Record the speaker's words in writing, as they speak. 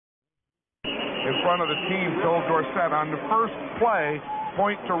in front of the team told Dorsett on the first play,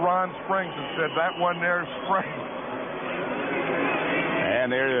 point to Ron Springs and said, that one there's Springs. And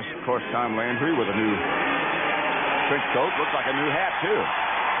there is, of course, Tom Landry with a new trench coat. Looks like a new hat, too.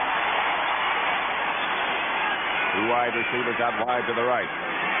 Two wide receivers out wide to the right.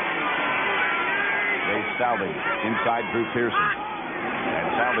 Dave Salvi inside Drew Pearson. And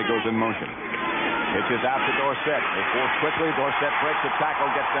Salvi goes in motion. Pitches out to Dorsett. They force quickly. Dorsett breaks the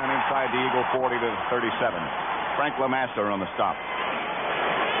tackle, gets down inside the Eagle 40 to 37. Frank LeMaster on the stop.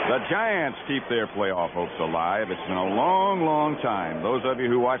 The Giants keep their playoff hopes alive. It's been a long, long time. Those of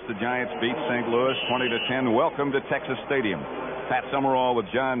you who watched the Giants beat St. Louis 20-10, welcome to Texas Stadium. Pat Summerall with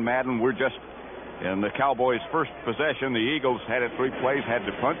John Madden. We're just in the Cowboys' first possession. The Eagles had it 3 plays, had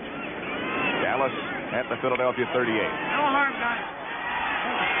to punt. Dallas at the Philadelphia 38. No harm, guys.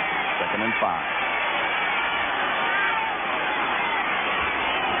 2nd and 5.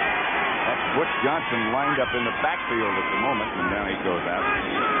 That's Butch Johnson lined up in the backfield at the moment, and now he goes out.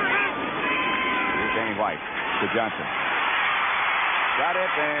 Here's Danny White to Johnson. Got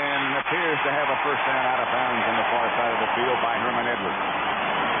it, and appears to have a first down out of bounds on the far side of the field by Herman Edwards.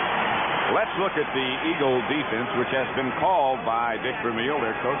 Let's look at the Eagle defense, which has been called by Dick Vermeil,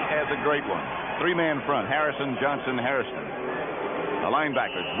 their coach, as a great one. 3-man front, Harrison, Johnson, Harrison. The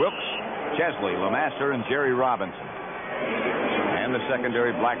linebackers, Wilkes, Chesley, LeMaster, and Jerry Robinson. And the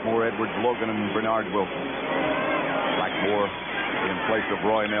secondary, Blackmore, Edwards, Logan, and Bernard Wilson. Blackmore in place of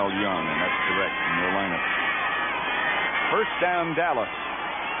Roy Nell Young, and that's correct in their lineup. First down, Dallas.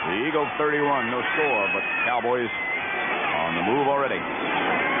 The Eagles 31, no score, but Cowboys on the move already.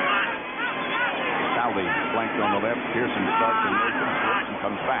 Salvi flanked on the left. Pearson starts in motion. Wilson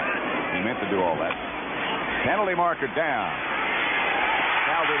comes back. He meant to do all that. Penalty marker down.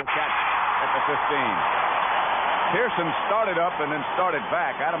 Salvi to catch at the 15. Pearson started up and then started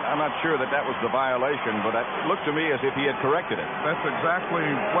back. I'm not sure that was the violation, but it looked to me as if he had corrected it. That's exactly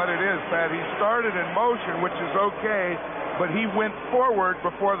what it is, Pat. He started in motion, which is okay, but he went forward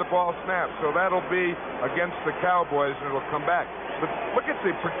before the ball snapped. So that'll be against the Cowboys, and it'll come back. But look at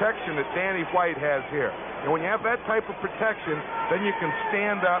the protection that Danny White has here. And when you have that type of protection, then you can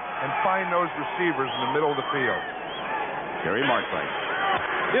stand up and find those receivers in the middle of the field. Jerry Markwright.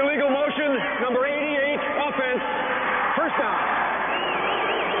 Illegal motion, number 88, offense, first down.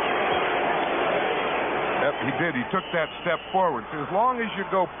 Yep, he did. He took that step forward. So as long as you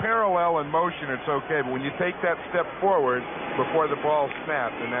go parallel in motion, it's okay. But when you take that step forward before the ball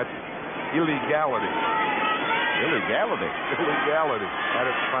snapped, and that's illegality. Illegality? Illegality. At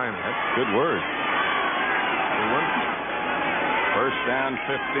its finest. That's a good word. Good word. First down,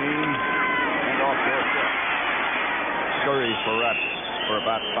 15, and off Dorsett. Scurry for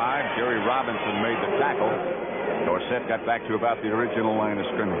about 5. Jerry Robinson made the tackle. Dorsett got back to about the original line of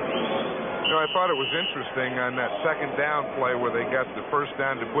scrimmage. You know, I thought it was interesting on that second down play where they got the first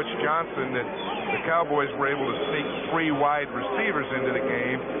down to Butch Johnson that the Cowboys were able to sneak 3 wide receivers into the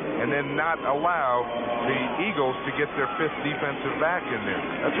game and then not allow the Eagles to get their 5th defensive back in there.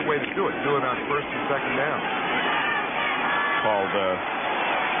 That's a way to do it. Do it on first and second down. Called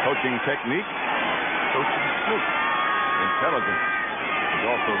coaching technique. Coaching sneak. Intelligence is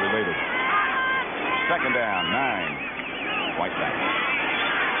also related. Second down, 9. White back.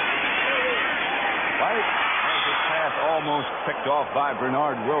 White has his pass almost picked off by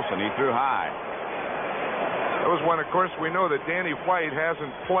Bernard Wilson. He threw high. That was one, of course, we know that Danny White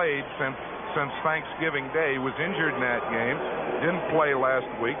hasn't played since Thanksgiving Day. He was injured in that game. Didn't play last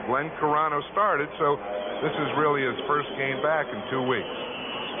week. Glenn Carano started, so this is really his first game back in 2 weeks.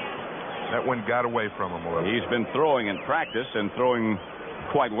 That one got away from him a little. He's been throwing in practice and throwing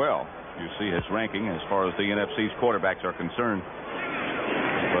quite well. You see his ranking as far as the NFC's quarterbacks are concerned.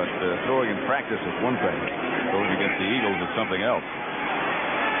 But throwing in practice is one thing. Throwing against the Eagles is something else.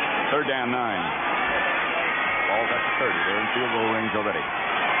 Third down, 9. Ball's at the 30. They're in field goal range already.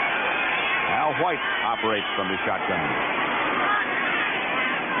 Now White operates from the shotgun.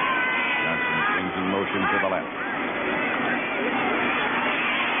 Johnson swings in motion to the left.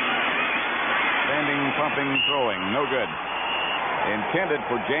 Standing, pumping, throwing. No good. Intended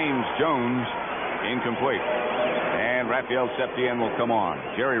for James Jones. Incomplete. And Raphael Septien will come on.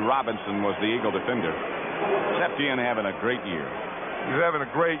 Jerry Robinson was the Eagle defender. Septien having a great year. He's having a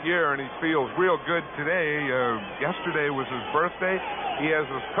great year, and he feels real good today. Yesterday was his birthday. He has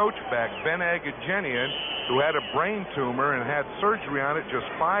his coach back, Ben Agajanian, who had a brain tumor and had surgery on it just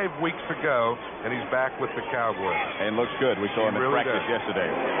 5 weeks ago, and he's back with the Cowboys. And looks good. We saw him in practice yesterday.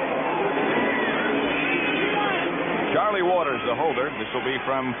 Charlie Waters, the holder. This will be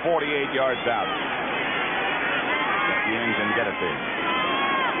from 48 yards out. Septien can get it there.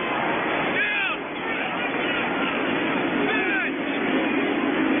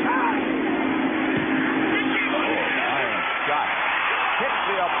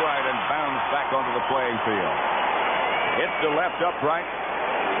 upright.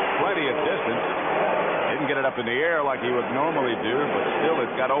 Plenty of distance. Didn't get it up in the air like he would normally do, but still it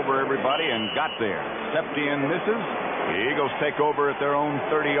got over everybody and got there. Septien misses. The Eagles take over at their own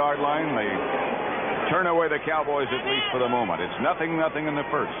 30-yard line. They turn away the Cowboys, at least for the moment. It's 0-0 in the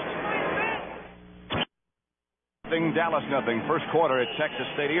first. Dallas 0. First quarter at Texas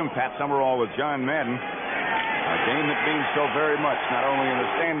Stadium. Pat Summerall with John Madden. A game that means so very much, not only in the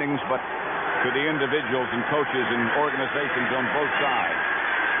standings, but to the individuals and coaches and organizations on both sides.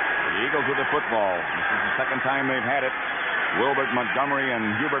 The Eagles with the football. This is the second time they've had it. Wilbert Montgomery and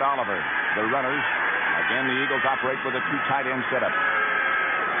Hubert Oliver, the runners. Again, the Eagles operate with a 2 tight end setup.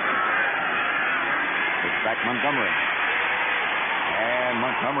 It's back Montgomery. And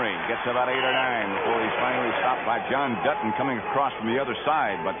Montgomery gets about 8 or 9 before he's finally stopped by John Dutton coming across from the other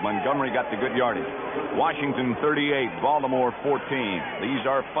side. But Montgomery got the good yardage. Washington 38, Baltimore 14. These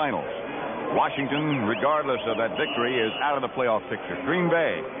are finals. Washington, regardless of that victory, is out of the playoff picture. Green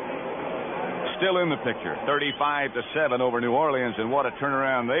Bay still in the picture. 35-7 over New Orleans, and what a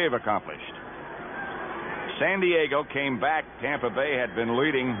turnaround they've accomplished. San Diego came back. Tampa Bay had been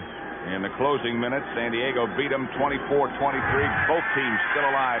leading in the closing minutes. San Diego beat them 24-23. Both teams still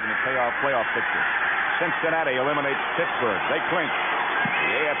alive in the playoff picture. Cincinnati eliminates Pittsburgh. They clinch the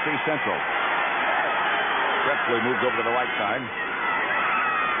AFC Central. Presley moves over to the right side.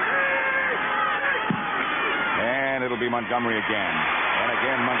 And it'll be Montgomery again. And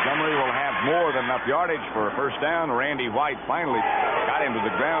again, Montgomery will have more than enough yardage for a first down. Randy White finally got him to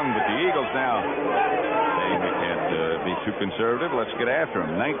the ground, but the Eagles now saying they can't be too conservative. Let's get after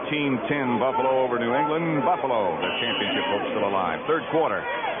him. 19-10 Buffalo over New England. Buffalo, their championship hope still alive. Third quarter,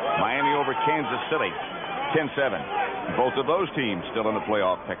 Miami over Kansas City. 10-7. Both of those teams still in the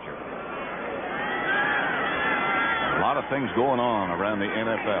playoff picture. A lot of things going on around the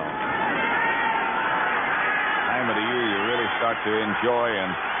NFL. Time of the year you really start to enjoy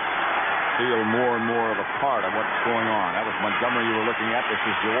and feel more and more of a part of what's going on. That was Montgomery you were looking at. This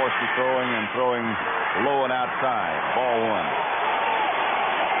is Jaworski throwing low and outside. Ball 1.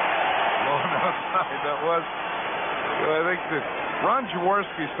 Low and outside. That was. I think that Ron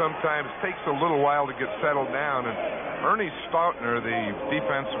Jaworski sometimes takes a little while to get settled down, and Ernie Stautner, the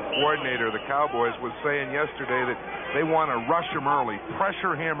defensive coordinator of the Cowboys, was saying yesterday that they want to rush him early,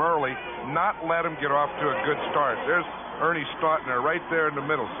 pressure him early, not let him get off to a good start. There's Ernie Stautner right there in the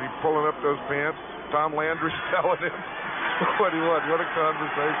middle. See, pulling up those pants. Tom Landry telling him what he wants. What a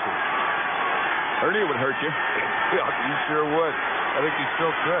conversation. Ernie would hurt you. Yeah, he sure would. I think he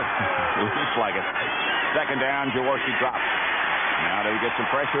still could. Looks like it. Second down, Jaworski drops. Now do we get some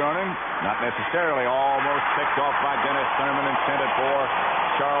pressure on him? Not necessarily. Almost picked off by Dennis Thurman and sent it for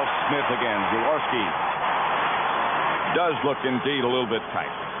Charles Smith again. Jaworski does look indeed a little bit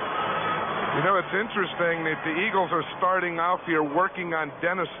tight. You know, it's interesting that the Eagles are starting off here working on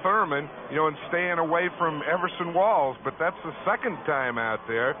Dennis Thurman, and staying away from Everson Walls. But that's the second time out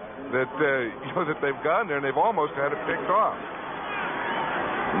there that, that they've gone there, and they've almost had it picked off.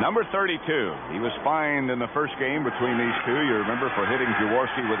 Number 32. He was fined in the first game between these two. You remember, for hitting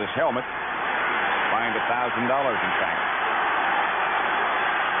Jaworski with his helmet. Fined $1,000, in fact.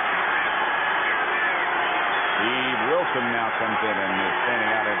 Steve Wilson now comes in and is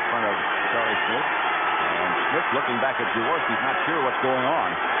standing out in front of Charlie Smith. And Smith looking back at Jaworski, not sure what's going on.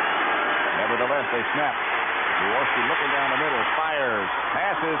 Nevertheless, they snap. Jaworski looking down the middle, fires,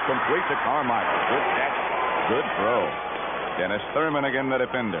 passes, complete to Carmichael. Good catch, good throw. Dennis Thurman again, the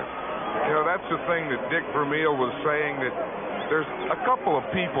defender. That's the thing that Dick Vermeil was saying, that there's a couple of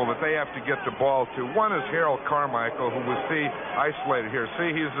people that they have to get the ball to. One is Harold Carmichael, who was isolated here.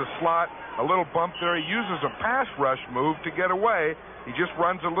 See, he's a slot, a little bump there. He uses a pass rush move to get away. He just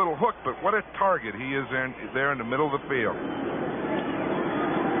runs a little hook, but what a target he is there in the middle of the field.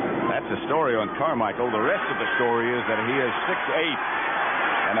 That's the story on Carmichael. The rest of the story is that he is 6'8".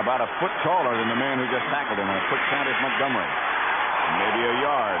 and about a foot taller than the man who just tackled him. And a quick count is Montgomery. Maybe a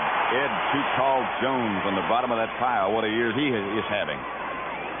yard. Ed Too Tall Jones on the bottom of that pile. What a year he is having.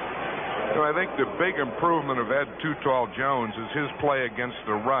 I think the big improvement of Ed Too Tall Jones is his play against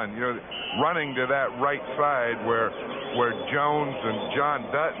the run. Running to that right side where Jones and John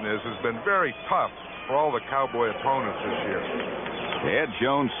Dutton has been very tough for all the Cowboy opponents this year. Ed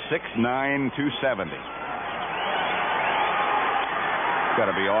Jones, 6'9", 270. Got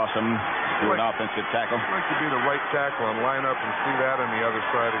to be awesome to do an offensive tackle. I'd like to be the right tackle and line up and see that on the other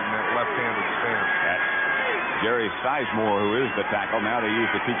side of that left-handed stand. That's Jerry Sizemore, who is the tackle. Now they use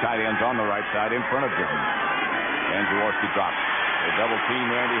the two tight ends on the right side in front of Jordan. And Jaworski drops. They double-team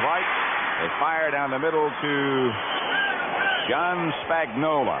Randy White. They fire down the middle to John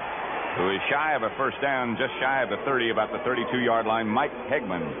Spagnola. who is shy of a first down, just shy of the 30, about the 32-yard line. Mike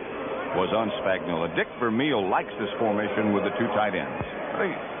Hegman was on Spagnola. Dick Vermeil likes this formation with the two tight ends.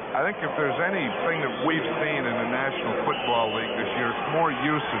 I think if there's anything that we've seen in the National Football League this year, it's more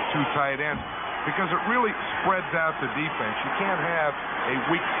use of two tight ends because it really spreads out the defense. You can't have a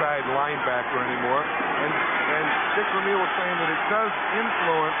weak side linebacker anymore. And Dick Vermeil was saying that it does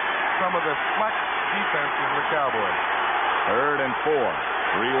influence some of the flex defenses of the Cowboys. 3rd and 4.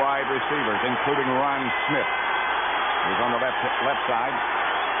 3 wide receivers, including Ron Smith, who's on the left side.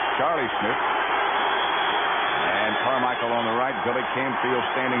 Charlie Smith. And Carmichael on the right. Billy Canfield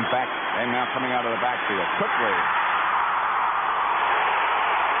standing back and now coming out of the backfield. Quickly.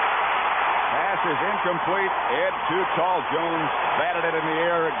 Pass is incomplete. Ed Too Tall Jones batted it in the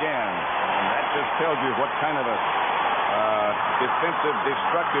air again. And that just tells you what kind of a defensive,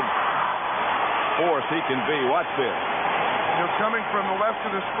 destructive force he can be. Watch this. Coming from the left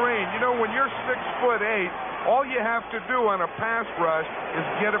of the screen. When you're 6'8", all you have to do on a pass rush is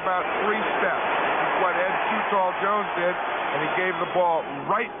get about 3 steps. That's what Ed Too Tall Jones did, and he gave the ball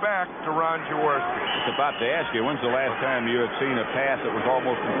right back to Ron Jaworski. I was about to ask you, when's the last time you have seen a pass that was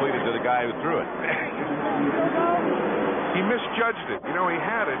almost completed to the guy who threw it? He misjudged it. He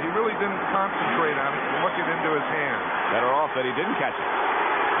had it. He really didn't concentrate on it and look it into his hand. Better off that he didn't catch it.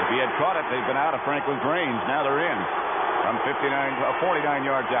 If he had caught it, they'd been out of Franklin's range. Now they're in. From 49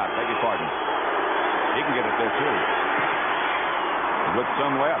 yards out. Beg your pardon. He can get it there, too. With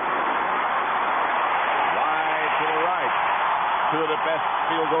some left. Wide to the right. 2 of the best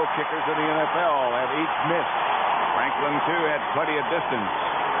field goal kickers in the NFL have each missed. Franklin, too, had plenty of distance.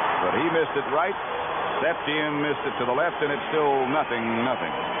 But he missed it right. Septien missed it to the left, and it's still nothing.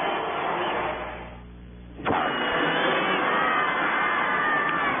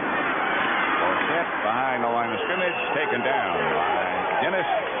 Behind the line of scrimmage, taken down by Dennis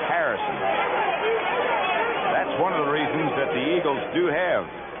Harrison. That's one of the reasons that the Eagles do have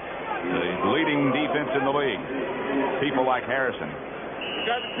the leading defense in the league. People like Harrison.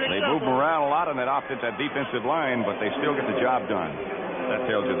 They move them around a lot on that defensive line, but they still get the job done. That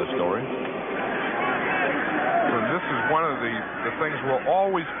tells you the story. And this is one of the things we'll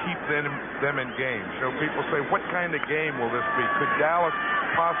always keep them in games. People say, what kind of game will this be? Could Dallas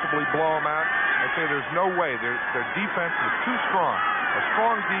possibly blow them out? I say there's no way. Their defense is too strong. A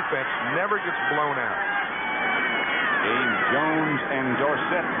strong defense never gets blown out. James Jones and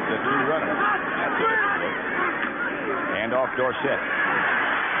Dorsett, the 2 runners. That's a different look. Hand off Dorsett.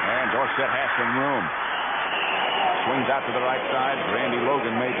 And Dorsett has some room. Swings out to the right side. Randy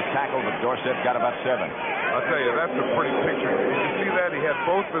Logan made the tackle, but Dorsett got about 7. I'll tell you, that's a pretty picture. Did you see that? He had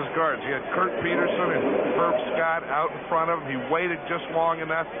both his guards. He had Kurt Peterson and Herb Scott out in front of him. He waited just long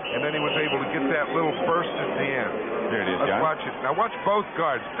enough, and then he was able to get that little burst at the end. There it is, Let's John. watch it. Now watch both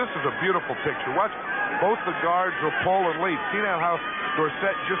guards. This is a beautiful picture. Watch both the guards will pull and lead. See now how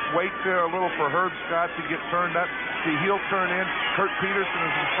Dorsett just waits there a little for Herb Scott to get turned up. See, he'll turn in. Kurt Peterson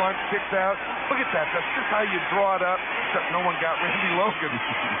is in front, kicks out. Look at that. That's just how you draw it up, except no one got Randy Logan.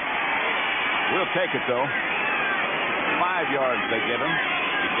 We'll take it, though. 5 yards they give him.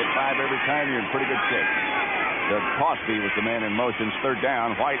 You get 5 every time, you're in pretty good shape. Doug Cosby was the man in motion. 3rd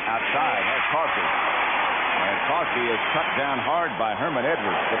down. White outside. Has Cosby. And Cosby is cut down hard by Herman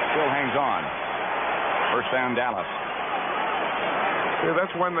Edwards, but still hangs on. 1st down, Dallas. Yeah,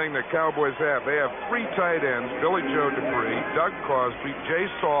 that's one thing the Cowboys have. They have 3 tight ends, Billy Joe Dupree, Doug Cosby, Jay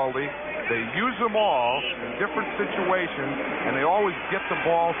Saldy. They use them all in different situations, and they always get the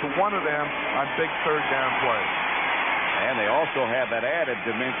ball to one of them on big 3rd down plays. And they also have that added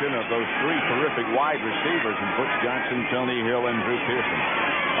dimension of those 3 terrific wide receivers in Butch Johnson, Tony Hill, and Drew Pearson.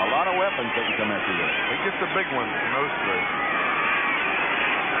 A lot of weapons they can come after this. They get the big ones from those 3.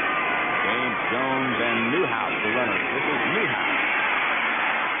 James Jones and Newhouse, the runners. This is Newhouse.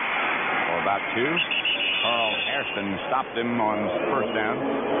 For about 2. Carl Hairston stopped him on 1st down.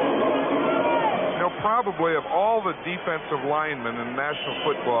 Probably of all the defensive linemen in the National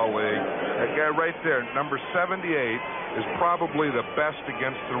Football League, that guy right there, number 78, is probably the best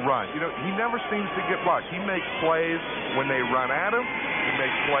against the run. He never seems to get blocked. He makes plays when they run at him. He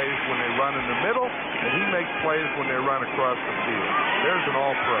makes plays when they run in the middle, and he makes plays when they run across the field. There's an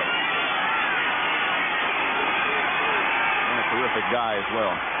all-pro. And a terrific guy as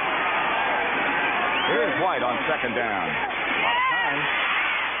well. Here's White on 2nd down. A lot of time.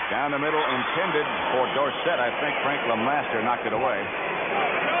 Down the middle, intended for Dorsett. I think Frank LeMaster knocked it away.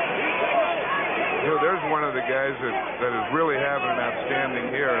 There's one of the guys that is really having an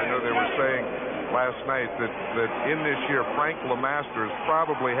outstanding year. I know they were saying last night that in this year, Frank LeMaster is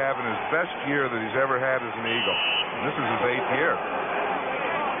probably having his best year that he's ever had as an Eagle. And this is his 8th year.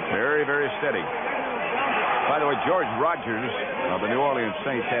 Very, very steady. By the way, George Rogers of the New Orleans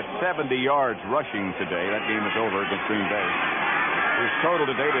Saints had 70 yards rushing today. That game is over against Green Bay. His total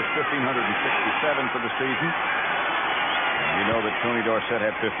to date is 1,567 for the season. And we know that Tony Dorsett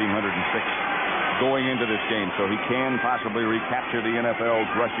had 1,506 going into this game, so he can possibly recapture the NFL's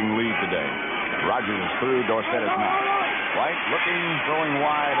rushing lead today. Rogers is through, Dorsett is not. White looking, throwing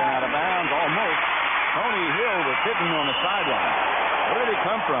wide and out of bounds, almost. Tony Hill was hidden on the sideline. Where did he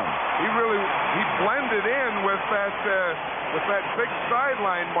come from? He blended in with that big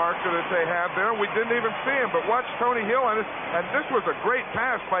sideline marker that they have there. We didn't even see him, but watch Tony Hill on this. And this was a great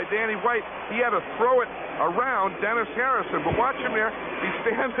pass by Danny White. He had to throw it around Dennis Harrison, but watch him there. He's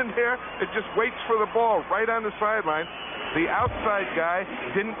standing there and just waits for the ball right on the sideline. The outside guy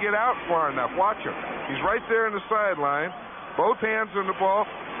didn't get out far enough. Watch him. He's right there in the sideline, both hands on the ball.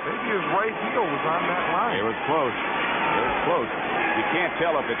 Maybe his right heel was on that line. It was close. It was close. You can't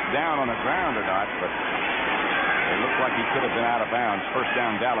tell if it's down on the ground or not, but it looks like he could have been out of bounds. First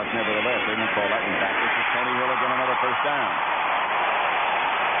down, Dallas, nevertheless. They didn't call that one back. This is Tony Hill again, another first down.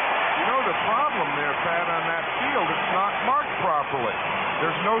 You know the problem there, Pat, on that field, it's not marked properly.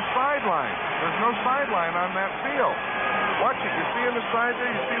 There's no sideline. There's no sideline on that field. Watch it. You see in the side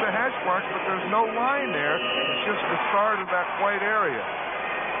there, you see the hash marks, but there's no line there. It's just the start of that white area.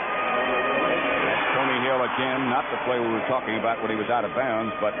 That's Tony Hill again, not the play we were talking about when he was out of bounds,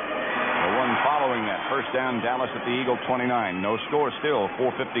 but the one following that. First down, Dallas at the Eagle 29. No score still.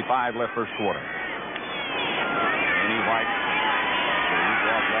 4:55 left first quarter. Danny White, he was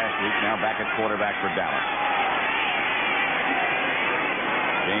off last week, now back at quarterback for Dallas.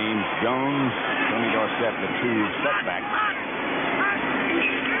 James Jones, Tony Dorsett, the two setbacks.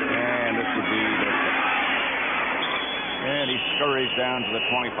 And this would be the and he scurries down to the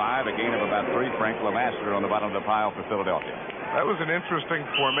 25, a gain of about 3. Frank Lavaster on the bottom of the pile for Philadelphia. That was an interesting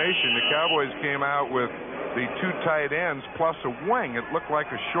formation. The Cowboys came out with the 2 tight ends plus a wing. It looked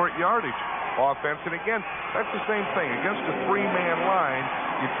like a short yardage offense. And again, that's the same thing. Against a 3-man line,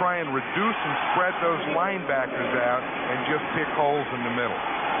 you try and reduce and spread those linebackers out and just pick holes in the middle.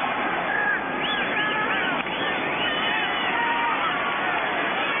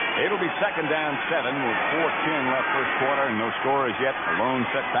 It'll be second down 7 with 4:10 left first quarter and no score as yet. A lone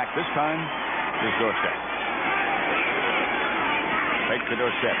setback this time is Dorsett. Fake to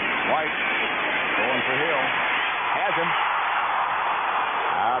Dorsett. White going for Hill. Has him.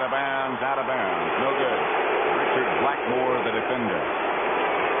 Out of bounds, out of bounds. No good. Richard Blackmore, the defender.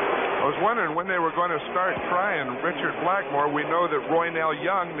 I was wondering when they were going to start trying Richard Blackmore. We know that Roynell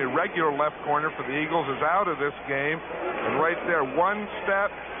Young, the regular left corner for the Eagles, is out of this game. And right there, one step,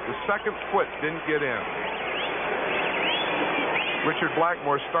 the second foot didn't get in. Richard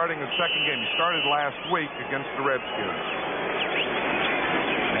Blackmore starting his second game. He started last week against the Redskins.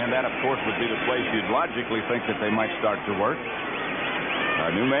 And that, of course, would be the place you'd logically think that they might start to work.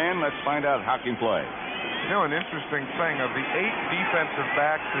 A new man, let's find out how he can play. You know, an interesting thing, of the 8 defensive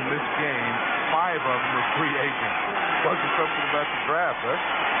backs in this game, 5 of them are free agents. Tells you something about the draft, huh?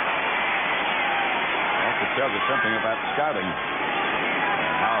 Also tells us something about scouting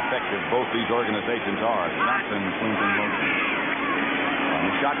and how effective both these organizations are. Johnson swings in motion. On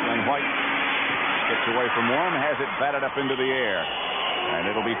the shotgun, White gets away from one, has it batted up into the air. And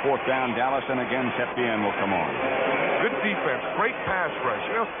it'll be 4th down, Dallas, and again, Septien will come on. Good defense, great pass rush.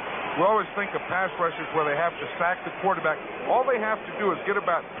 You know, we always think of pass rushers where they have to sack the quarterback. All they have to do is get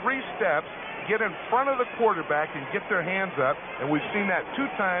about 3 steps, get in front of the quarterback, and get their hands up. And we've seen that 2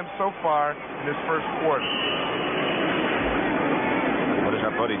 times so far in this first quarter. What does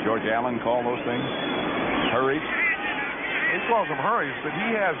our buddy George Allen call those things? Hurries? He calls them hurries, but he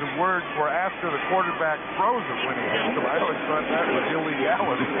has a word for after the quarterback throws it when he hits them. I always thought that was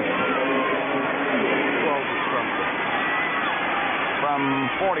illegality. He calls it something. From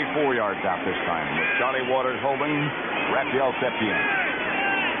 44 yards out this time, with Charlie Waters holding, Raphael Septien.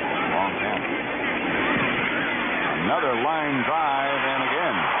 Long count. Another line drive, and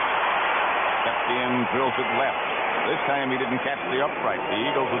again, Septien drills it left. This time he didn't catch the upright. The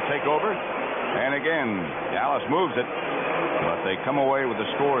Eagles will take over, and again, Dallas moves it, but they come away with the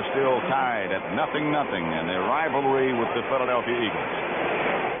score still tied at 0-0 in their rivalry with the Philadelphia Eagles.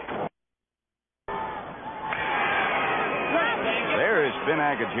 There is Ben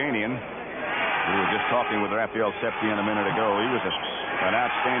Agajanian. We were just talking with Raphael Septien a minute ago. He was an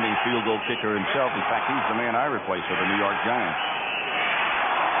outstanding field goal kicker himself. In fact, he's the man I replaced with the New York Giants.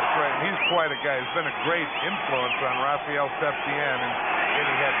 That's right. He's quite a guy. He's been a great influence on Raphael Septien. And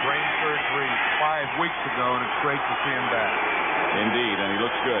he had brain surgery 5 weeks ago, and it's great to see him back. Indeed, and he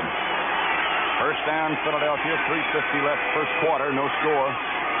looks good. First down, Philadelphia. 3:50 left first quarter. No score.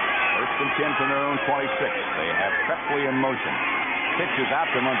 First and 10 from their own 26. They have Prepley in motion. Pitches out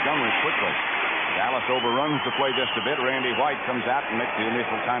to Montgomery quickly. Dallas overruns the play just a bit. Randy White comes out and makes the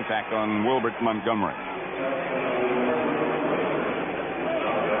initial contact on Wilbert Montgomery.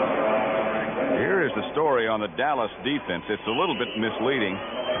 Here is the story on the Dallas defense. It's a little bit misleading.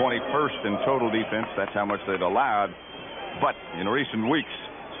 21st in total defense. That's how much they've allowed. But in recent weeks,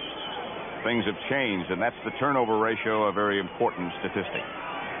 things have changed, and that's the turnover ratio, a very important statistic.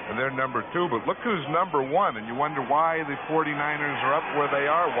 And they're number 2, but look who's number 1, and you wonder why the 49ers are up where they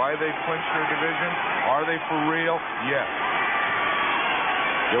are, why they clinched their division. Are they for real? Yes.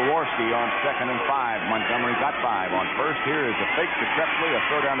 Jaworski on 2nd and 5. Montgomery got 5 on first. Here is a fake to Prepley, a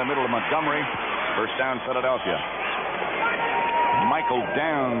throw down the middle of Montgomery. First down, Philadelphia. Michael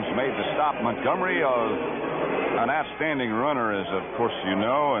Downs made the stop. Montgomery, an outstanding runner, as of course you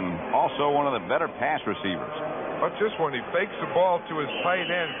know, and also one of the better pass receivers. Watch this one. He fakes the ball to his tight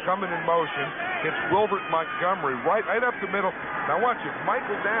end, coming in motion. It's Wilbert Montgomery right up the middle. Now watch, if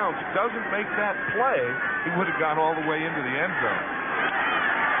Michael Downs doesn't make that play, he would have gone all the way into the end zone.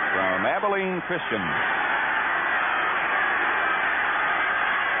 From Abilene Christian.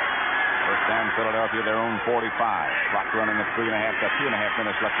 First down, Philadelphia, their own 45. Clock running at 2.5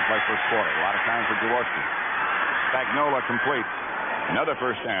 minutes left to play first quarter. A lot of time for Jaworski. Spagnola complete. Another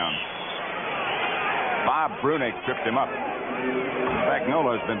first down. Bob Brunick tripped him up.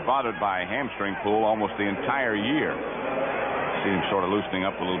 Spagnola has been bothered by a hamstring pull almost the entire year. Seems sort of loosening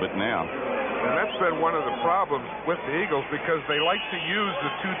up a little bit now. And that's been one of the problems with the Eagles because they like to use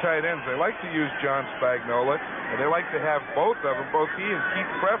the 2 tight ends. They like to use John Spagnola, and they like to have both of them, both he and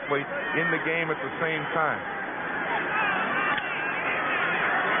Keith Prepley, in the game at the same time.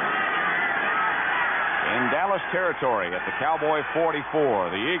 In Dallas territory at the Cowboy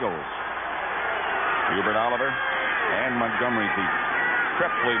 44, the Eagles. Hubert Oliver and Montgomery deep.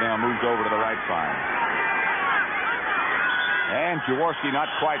 Prepley now moves over to the right side. And Jaworski,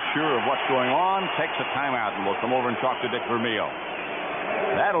 not quite sure of what's going on, takes a timeout, and we'll come over and talk to Dick Vermeil.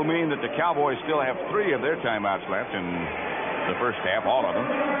 That'll mean that the Cowboys still have 3 of their timeouts left in the first half, all of them.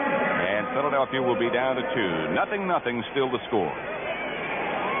 And Philadelphia will be down to 2. 0-0 still the score.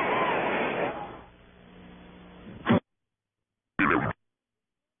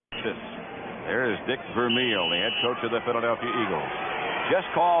 There is Dick Vermeil, the head coach of the Philadelphia Eagles. Just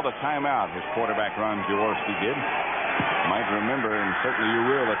called a timeout, his quarterback Ron Jaworski did. You might remember, and certainly you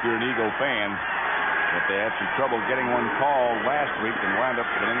will if you're an Eagle fan, that they had some trouble getting one called last week and wound up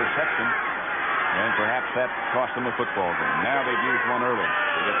with an interception. And perhaps that cost them a football game. Now they've used one early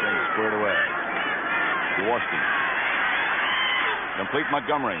to get things squared away. Jaworski. Complete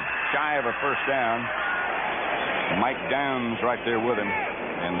Montgomery. Shy of a first down. Mike Downs right there with him.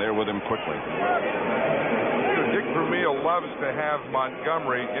 And they're with him quickly. Dick Vermeil loves to have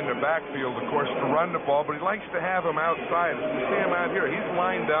Montgomery in the backfield, of course, to run the ball, but he likes to have him outside. As we see him out here, he's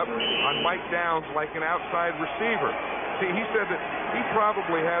lined up on Mike Downs like an outside receiver. See, he said that he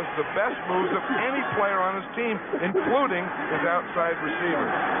probably has the best moves of any player on his team, including his outside receiver.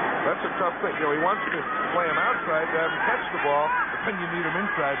 That's a tough thing. You know, he wants to play him outside to have him catch the ball, but then you need him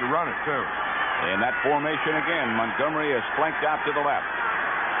inside to run it, too. In that formation again, Montgomery is flanked out to the left.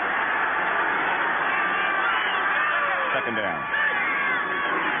 Second down.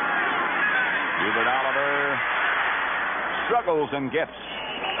 Hubert Oliver struggles and gets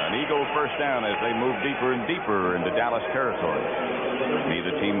an Eagle first down as they move deeper and deeper into Dallas territory.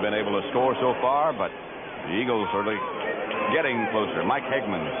 Neither team been able to score so far, but the Eagles are getting closer. Mike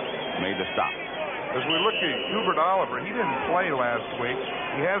Hegman made the stop. As we look at Hubert Oliver, he didn't play last week.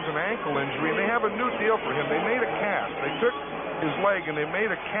 He has an ankle injury, and they have a new deal for him. They made a cast. They took his leg, and they made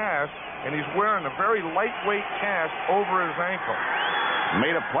a cast, and he's wearing a very lightweight cast over his ankle.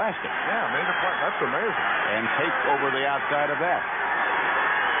 Made of plastic. Yeah, made of plastic. That's amazing. And taped over the outside of that.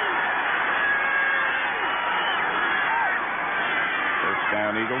 First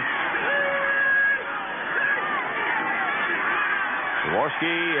down, Eagles.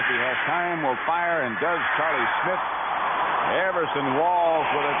 Jaworski, if he has time, will fire, and does. Charlie Smith. Everson Walls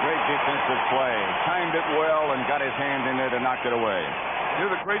with a great defensive play. Timed it well and got his hand in there to knock it away. You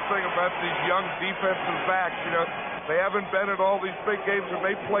know, the great thing about these young defensive backs, you know, they haven't been at all these big games, and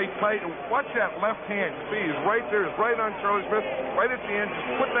they play tight. And watch that left hand. See, he's right there. He's right on Charlie Smith, right at the end.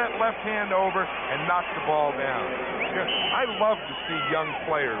 Just put that left hand over and knock the ball down. You know, I love to see young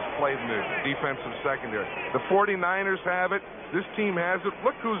players play in the defensive secondary. The 49ers have it. This team has it.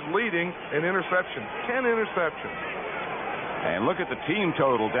 Look who's leading in interceptions. 10 interceptions. And look at the team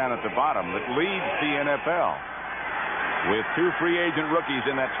total down at the bottom that leads the NFL. With 2 free agent rookies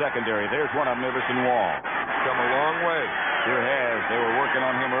in that secondary. There's one of them, Everson Wall. Come a long way. Sure has. They were working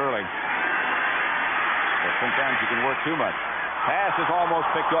on him early. But sometimes you can work too much. Pass is almost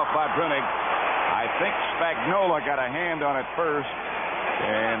picked off by Brunig. I think Spagnola got a hand on it first,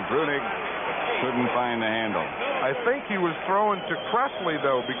 and Brunig couldn't find the handle. I think he was throwing to Presley,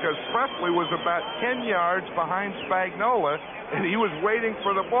 though, because Presley was about 10 yards behind Spagnola, and he was waiting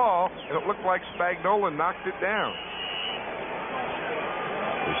for the ball, and it looked like Spagnola knocked it down.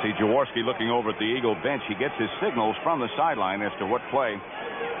 We see Jaworski looking over at the Eagle bench. He gets his signals from the sideline as to what play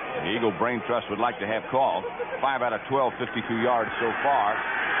the Eagle Brain Trust would like to have called. 5 out of 12, 52 yards so far.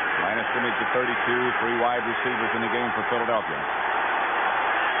 Line of scrimmage at 32, 3 wide receivers in the game for Philadelphia.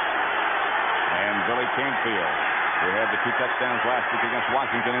 And Billy Canfield, who had the 2 touchdowns last week against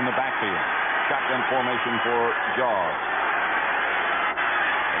Washington, in the backfield. Shotgun formation for Jaws.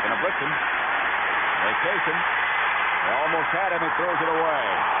 They're going to blitz him. They chase him. They almost had him. He throws it away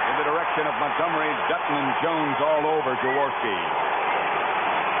in the direction of Montgomery, Dutton, and Jones all over Jaworski.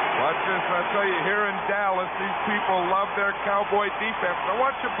 Watch this. I tell you, here in Dallas, these people love their Cowboy defense. Now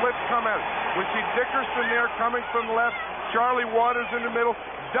watch the blitz come at it. We see Dickerson there coming from the left. Charlie Waters in the middle.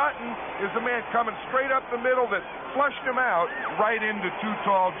 Dutton is the man coming straight up the middle that flushed him out right into Too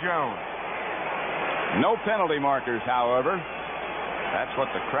Tall Jones. No penalty markers, however. That's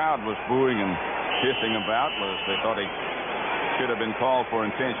what the crowd was booing and hissing about. Was they thought he should have been called for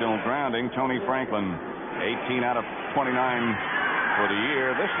intentional grounding. Tony Franklin, 18 out of 29 for the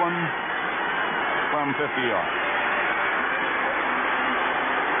year. This one from 50 yards.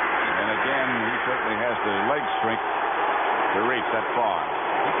 And again, he certainly has the leg strength to reach that far.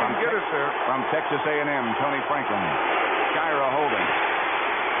 He can get us there. From Texas A&M, Tony Franklin. Skyra holding.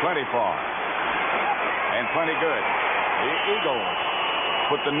 Plenty far. And plenty good. The Eagles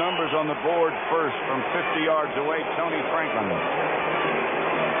put the numbers on the board first from 50 yards away. Tony Franklin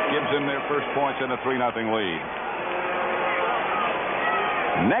gives them their first points in a 3-0 lead.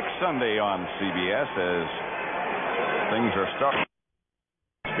 Next Sunday on CBS, as things are starting,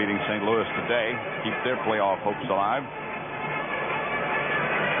 beating St. Louis today, keep their playoff hopes alive.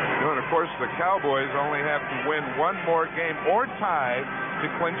 And of course, the Cowboys only have to win one more game or tie to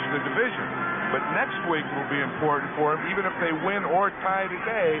clinch the division. But next week will be important for them, even if they win or tie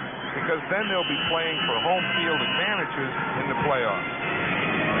today, because then they'll be playing for home field advantages in the playoffs.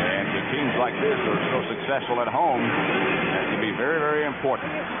 And to teams like this who are so successful at home, that can be very, very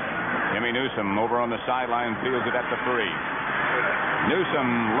important. Jimmy Newsome over on the sideline fields it at the 3.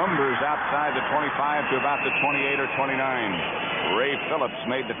 Newsome lumbers outside the 25 to about the 28 or 29. Ray Phillips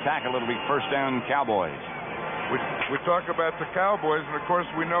made the tackle. It'll be first down Cowboys. We talk about the Cowboys, and of course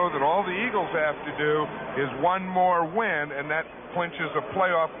we know that all the Eagles have to do is one more win, and that clinches a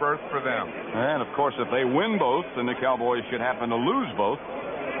playoff berth for them. And of course, if they win both, and the Cowboys should happen to lose both,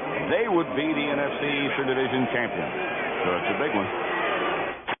 they would be the NFC Eastern Division champion. So it's a big one.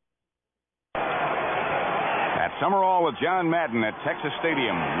 At Summerall with John Madden at Texas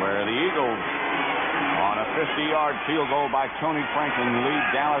Stadium, where the Eagles, on a 50-yard field goal by Tony Franklin, lead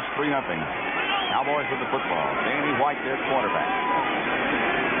Dallas 3-0. Cowboys with the football. Danny White, their quarterback.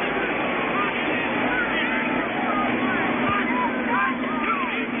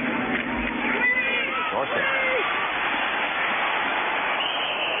 Dorsett.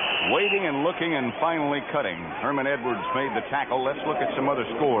 Waiting and looking and finally cutting. Herman Edwards made the tackle. Let's look at some other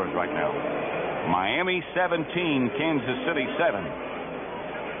scores right now. Miami 17, Kansas City 7.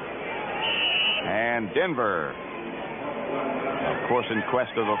 And Denver, of course, in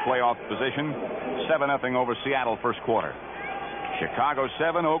quest of a playoff position, 7-0 over Seattle first quarter. Chicago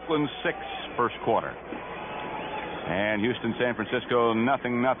 7, Oakland 6 first quarter. And Houston, San Francisco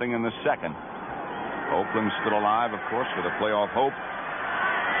 0-0 in the second. Oakland still alive, of course, with a playoff hope.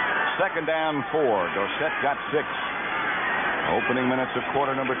 Second down 4. Dorsett got 6. Opening minutes of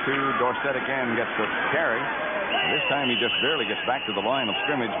quarter number 2. Dorsett again gets the carry. This time he just barely gets back to the line of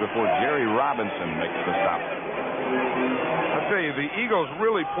scrimmage before Jerry Robinson makes the stop. I'll tell you, the Eagles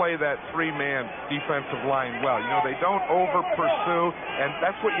really play that 3-man defensive line well. You know, they don't over-pursue, and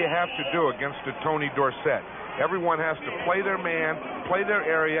that's what you have to do against a Tony Dorsett. Everyone has to play their man, play their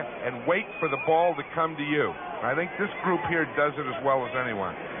area, and wait for the ball to come to you. I think this group here does it as well as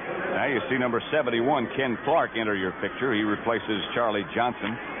anyone. Now you see number 71, Ken Clark, enter your picture. He replaces Charlie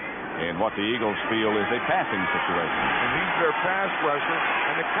Johnson in what the Eagles feel is a passing situation. And he's their pass rusher,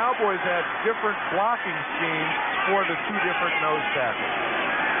 and the Cowboys had different blocking schemes for the 2 different nose tackles.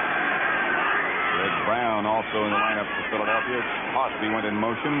 Greg Brown also in the lineup for Philadelphia. Cosby went in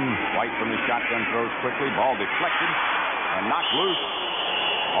motion. White from the shotgun throws quickly. Ball deflected and knocked loose.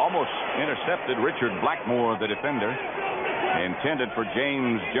 Almost intercepted Richard Blackmore, the defender. Intended for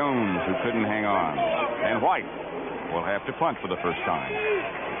James Jones, who couldn't hang on. And White will have to punt for the first time.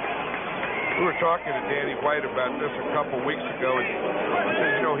 We were talking to Danny White about this a couple weeks ago.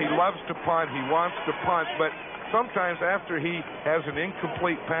 And, you know, he loves to punt. He wants to punt, but sometimes after he has an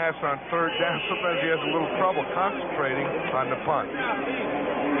incomplete pass on third down, sometimes he has a little trouble concentrating on the punt.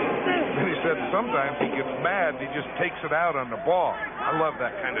 And he said sometimes he gets mad and he just takes it out on the ball. I love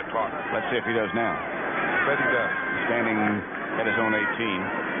that kind of talk. Let's see if he does now. I bet he does. Standing at his own 18.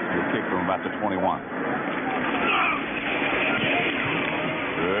 He'll kick from about the 21.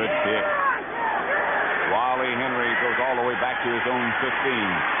 Good kick. Wally Henry goes all the way back to his own 15.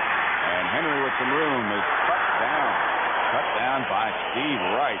 And Henry with some room is cut down. Cut down by Steve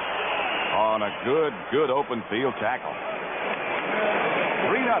Wright on a good open field tackle.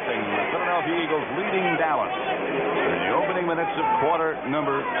 3-0. The Philadelphia Eagles leading Dallas in the opening minutes of quarter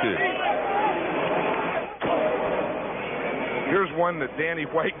number 2. Here's one that Danny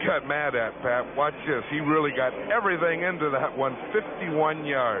White got mad at, Pat. Watch this. He really got everything into that one. 51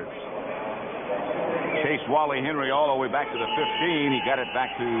 yards. Chased Wally Henry all the way back to the 15. He got it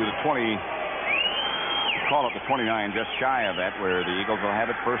back to the 20. Call it the 29, just shy of that, where the Eagles will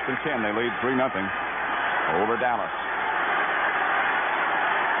have it first and 10. They lead 3-0 over Dallas.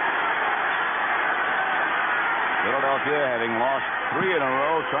 Philadelphia, having lost 3 in a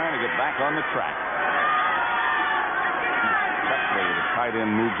row, trying to get back on the track. The tight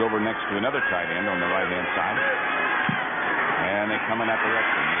end moves over next to another tight end on the right-hand side. And they come in that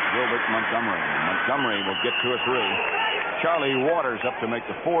direction. Gilbert Montgomery. Montgomery will get to a 3. Charlie Waters up to make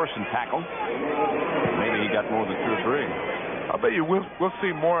the force and tackle. Maybe he got more than 2 or 3. I'll bet you we'll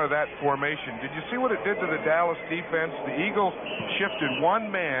see more of that formation. Did you see what it did to the Dallas defense? The Eagles shifted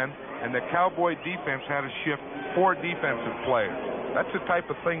 1 man, and the Cowboy defense had to shift 4 defensive players. That's the type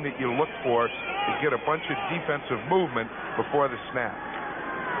of thing that you look for to get a bunch of defensive movement before the snap.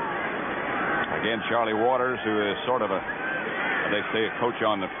 Again, Charlie Waters, who is sort of they say a coach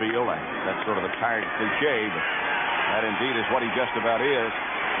on the field. That's sort of a tired cliche, but that indeed is what he just about is.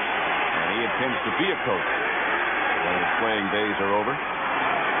 And he intends to be a coach when his playing days are over.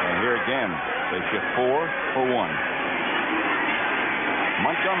 And here again, they shift 4 for 1.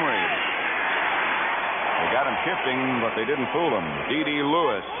 Montgomery. They got him shifting, but they didn't fool him. D.D.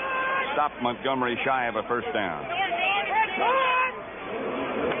 Lewis stopped Montgomery shy of a first down.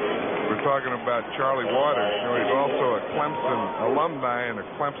 We're talking about Charlie Waters. You know, he's also a Clemson alumni and a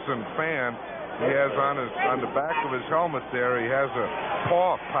Clemson fan. He has on the back of his helmet there, he has a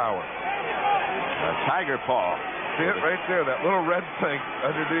paw power. A tiger paw. See it right there? That little red thing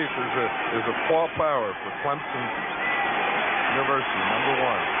underneath is a paw power for Clemson University, number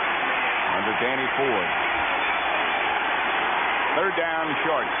 1. Under Danny Ford. 3rd down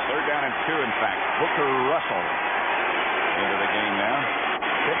short. 3rd down and 2, in fact. Booker Russell into the game now.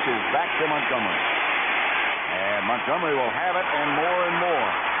 Pitches back to Montgomery. And Montgomery will have it, and more.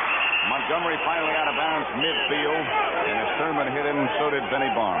 Montgomery finally out of bounds midfield. And as Thurman hit him, so did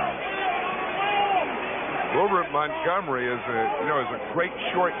Benny Barnes. Wilbert Montgomery is a great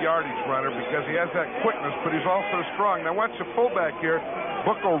short yardage runner because he has that quickness, but he's also strong. Now watch the fullback here.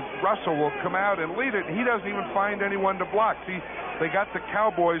 Booker Russell will come out and lead it, and he doesn't even find anyone to block. See, they got the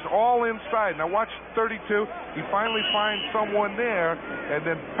Cowboys all inside. Now watch 32. He finally finds someone there, and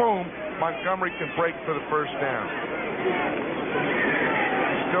then boom, Montgomery can break for the first down.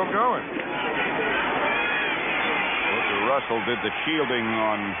 He's still going. Booker Russell did the shielding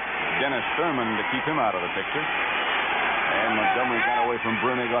on Dennis Thurman to keep him out of the picture. And Montgomery got away from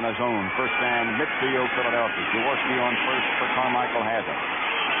Brunig on his own. First down, midfield, Philadelphia. Jaworski on first for Carmichael has it.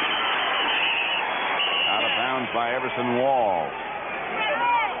 Out of bounds by Everson Wall.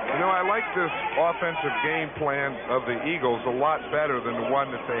 You know, I like this offensive game plan of the Eagles a lot better than the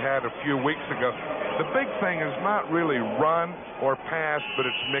one that they had a few weeks ago. The big thing is not really run or pass, but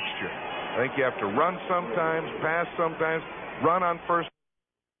it's mixture. I think you have to run sometimes, pass sometimes, run on first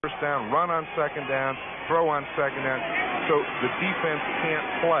down, run on second down, throw on second down. So the defense can't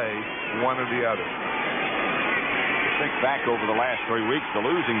play one or the other. Think back over the last 3 weeks, the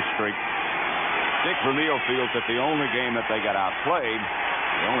losing streak. Dick Vermeil feels that the only game that they got outplayed,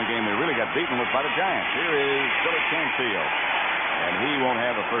 the only game they really got beaten was by the Giants. Here is Billy Canfield. And he won't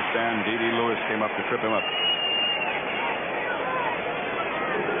have a first down. D.D. Lewis came up to trip him up.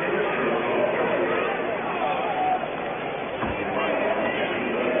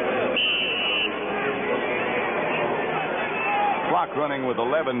 Clock running with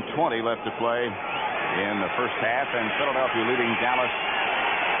 11:20 left to play in the first half, and Philadelphia leading Dallas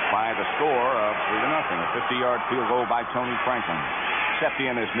by the score of 3-0. A 50-yard field goal by Tony Franklin.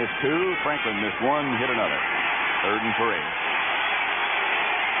 Septien has missed 2. Franklin missed 1, hit another. 3rd and 3.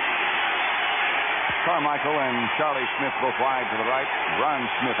 Carmichael and Charlie Smith both wide to the right. Ron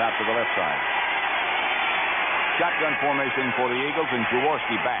Smith out to the left side. Shotgun formation for the Eagles, and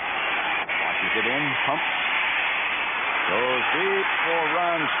Jaworski back. Watches it in, pumps. Goes deep for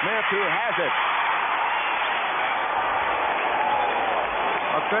Ron Smith, who has it.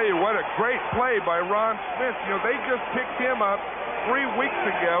 I'll tell you what, a great play by Ron Smith. You know, they just picked him up 3 weeks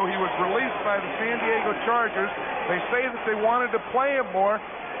ago. He was released by the San Diego Chargers. They say that they wanted to play him more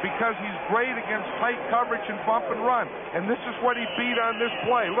because he's great against tight coverage and bump and run. And this is what he beat on this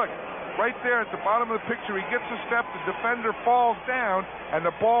play. Look, right there at the bottom of the picture, he gets a step, the defender falls down, and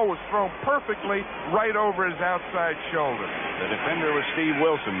the ball was thrown perfectly right over his outside shoulder. The defender was Steve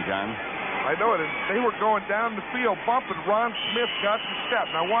Wilson, John. I know it. They were going down the field, bumping. Ron Smith got the step.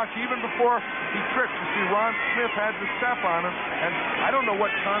 Now watch, even before he tripped, you see Ron Smith had the step on him, and I don't know what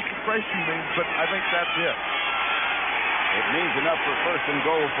concentration means, but I think that's it. It means enough for first and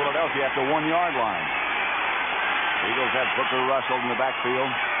goal, Philadelphia at the 1-yard line. Eagles have Booker Russell in the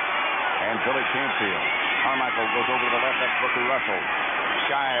backfield and Billy Canfield. Carmichael goes over to the left. That's Booker Russell.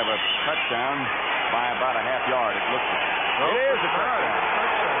 Shy of a touchdown by about a half yard. It looks like. It is a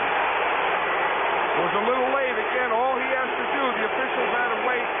touchdown. It was a little late. Again, all he has to do, the officials had to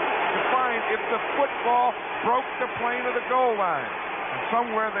wait to find if the football broke the plane of the goal line. And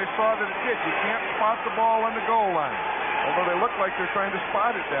somewhere they saw that it did. You can't spot the ball on the goal line. Although they look like they're trying to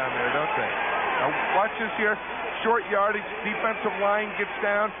spot it down there, don't they? Now watch this here. Short yardage, defensive line gets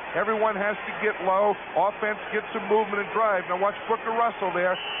down. Everyone has to get low. Offense gets some movement and drive. Now watch Booker Russell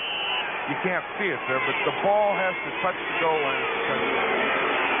there. You can't see it there, but the ball has to touch the goal line.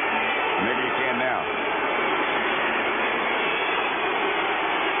 Maybe you can now.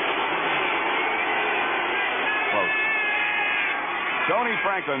 Close. Tony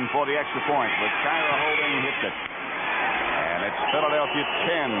Franklin for the extra point, but Kyra Holding hits it. And it's Philadelphia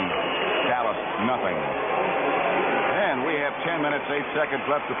 10, Dallas nothing. And we have 10 minutes, 8 seconds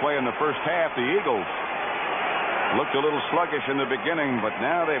left to play in the first half. The Eagles looked a little sluggish in the beginning, but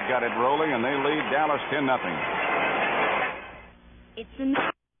now they've got it rolling, and they lead Dallas 10-0.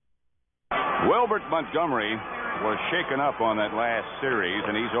 Wilbert Montgomery was shaken up on that last series,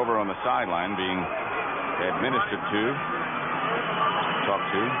 and he's over on the sideline being administered to, talked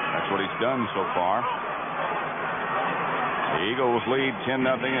to. That's what he's done so far. The Eagles lead 10-0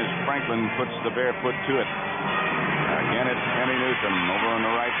 as Franklin puts the bare foot to it. Again, it's Kenny Newsom over on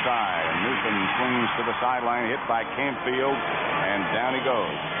the right side. And Newsom swings to the sideline, hit by Campfield, and down he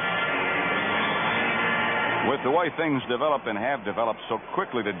goes. With the way things develop and have developed so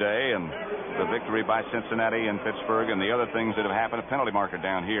quickly today, and the victory by Cincinnati and Pittsburgh and the other things that have happened, a penalty marker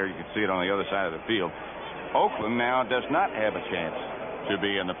down here, you can see it on the other side of the field. Oakland now does not have a chance to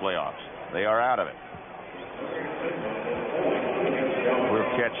be in the playoffs. They are out of it.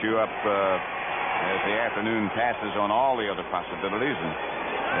 We'll catch you up as the afternoon passes on all the other possibilities, and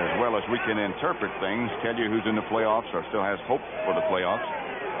as well as we can interpret things, tell you who's in the playoffs or still has hope for the playoffs.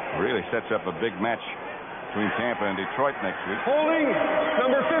 Really sets up a big match between Tampa and Detroit next week. Holding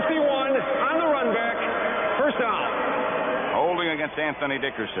number 51 on the run back. First down. Holding against Anthony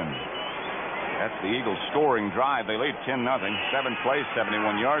Dickerson. That's the Eagles' scoring drive. They lead 10-0. 7 plays,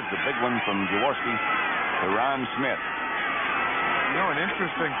 71 yards. The big one from Jaworski to Ron Smith. You know, an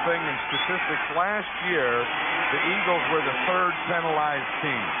interesting thing in statistics, last year, the Eagles were the 3rd penalized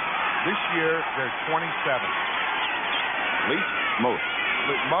team. This year, they're 27th. Least? Most.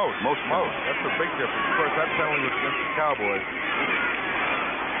 Most. That's a big difference. Of course, that penalty was against the Cowboys.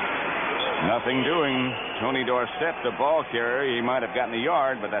 Nothing doing. Tony Dorsett, the ball carrier. He might have gotten a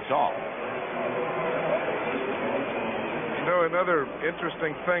yard, but that's all. You know, another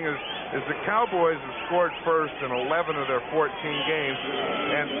interesting thing is the Cowboys have scored first in 11 of their 14 games,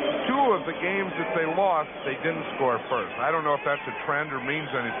 and 2 of the games that they lost, they didn't score first. I don't know if that's a trend or means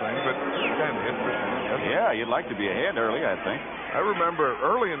anything, but kind of interesting. Yeah, you'd like to be ahead early, I think. I remember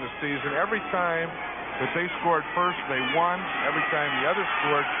early in the season, every time that they scored first, they won. Every time the other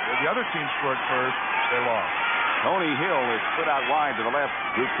team scored first, they lost. Tony Hill is put out wide to the left.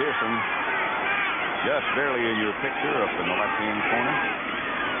 Drew Pearson just barely in your picture up in the left-hand corner.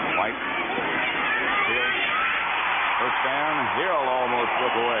 White. Hill. First down. Hill almost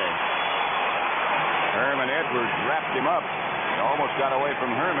broke away. Herman Edwards wrapped him up. Almost got away from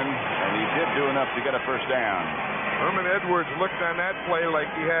Herman, and he did do enough to get a first down. Herman Edwards looked on that play like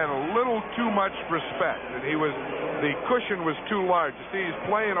he had a little too much respect, and the cushion was too large. You see, he's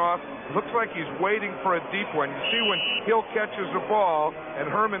playing off. Looks like he's waiting for a deep one. You see when Hill catches the ball, and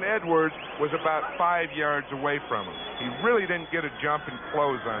Herman Edwards was about 5 yards away from him. He really didn't get a jump and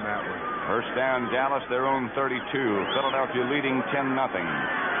close on that one. First down, Dallas, their own 32. Philadelphia leading 10-0.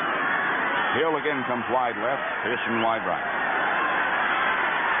 Hill again comes wide left. Pearson wide right.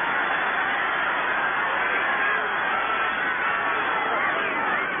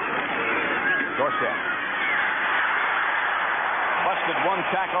 Dorsett busted one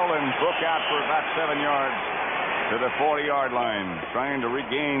tackle and broke out for about 7 yards to the 40-yard line, trying to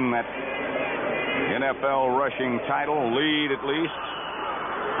regain that NFL rushing title lead at least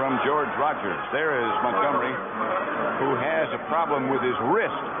from George Rogers. There is Montgomery, who has a problem with his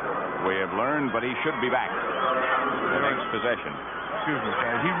wrist, we have learned, but he should be back the next possession. Excuse me,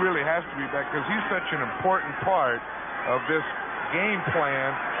 guys. He really has to be back because he's such an important part of this game plan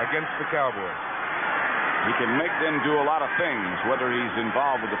against the Cowboys. He can make them do a lot of things, whether he's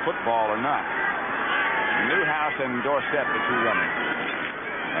involved with the football or not. Newhouse and Dorsett, the two runners.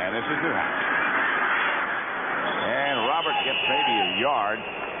 And this is Newhouse. And Robert gets maybe a yard.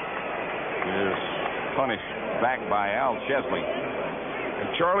 Is punished back by Al Chesley. And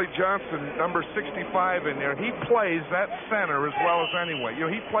Charlie Johnson, number 65 in there, he plays that center as well as anyone. You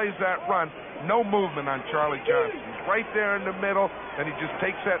know, he plays that run. No movement on Charlie Johnson. He's right there in the middle, and he just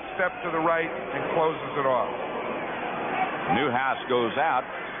takes that step to the right and closes it off. Newhouse goes out.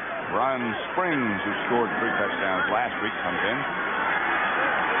 Ron Springs, who scored 3 touchdowns last week, comes in,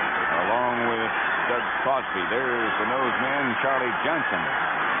 along with Doug Crosby. There's the nose man, Charlie Johnson.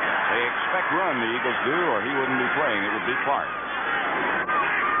 They expect run, the Eagles do, or he wouldn't be playing. It would be Clark.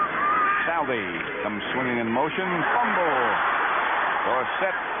 Saldi comes swinging in motion. Fumble.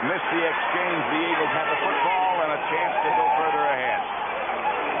 Dorsett missed the exchange. The Eagles have the football and a chance to go further ahead.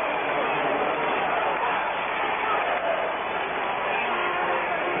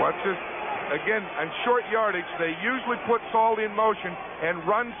 Watch this. Again, on short yardage, they usually put Saldi in motion and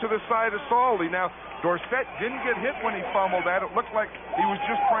run to the side of Saldi. Now, Dorsett didn't get hit when he fumbled that. It looked like he was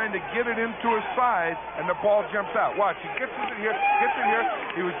just trying to get it into his side, and the ball jumps out. Watch, he gets it here,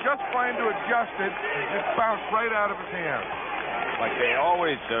 He was just trying to adjust it, and just bounced right out of his hand. Like they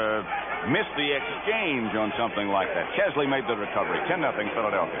always miss the exchange on something like that. Chesley made the recovery. 10-0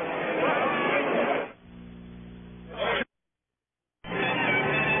 Philadelphia.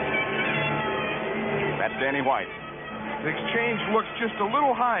 That's Danny White. The exchange looks just a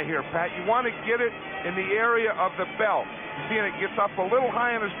little high here, Pat. You want to get it in the area of the belt. You see, it gets up a little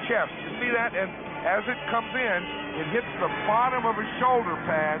high on his chest. You see that? And as it comes in, it hits the bottom of his shoulder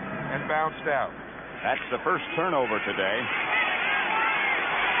pad and bounced out. That's the first turnover today.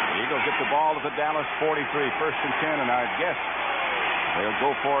 The Eagles get the ball to the Dallas 43, 1st and 10, and I guess they'll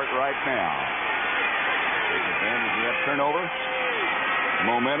go for it right now. Take advantage of that turnover.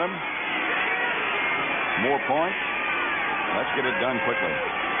 Momentum. More points. Let's get it done quickly.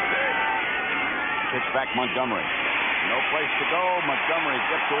 Pitch back Montgomery. No place to go. Montgomery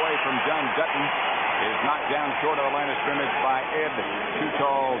gets away from John Dutton. Is knocked down short of the line of scrimmage by Ed Too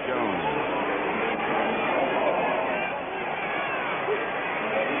Tall Jones.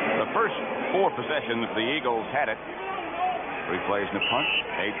 The first 4 possessions, the Eagles had it. 3 plays in a punt,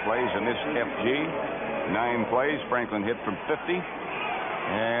 8 plays in this FG, 9 plays. Franklin hit from 50.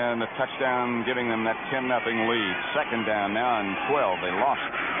 And the touchdown giving them that 10-0 lead. 2nd down now and 12. They lost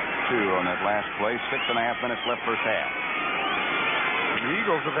 2 on that last play. 6.5 minutes left first half. The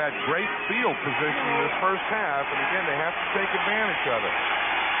Eagles have had great field position in this first half, and again, they have to take advantage of it.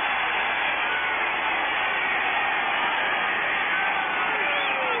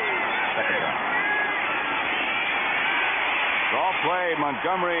 Second down. Draw play.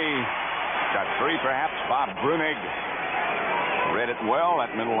 Montgomery got 3 perhaps. Bob Brunig read it well.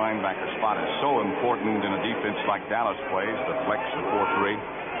 That middle linebacker spot is so important in a defense like Dallas plays. The flex, the 4-3.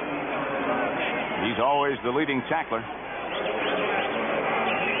 He's always the leading tackler.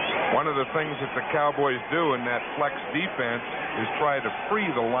 One of the things that the Cowboys do in that flex defense is try to free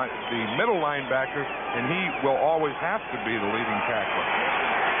the middle linebackers, and he will always have to be the leading tackler.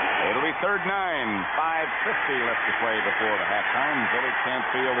 It'll be 3rd and 9. 5:50 left to play before the halftime. Billy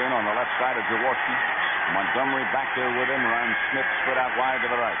Canfield in on the left side of Jaworski. Montgomery back there with him. Ron Smith split out wide to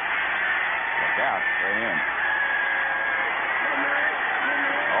the right. Look out for him.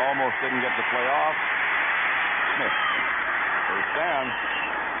 Almost didn't get the play off. Smith. First down.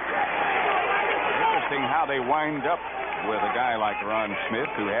 Interesting how they wind up with a guy like Ron Smith,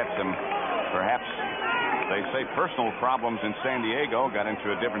 who had some, perhaps, they say, personal problems in San Diego. Got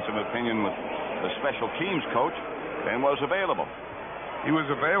into a difference of opinion with the special teams coach and was available. He was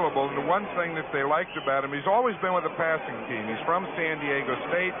available, and the one thing that they liked about him, he's always been with a passing team. He's from San Diego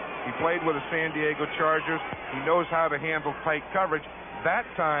State. He played with the San Diego Chargers. He knows how to handle tight coverage. That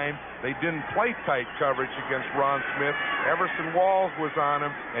time, they didn't play tight coverage against Ron Smith. Everson Walls was on him,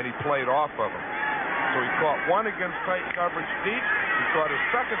 and he played off of him. So he caught one against tight coverage deep. He He caught his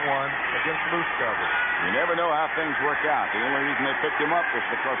second one against loose coverage. You never know how things work out. The only reason they picked him up was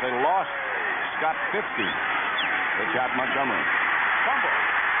because they lost Scott 50. They shot Montgomery. Fumble.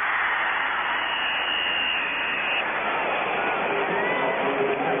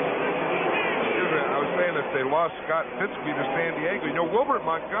 I was saying if they lost Scott Fitzky to San Diego, you know, Wilbert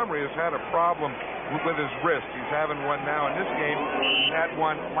Montgomery has had a problem with his wrist. He's having one now in this game. He had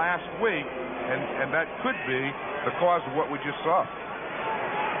one last week, and that could be the cause of what we just saw.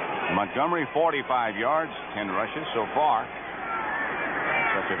 Montgomery, 45 yards, 10 rushes so far.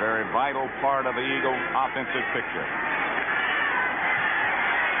 Such a very vital part of the Eagle offensive picture.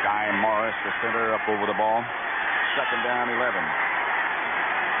 Guy Morris, the center, up over the ball. Second down, 11.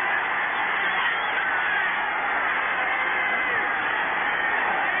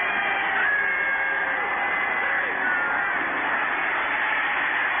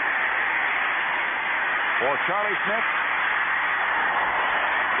 For Charlie Smith,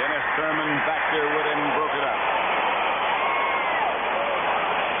 Dennis Thurman back there with him, broke it up.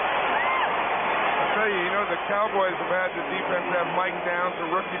 I'll tell you, you know, the Cowboys have had the defense have Mike Downs, a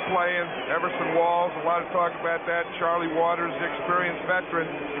rookie playing, Everson Walls, a lot of talk about that, Charlie Waters, the experienced veteran.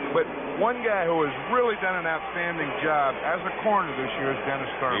 But one guy who has really done an outstanding job as a corner this year is Dennis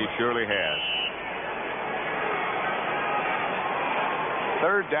Thurman. He surely has.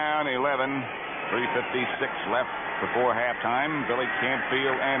 Third down, 11. 3:56 left before halftime. Billy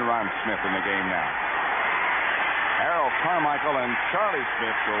Canfield and Ron Smith in the game now. Harold Carmichael and Charlie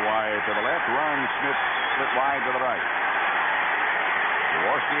Smith go wide to the left. Ron Smith split wide to the right.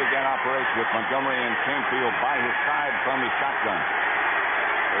 Jaworski again operates with Montgomery and Canfield by his side from his shotgun.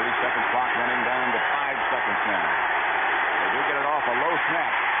 30-second clock running down to 5 seconds now. They do get it off a low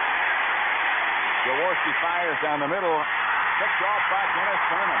snap. Jaworski fires down the middle. Picked off by Dennis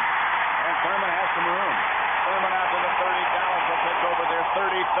Thurman. And Thurman has some room. Thurman out to the 30. Dallas will take over their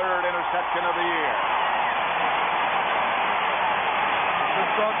 33rd interception of the year.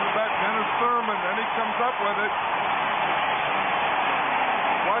 Just talking about Dennis Thurman, then he comes up with it.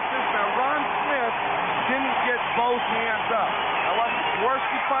 Watch this now. Ron Smith didn't get both hands up. Now watch,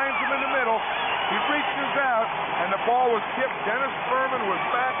 Jaworski finds him in the middle. He reaches out, and the ball was tipped. Dennis Thurman was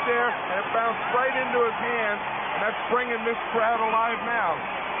back there, and it bounced right into his hand, and that's bringing this crowd alive now.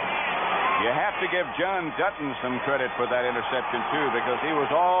 You have to give John Dutton some credit for that interception, too, because he was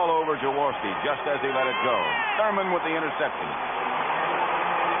all over Jaworski just as he let it go. Thurman with the interception.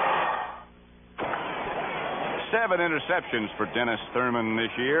 7 interceptions for Dennis Thurman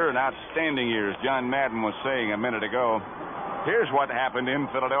this year. An outstanding year, as John Madden was saying a minute ago. Here's what happened in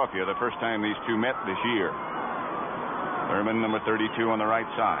Philadelphia the first time these two met this year. Thurman, number 32 on the right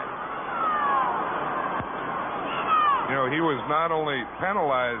side. You know, he was not only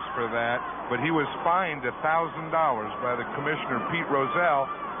penalized for that, but he was fined $1,000 by the commissioner, Pete Rozelle,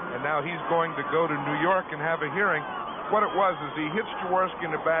 and now he's going to go to New York and have a hearing. What it was is he hits Jaworski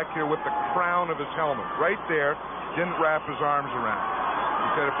in the back here with the crown of his helmet, right there, didn't wrap his arms around. He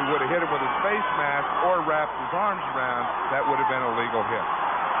said if he would have hit him with his face mask or wrapped his arms around, that would have been a legal hit.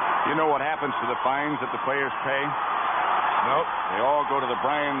 You know what happens to the fines that the players pay? Nope. They all go to the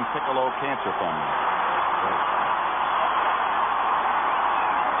Brian Piccolo Cancer Fund.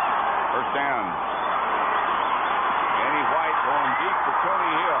 First down. Danny White going deep to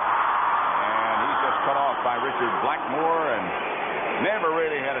Tony Hill. And he's just cut off by Richard Blackmore and never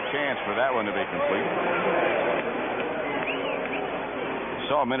really had a chance for that one to be complete.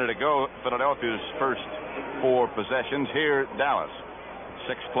 Saw a minute ago Philadelphia's first 4 possessions. Here, Dallas.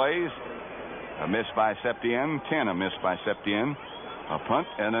 6 plays. A miss by Septien. 10 a miss by Septien. A punt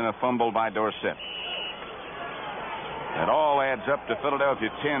and then a fumble by Dorsett. That all adds up to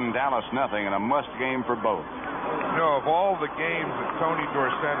Philadelphia 10, Dallas nothing, and a must game for both. You know, of all the games that Tony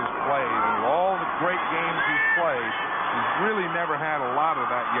Dorsett has played, and of all the great games he's played, he's really never had a lot of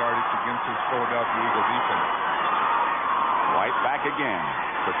that yardage against his Philadelphia Eagle defense. White back again.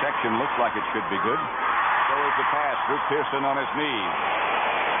 Protection looks like it should be good. So is the pass. Drew Pearson on his knees.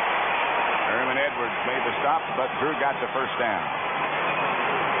 Herman Edwards made the stop, but Drew got the first down.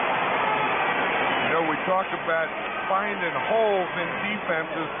 You know, we talk about finding holes in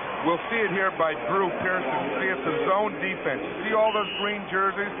defenses. We'll see it here by Drew Pearson. See, it's a zone defense. You see all those green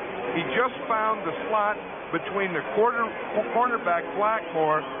jerseys? He just found the slot between the cornerback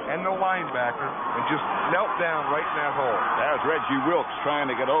Blackmore and the linebacker and just knelt down right in that hole. That was Reggie Wilkes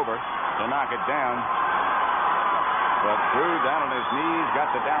trying to get over to knock it down. But Drew down on his knees got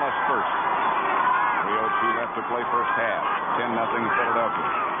the Dallas first. 3:02 left to play first half. 10-0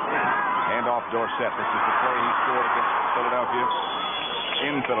 Philadelphia. Hand off Dorsett. This is the play he scored against Philadelphia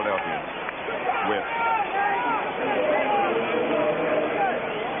in Philadelphia with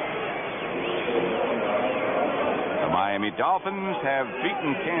The Dolphins have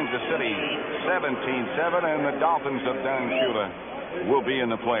beaten Kansas City 17-7, and the Dolphins of Don Shula will be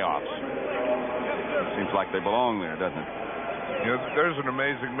in the playoffs. Seems like they belong there, doesn't it? You know, there's an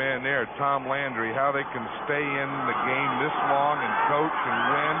amazing man there, Tom Landry, how they can stay in the game this long and coach and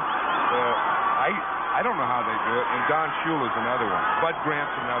win. I don't know how they do it, and Don Shula's another one. Bud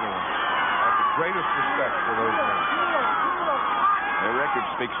Grant's another one. I have the greatest respect for those men. Their record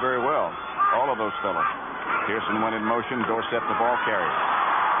speaks very well. All of those fellows. Pearson went in motion. Dorsett the ball carried.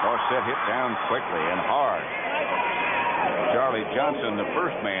 Dorsett hit down quickly and hard. Charlie Johnson, the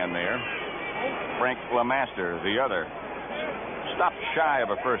first man there. Frank Lamaster, the other. Stopped shy of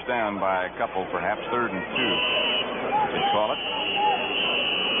a first down by a couple, perhaps 3rd and 2. They call it.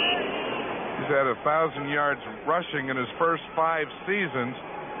 He's had 1,000 yards rushing in his first 5 seasons,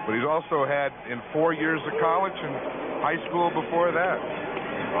 but he's also had in 4 years of college and high school before that.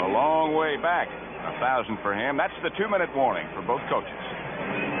 A long way back. 1,000 for him. That's the 2-minute warning for both coaches.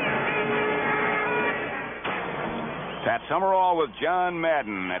 Pat Summerall with John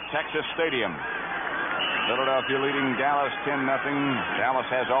Madden at Texas Stadium. Philadelphia leading Dallas 10-0. Dallas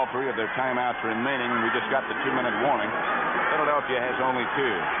has all 3 of their timeouts remaining. We just got the 2-minute warning. Philadelphia has only 2.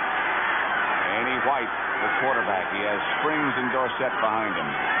 Danny White, the quarterback. He has Springs and Dorsett behind him.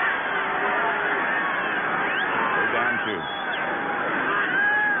 They're down 2.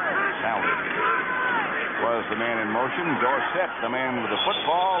 Salvage was the man in motion. Dorsett, the man with the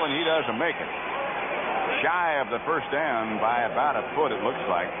football, and he doesn't make it. Shy of the first down by about a foot, it looks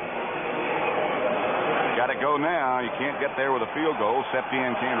like. Got to go now. You can't get there with a field goal.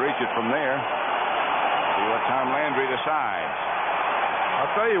 Septien can't reach it from there. See what Tom Landry decides.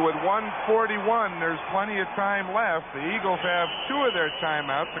 I'll tell you, with 1:41, there's plenty of time left. The Eagles have 2 of their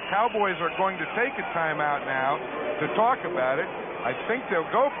timeouts. The Cowboys are going to take a timeout now to talk about it. I think they'll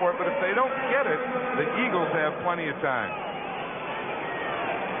go for it, but if they don't get it, the Eagles have plenty of time.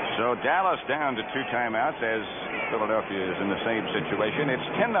 So Dallas down to 2 timeouts as Philadelphia is in the same situation. It's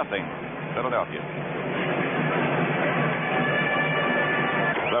 10-0 Philadelphia.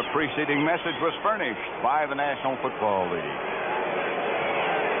 The preceding message was furnished by the National Football League.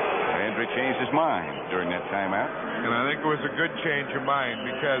 Landry changed his mind during that timeout. And I think it was a good change of mind,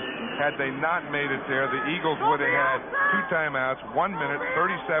 because had they not made it there, the Eagles would have had 2 timeouts, 1 minute,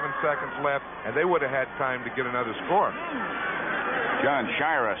 37 seconds left, and they would have had time to get another score. John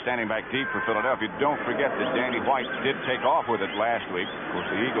Shira standing back deep for Philadelphia. Don't forget that Danny White did take off with it last week. Of course,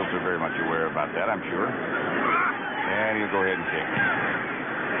 the Eagles are very much aware about that, I'm sure. And he'll go ahead and kick.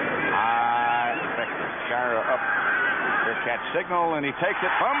 High, effective. Shira up. Their catch signal, and he takes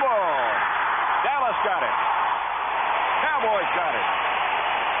it. Fumble. Dallas got it. Cowboys got it.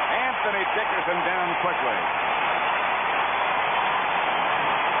 Anthony Dickerson down quickly.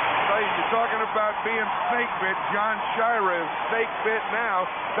 You're talking about being snake bit. John Shira is snake bit now.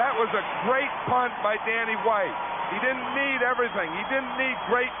 That was a great punt by Danny White. He didn't need everything. He didn't need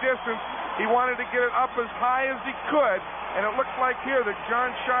great distance. He wanted to get it up as high as he could, and it looks like here that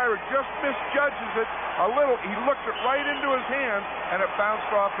John Shira just misjudges it a little. He looked it right into his hand, and it bounced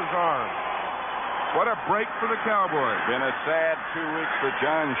off his arm. What a break for the Cowboys. Been a sad 2 weeks for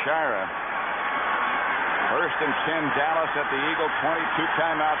John Shira. 1st and 10, Dallas at the Eagle. 22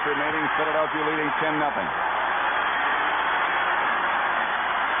 timeouts remaining. Philadelphia leading 10-0.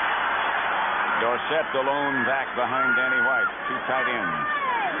 Dorsett, the lone back behind Danny White. 2 tight ends.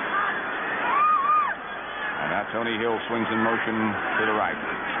 And now Tony Hill swings in motion to the right.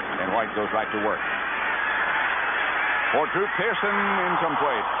 And White goes right to work. For Drew Pearson,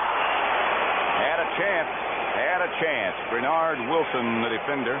 incomplete. Had a chance. Bernard Wilson, the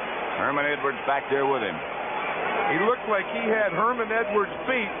defender. Herman Edwards back there with him. He looked like he had Herman Edwards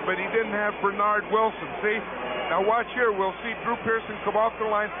beat, but he didn't have Bernard Wilson. See? Now watch here. We'll see Drew Pearson come off the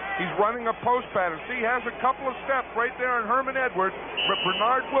line. He's running a post pattern. See, he has a couple of steps right there on Herman Edwards, but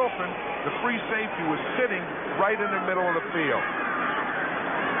Bernard Wilson, the free safety, was sitting right in the middle of the field.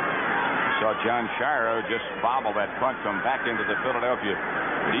 Saw John Shira just bobble that punt, come back into the Philadelphia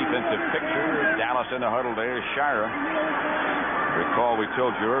defensive picture. Dallas in the huddle there. Shira. Recall we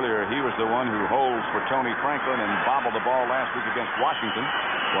told you earlier he was the one who holds for Tony Franklin and bobbled the ball last week against Washington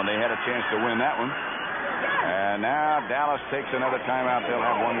when they had a chance to win that one. And now Dallas takes another timeout. They'll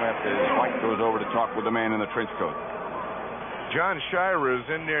have 1 left as White goes over to talk with the man in the trench coat. John Shira is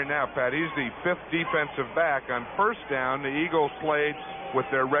in there now, Pat. He's the 5th defensive back. On 1st down, the Eagles played with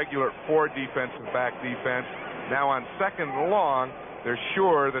their regular 4 defensive back defense. Now on 2nd and long, they're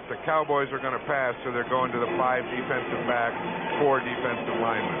sure that the Cowboys are going to pass, so they're going to the 5 defensive back, 4 defensive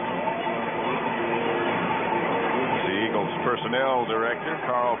linemen. The Eagles personnel director,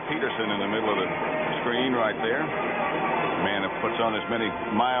 Carl Peterson, in the middle of the screen right there. Man that puts on as many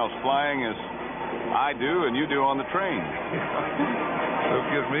miles flying as I do and you do on the train. Don't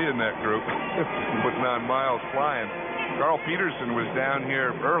get me in that group. Putting on miles flying. Carl Peterson was down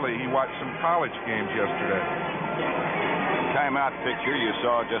here early. He watched some college games yesterday. Timeout picture you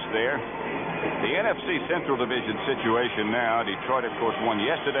saw just there. The NFC Central Division situation now. Detroit, of course, won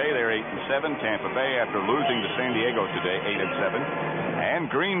yesterday. They're 8-7. Tampa Bay, after losing to San Diego today, 8-7. And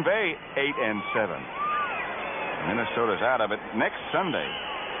Green Bay, 8-7. Minnesota's out of it. Next Sunday,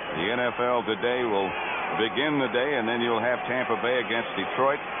 the NFL Today will begin the day, and then you'll have Tampa Bay against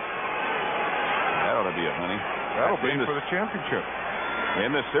Detroit. That ought to be a honey. That'll be for the championship.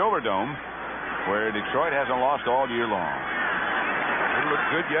 In the Silverdome, where Detroit hasn't lost all year long. They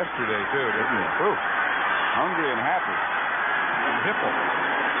looked good yesterday, too, didn't they? Ooh. Hungry and happy. And Hipple.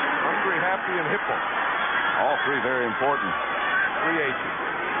 Hungry, happy, and Hipple. All three very important. 3 H's.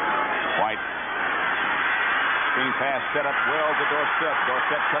 White. Screen pass set up well to Dorsett.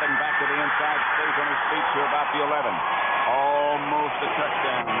 Dorsett cutting back to the inside. Stays on his feet to about the 11. Almost a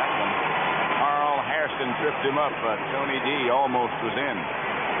touchdown. That one. Carl Hairston tripped him up. Tony D almost was in.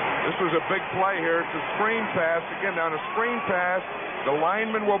 This was a big play here. It's a screen pass. Again, on a screen pass, the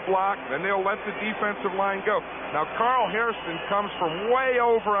lineman will block, then they'll let the defensive line go. Now, Carl Hairston comes from way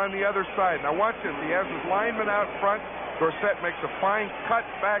over on the other side. Now, watch this. He has his lineman out front. Dorsett makes a fine cut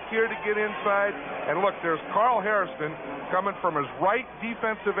back here to get inside. And look, there's Carl Hairston coming from his right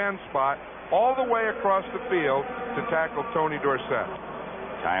defensive end spot all the way across the field to tackle Tony Dorsett.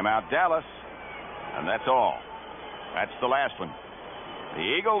 Timeout Dallas. And that's all. That's the last one. The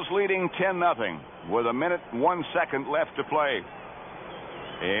Eagles leading 10-0 with 1 minute 1 second left to play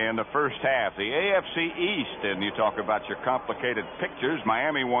in the first half. The AFC East, and you talk about your complicated pictures.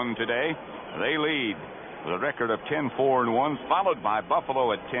 Miami won today. They lead with a record of 10-4-1, followed by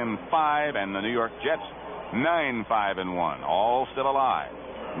Buffalo at 10-5, and the New York Jets 9-5-1, all still alive.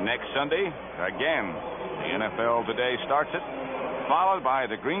 Next Sunday, again, the NFL Today starts it, followed by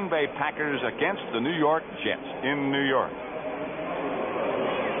the Green Bay Packers against the New York Jets in New York.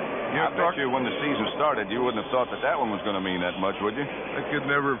 I bet you when the season started, you wouldn't have thought that one was going to mean that much, would you? I could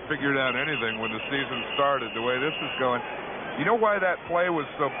never have figured out anything when the season started the way this is going. You know why that play was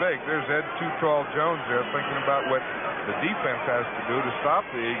so big? There's Ed Too Tall Jones there thinking about what the defense has to do to stop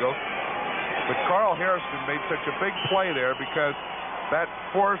the Eagles. But Carl Hairston made such a big play there because that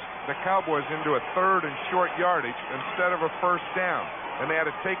forced the Cowboys into a third and short yardage instead of a first down. And they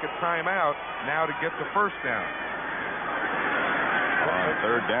had to take a timeout now to get the first down.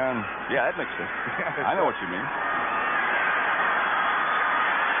 Third down. Yeah, that makes sense. I know what you mean.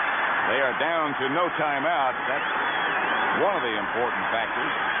 They are down to no timeout. That's one of the important factors.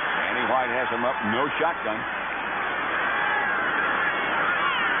 Danny White has him up, no shotgun.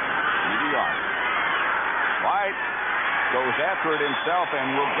 80 yards. White goes after it himself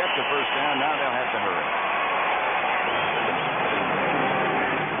and will get the first down. Now they'll have to hurry.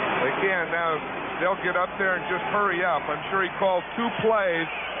 They can now. They'll get up there and just hurry up. I'm sure he called 2 plays,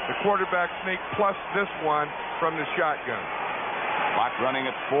 the quarterback sneak plus this one from the shotgun. Clock running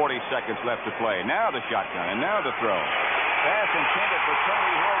at 40 seconds left to play. Now the shotgun and now the throw. Pass intended for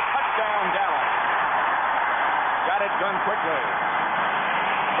Tony Hill. Touchdown Dallas. Got it done quickly.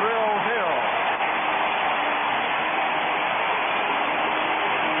 Thrill Hill.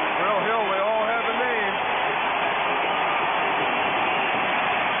 Thrill Hill, they all have a name.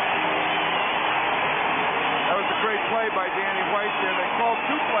 That was a great play by Danny White there. They called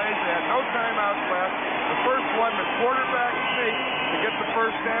 2 plays. They had no timeouts left. The first one, the quarterback sneak to get the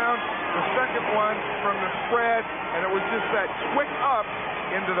first down. The second one from the spread, and it was just that quick up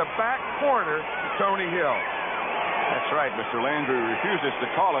into the back corner to Tony Hill. That's right. Mr. Landry refuses to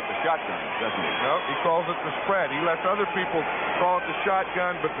call it the shotgun, doesn't he? No, he calls it the spread. He lets other people call it the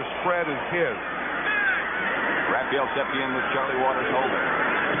shotgun, but the spread is his. Raphael Sepien with Charlie Waters holding.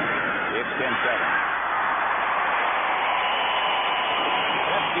 It's 10-7.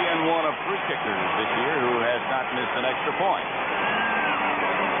 Sepien, one of 3 kickers this year who has not missed an extra point.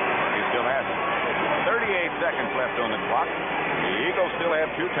 He still has it. 38 seconds left on the clock. The Eagles still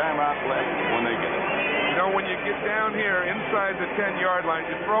have 2 timeouts left when they get it. You know, when you get down here inside the 10-yard line,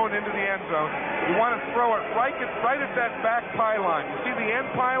 you throw it into the end zone. You want to throw it right at that back pylon. You see the end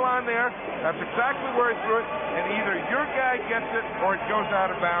pylon there? That's exactly where he threw it. And either your guy gets it or it goes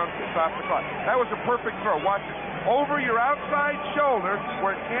out of bounds to stop the clock. That was a perfect throw. Watch it. Over your outside shoulder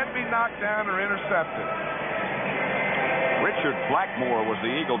where it can't be knocked down or intercepted. Richard Blackmore was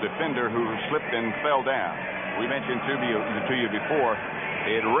the Eagle defender who slipped and fell down. We mentioned to you before,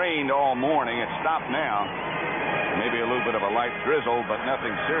 it rained all morning. It stopped now. Maybe a little bit of a light drizzle, but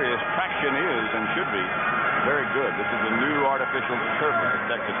nothing serious. Traction is and should be very good. This is a new artificial turf at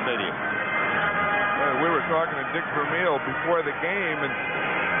Texas Stadium. We were talking to Dick Vermeil before the game, and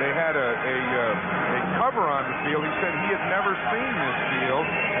they had a cover on the field. He said he had never seen this field,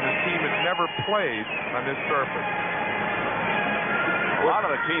 and his team had never played on this surface. A lot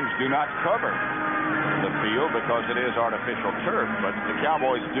of the teams do not cover the field because it is artificial turf, but the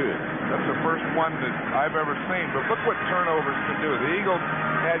Cowboys do. That's the first one that I've ever seen. But look what turnovers can do. The Eagles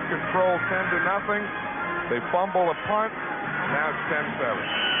had control 10-0. They fumble a punt. Now it's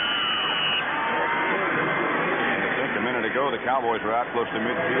 10-7. A minute ago, the Cowboys were out close to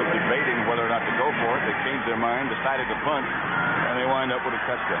midfield debating whether or not to go for it. They changed their mind, decided to punt, and they wind up with a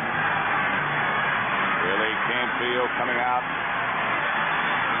touchdown. Willie Canfield coming out.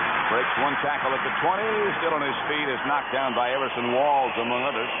 Breaks one tackle at the 20. Still on his feet, is knocked down by Everson Walls, among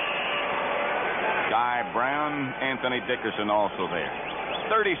others. Guy Brown, Anthony Dickerson also there.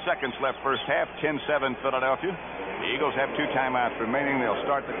 30 seconds left first half, 10-7 Philadelphia. The Eagles have 2 timeouts remaining. They'll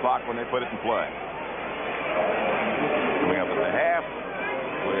start the clock when they put it in play. Coming up at the half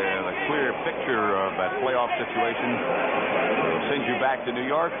with a clear picture of that playoff situation. We'll send you back to New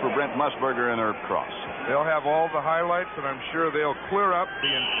York for Brent Musburger and Herb Cross. They'll have all the highlights, and I'm sure they'll clear up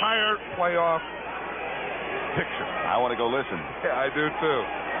the entire playoff picture. I want to go listen. Yeah, I do too.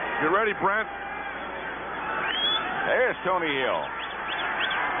 You ready, Brent? There's Tony Hill.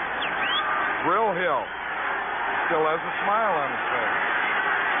 Drill Hill still has a smile on his face.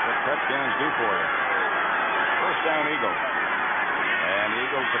 What touchdowns do for you? First down, Eagles. And the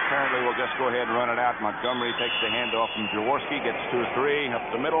Eagles apparently will just go ahead and run it out. Montgomery takes the handoff from Jaworski, gets 2 or 3 up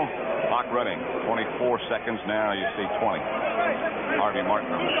the middle. Clock running. 24 seconds now. You see 20. Harvey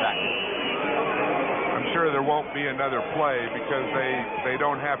Martin on the sack. I'm sure there won't be another play because they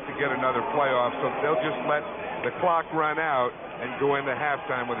don't have to get another playoff, so they'll just let the clock run out and go into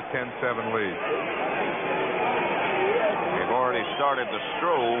halftime with a 10-7 lead. They've already started the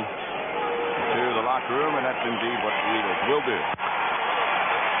stroll to the locker room, and that's indeed what the Eagles will do.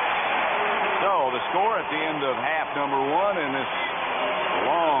 So the score at the end of half number 1 in this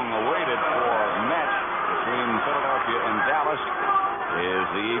long-awaited for match between Philadelphia and Dallas is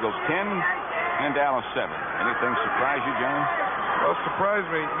the Eagles 10 and Dallas 7. Anything surprise you, John? Well, surprise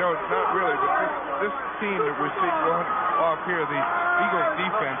me. No, it's not really. But this team that we see going off here, the Eagles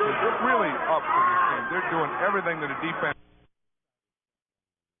defense is really up for this team. They're doing everything that a defense.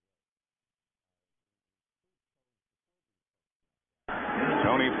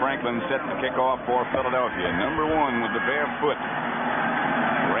 Tony Franklin set the kickoff for Philadelphia. Number 1 with the bare foot.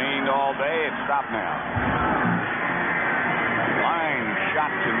 Rained all day. It stopped now. Line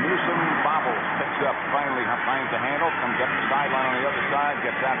shot to Newsom. Bobbles picks up. Finally finds the handle. Comes up the sideline on the other side.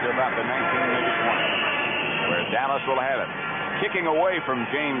 Gets out to about the 19, maybe 20. Where Dallas will have it. Kicking away from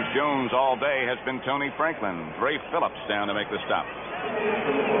James Jones all day has been Tony Franklin. Ray Phillips down to make the stop.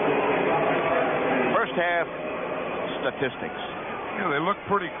 First half statistics. Yeah, they look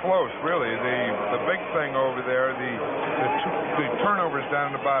pretty close, really. The big thing over there, the turnovers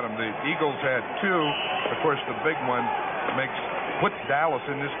down the bottom. The Eagles had 2. Of course, the big one puts Dallas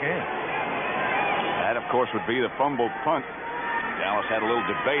in this game. That, of course, would be the fumbled punt. Dallas had a little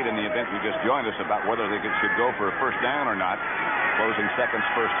debate in the event you just joined us about whether they should go for a first down or not. Closing seconds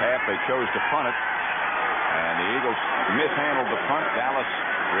first half, they chose to punt it. And the Eagles mishandled the punt. Dallas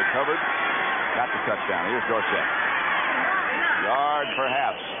recovered. Got the touchdown. Here's Dorsett. Yard,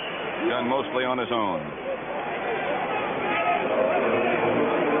 perhaps. Done mostly on his own.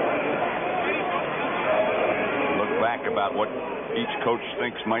 Look back about what each coach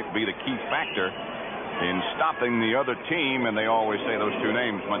thinks might be the key factor in stopping the other team, and they always say those 2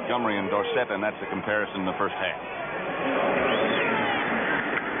 names, Montgomery and Dorsett, and that's the comparison in the first half.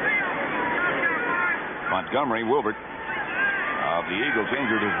 Montgomery, Wilbert of the Eagles,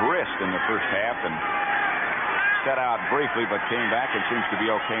 injured his wrist in the first half and set out briefly, but came back and seems to be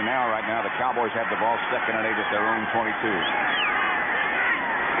okay now. Right now, the Cowboys have the ball 2nd and 8 at their own 22.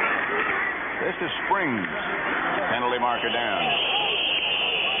 This is Springs. Penalty marker down.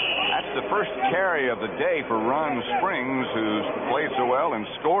 That's the first carry of the day for Ron Springs, who's played so well and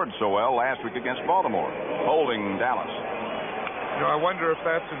scored so well last week against Baltimore, holding Dallas. You know, I wonder if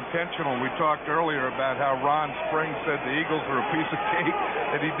that's intentional. We talked earlier about how Ron Springs said the Eagles were a piece of cake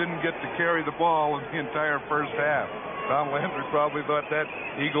and he didn't get to carry the ball in the entire first half. Don Landry probably thought that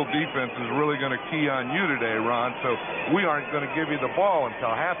Eagle defense is really going to key on you today, Ron, so we aren't going to give you the ball until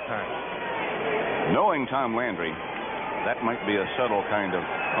halftime. Knowing Tom Landry, that might be a subtle kind of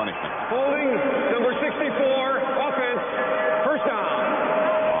punishment. Holding number 64, offense, first down.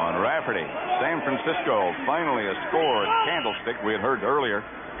 Rafferty. San Francisco finally a score at Candlestick. We had heard earlier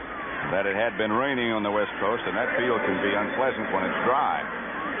that it had been raining on the West Coast, and that field can be unpleasant when it's dry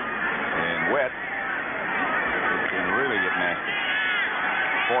and wet. It can really get nasty.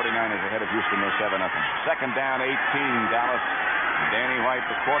 49ers ahead of Houston, no 7-0. Second down, 18, Dallas. Danny White,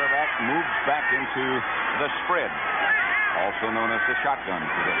 the quarterback, moves back into the spread, also known as the shotgun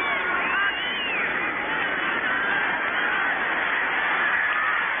position.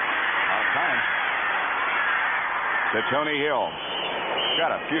 Time to Tony Hill.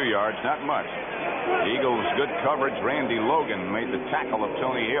 Got a few yards, not much. The Eagles, good coverage. Randy Logan made the tackle of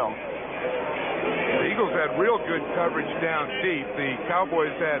Tony Hill. The Eagles had real good coverage down deep. The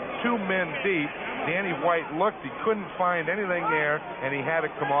Cowboys had 2 men deep. Danny White looked. He couldn't find anything there, and he had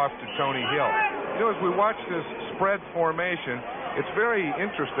to come off to Tony Hill. You know, as we watch this spread formation, it's very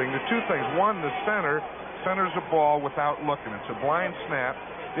interesting. The two things. One, the centers a ball without looking. It's a blind snap.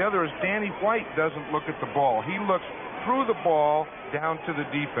 The other is Danny White doesn't look at the ball. He looks through the ball down to the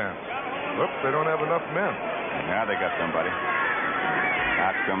defense. Oops, they don't have enough men. Now they got somebody.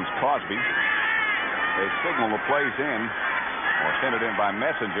 Out comes Crosby. They signal the plays in, or sent it in by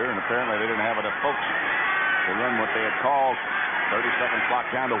messenger, and apparently they didn't have enough folks to run what they had called. 30-second clock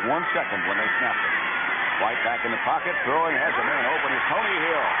down to 1 second when they snapped it. White back in the pocket, throwing, has a man open. Is Tony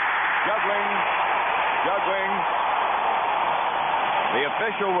Hill. Juggling. The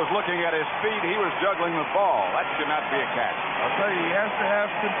official was looking at his feet. He was juggling the ball. That should not be a catch. I'll tell you, he has to have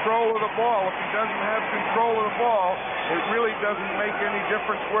control of the ball. If he doesn't have control of the ball, it really doesn't make any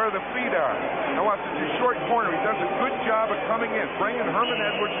difference where the feet are. Now watch, it's a short corner. He does a good job of coming in, bringing Herman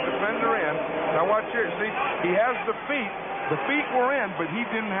Edwards, defender, in. Now watch here. See, he has the feet. The feet were in, but he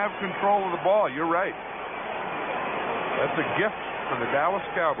didn't have control of the ball. You're right. That's a gift for the Dallas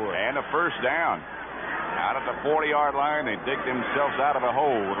Cowboys. And a first down. Out at the 40-yard line, they dig themselves out of a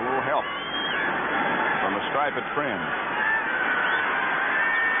hole with a little help from a striped friend.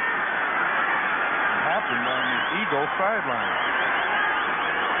 It happened on the Eagle sideline.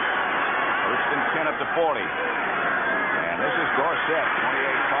 First and 10 at the 40. And this is Dorsett.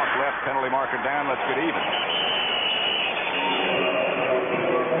 28 toss left, penalty marker down. Let's get even.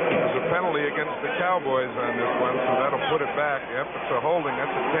 There's a penalty against the Cowboys on this one, so that'll put it back. Yep, it's a holding.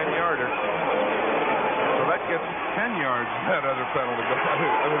 That's a 10-yarder. So that gets 10 yards, that other penalty, that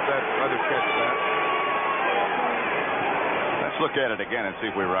other catch back. Let's look at it again and see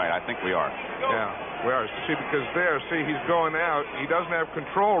if we're right. I think we are. Yeah, we are. See, because he's going out. He doesn't have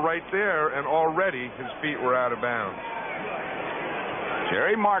control right there, and already his feet were out of bounds.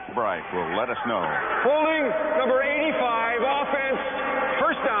 Jerry Markbright will let us know. Holding number 85, offense,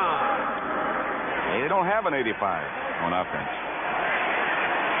 first down. They don't have an 85 on offense.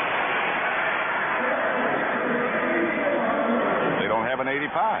 Have an 85.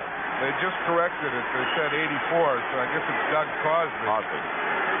 They just corrected it. They said 84, so I guess it's Doug Crosby.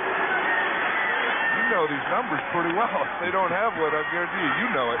 You know these numbers pretty well. If they don't have one, I guarantee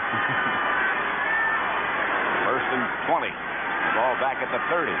you know it. First and 20. The ball back at the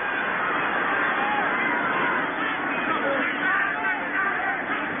 30.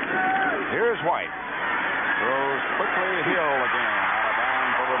 Here's White. Throws quickly. Hill again. Out of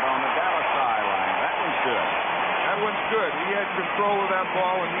bounds over on the Dallas sideline. That one's good. That one's good. He had control of that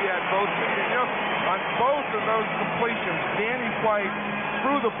ball, and he had both feet. And, on both of those completions, Danny White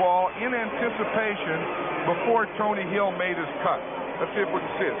threw the ball in anticipation before Tony Hill made his cut. Let's see if we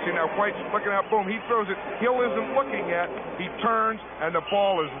can see it. See, now White's looking out. Boom, he throws it. Hill isn't looking at. He turns, and the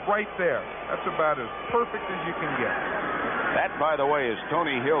ball is right there. That's about as perfect as you can get. That, by the way, is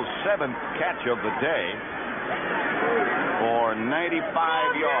Tony Hill's 7th catch of the day for 95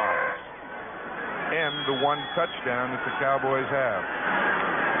 yards. And the one touchdown that the Cowboys have.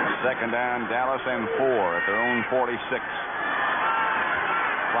 Second down, Dallas, and 4 at their own 46.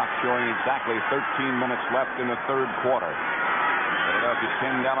 Clock showing exactly 13 minutes left in the third quarter. Philadelphia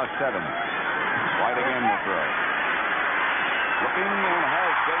 10, Dallas 7. White again will throw. Looking and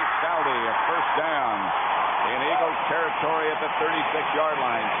has Jay Salvi a first down in Eagles territory at the 36-yard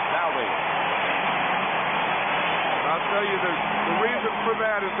line. Salvi. I'll tell you the reason for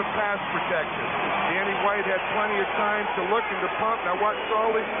that is the pass protection. Danny White had plenty of time to look and to pump. Now watch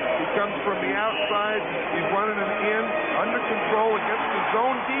Salvi. He comes from the outside. He's running an in, under control against the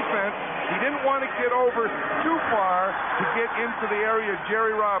zone defense. He didn't want to get over too far to get into the area of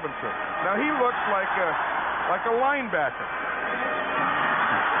Jerry Robinson. Now he looks like a linebacker.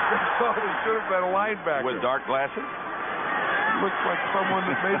 Salvi should have been a linebacker. With dark glasses? Looks like someone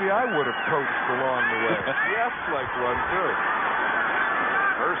that maybe I would have coached along the way. Yes, like one too.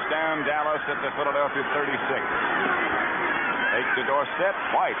 First down, Dallas at the Philadelphia 36. Take to Dorsett.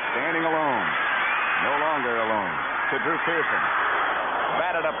 White standing alone. No longer alone. To Drew Pearson.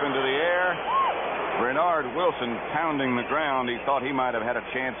 batted up into the air. Bernard Wilson pounding the ground. He thought he might have had a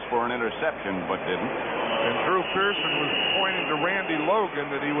chance for an interception, but didn't. And Drew Pearson was pointing to Randy Logan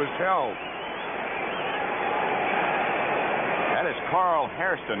that he was held. That is Carl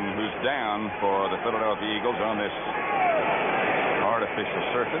Hairston, who's down for the Philadelphia Eagles on this artificial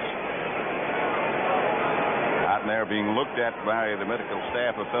surface. Out there being looked at by the medical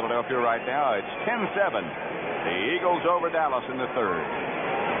staff of Philadelphia right now. It's 10-7. The Eagles over Dallas in the third.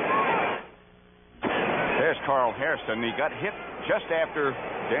 There's Carl Hairston. He got hit just after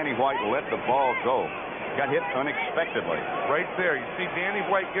Danny White let the ball go. Got hit unexpectedly. Right there. You see Danny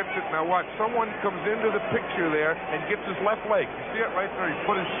White gets it. Now watch. Someone comes into the picture there and gets his left leg. You see it right there? He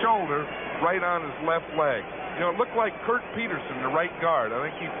put his shoulder right on his left leg. You know, it looked like Kurt Peterson, the right guard. I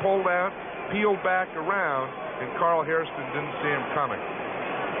think he pulled out, peeled back around, and Carl Hairston didn't see him coming.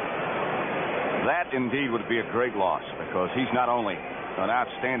 That indeed would be a great loss because he's not only an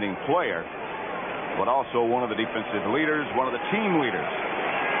outstanding player, but also one of the defensive leaders, one of the team leaders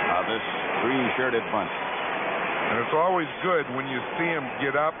of this green-shirted bunch. And it's always good when you see him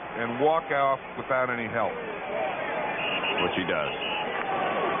get up and walk off without any help. Which he does.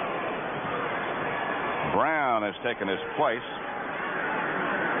 Brown has taken his place.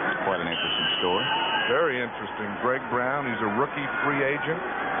 It's quite an interesting story. Very interesting. Greg Brown, he's a rookie free agent.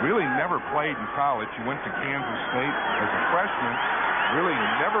 Really never played in college. He went to Kansas State as a freshman. Really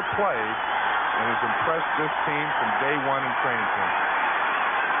never played and has impressed this team from day one in training camp.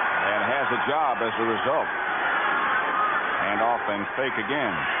 And has a job as a result. And off and fake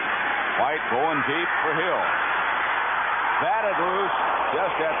again. White going deep for Hill. Batted loose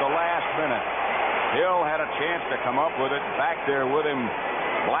just at the last minute. Hill had a chance to come up with it. Back there with him,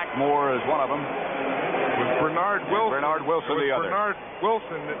 Blackmore is one of them. With Bernard Wilson. Bernard Wilson, the other. Bernard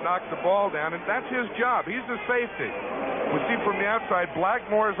Wilson that knocked the ball down, and that's his job. He's the safety. We see from the outside,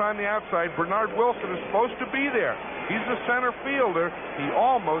 Blackmore is on the outside. Bernard Wilson is supposed to be there. He's the center fielder. He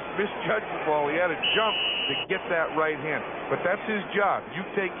almost misjudged the ball. He had to jump to get that right hand. But that's his job. You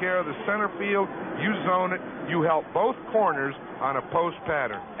take care of the center field. You zone it. You help both corners on a post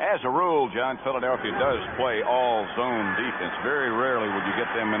pattern. As a rule, John, Philadelphia does play all zone defense. Very rarely would you get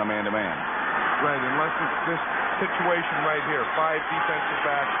them in a man-to-man. Right, unless it's this situation right here. 5 defensive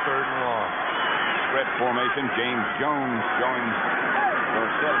backs, third and long. Spread formation. James Jones joins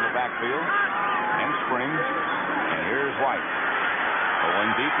Dorsett in the backfield and Springs. And here's White.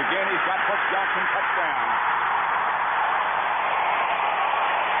 Going deep again. He's got Butch Johnson, touchdown.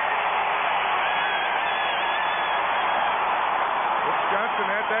 Butch Johnson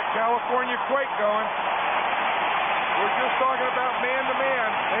had that California quake going. We're just talking about man-to-man.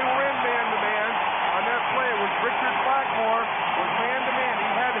 They were in man-to-man on that play. It was Richard Blackmore was man-to-man. He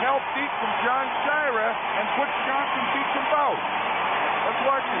had help deep from John Shira, and Butch Johnson beat them both. Let's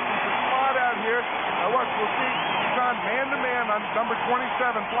watch this. He's a spot out here. Now watch, we'll see. He's on man-to-man on number 27,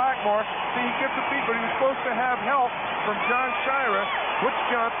 Blackmore. See, he gets a beat, but he was supposed to have help from John Shira. Butch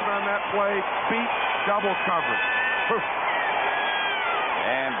Johnson on that play beat double coverage.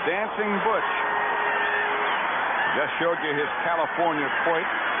 And Dancing Butch just showed you his California quake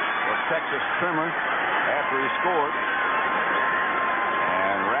with Texas trimmer after he scored.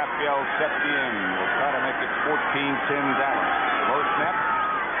 And Rafael Septien will try to make it 14-10 Dallas. Low snap.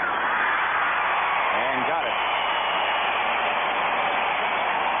 And got it.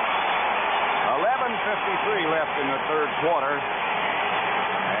 11:53 left in the third quarter.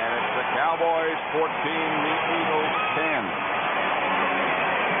 And it's the Cowboys 14, the Eagles 10.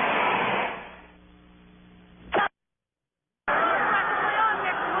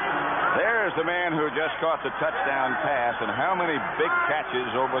 The man who just caught the touchdown pass, and how many big catches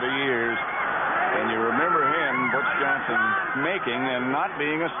over the years can you remember him, Butch Johnson, making and not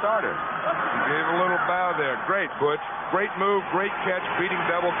being a starter? He gave a little bow there. Great, Butch. Great move, great catch, beating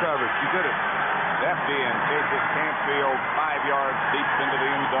double coverage. You did it. Septien chases Canfield 5 yards deep into the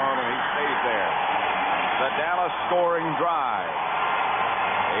end zone, and he stays there. The Dallas scoring drive.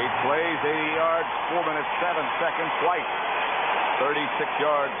 8 plays, 80 yards, 4 minutes, 7 seconds. White. 36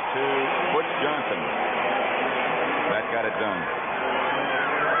 yards to Butch Johnson. That got it done.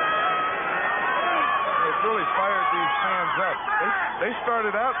 It's really fired these fans up. They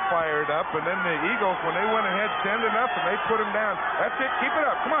started out fired up, and then the Eagles, when they went ahead 10-0, they put them down. That's it. Keep it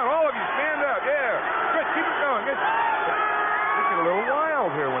up. Come on, all of you, stand up. Yeah. Good. Keep it going. Good. They get a little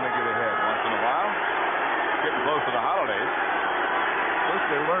wild here when they get ahead. Once in a while. Getting close to the holidays. Of course,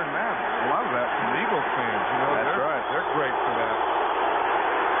 they learn that. A lot of that from the Eagles fans. You know, that's right. They're great for that.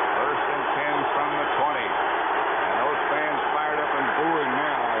 First and 10 from the 20. And those fans fired up and booing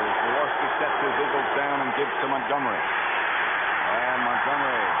now as Jaworski sets his Eagles down and gives to Montgomery. And Montgomery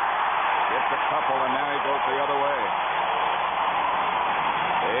a couple, and now he goes the other way.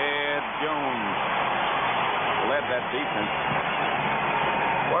 Ed Jones led that defense.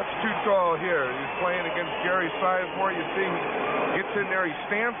 Watch Too Tall here. He's playing against Gary Sizemore. You see, he gets in there. He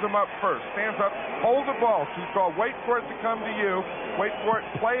stands him up first. Stands up. Hold the ball, Too Tall. Wait for it to come to you. Wait for it.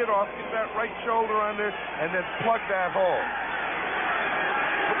 Play it off. Get that right shoulder under, and then plug that hole.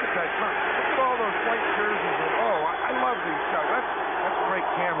 Look at that. Look at all those white jerseys. Oh, I love these guys. That's great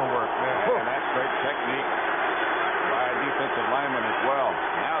camera work, man. And that's great technique by a defensive lineman as well.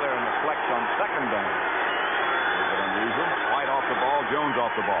 Now they're in the flex on second down. Unusual. White off the ball, Jones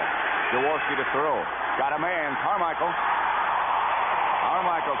off the ball. Jaworski to throw. Got a man, Carmichael.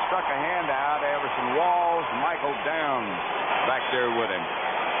 Carmichael stuck a hand out. Everson Walls, Michael down back there with him.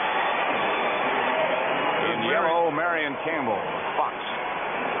 In yellow, Marion Campbell, Fox.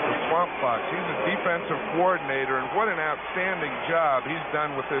 The Swamp Fox. He's a defensive coordinator, and what an outstanding job he's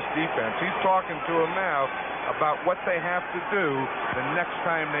done with this defense. He's talking to them now about what they have to do the next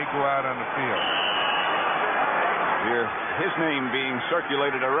time they go out on the field. Hear his name being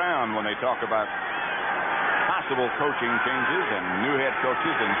circulated around when they talk about possible coaching changes and new head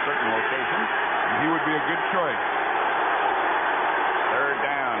coaches in certain locations. He would be a good choice. Third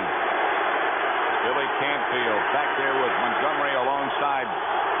down. Billy Canfield back there with Montgomery alongside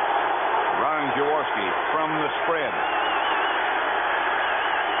Ron Jaworski from the spread.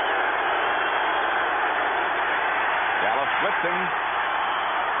 Dallas blitzing.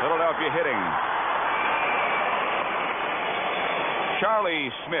 Philadelphia hitting. Charlie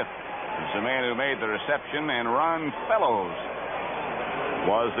Smith is the man who made the reception, and Ron Fellows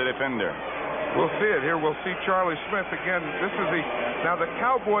was the defender. We'll see it here. We'll see Charlie Smith again. Now the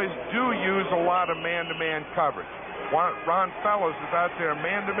Cowboys do use a lot of man-to-man coverage. Ron Fellows is out there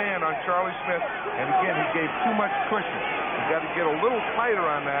man-to-man on Charlie Smith, and again, he gave too much cushion. You got to get a little tighter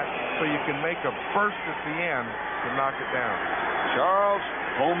on that so you can make a burst at the end to knock it down. Charles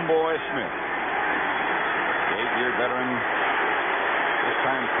Homeboy Smith, the 8-year veteran. This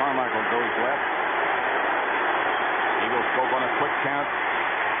time Carmichael goes left. Eagles go on a quick count.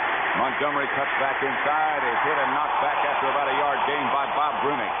 Montgomery cuts back inside. Is hit and knocked back after about a yard gain by Bob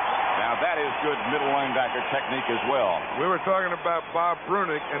Brunick. Now that is good middle linebacker technique as well. We were talking about Bob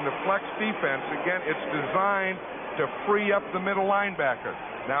Brunick and the flex defense. Again, it's designed to free up the middle linebacker.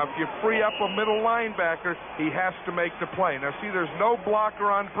 Now, if you free up a middle linebacker, he has to make the play. Now, see, there's no blocker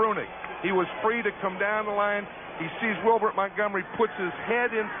on Brunick. He was free to come down the line. He sees Wilbert Montgomery, puts his head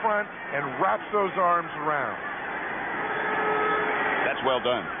in front, and wraps those arms around. That's well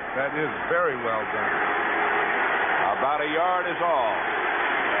done. That is very well done. About a yard is all.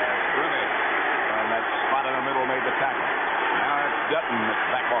 Brunick on that spot in the middle made the tackle. Now it's Dutton that's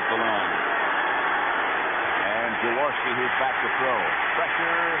back off the line. And Jaworski who's back to throw.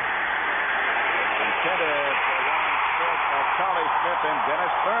 Pressure. It's intended for one short of Charlie Smith, and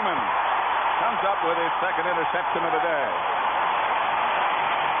Dennis Thurman comes up with his second interception of the day.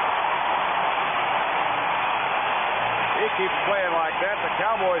 He keeps playing like that, the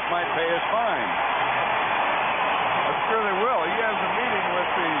Cowboys might pay his fine. I'm sure they will. He has a meeting with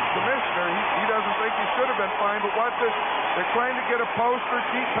the commissioner. He doesn't think he should have been fined, but watch this. They're trying to get a post or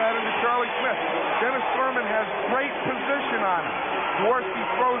cheat pattern to Charlie Smith. Dennis Thurman has great position on him. Jaworski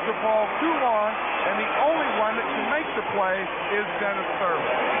throws the ball too long, and the only one that can make the play is Dennis Thurman.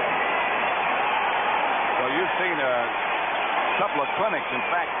 Well, you've seen a couple of clinics, in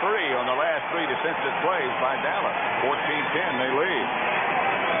fact 3 on the last 3 defensive plays by Dallas. 14-10, they lead.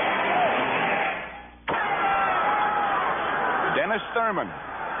 Dennis Thurman.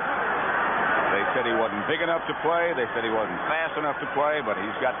 They said he wasn't big enough to play. They said he wasn't fast enough to play, but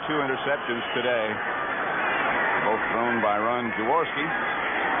he's got 2 interceptions today, both thrown by Ron Jaworski,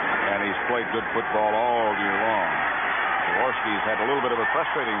 and he's played good football all year long. Jaworski's had a little bit of a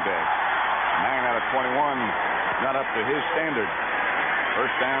frustrating day. 9 out of 21, not up to his standard.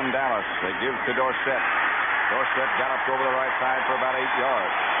 First down, Dallas. They give to Dorsett. Dorsett gallops over the right side for about 8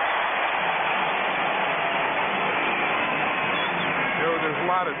 yards. You know, there's a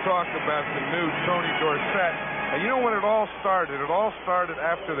lot of talk about the new Tony Dorsett. And you know when it all started? It all started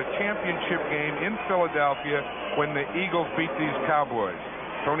after the championship game in Philadelphia when the Eagles beat these Cowboys.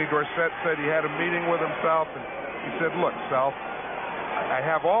 Tony Dorsett said he had a meeting with himself, and he said, look, Self, I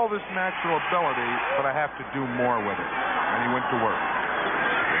have all this natural ability, but I have to do more with it. And he went to work.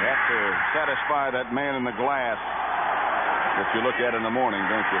 You have to satisfy that man in the glass that you look at in the morning,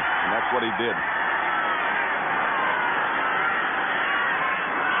 don't you? And that's what he did.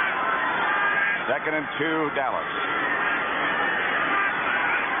 Second and 2, Dallas.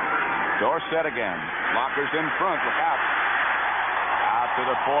 Dorsett again. Blockers in front. Look out. Out to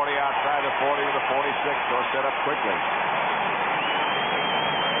the 40, outside the 40 to the 46. Dorsett up quickly.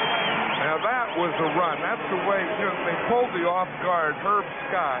 Now that was a run. That's the way, they pulled the off guard, Herb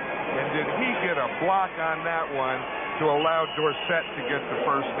Scott, and did he get a block on that one to allow Dorsett to get the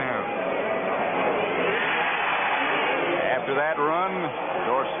first down? After that run,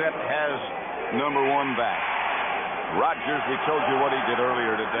 Dorsett has number 1 back. Rogers, we told you what he did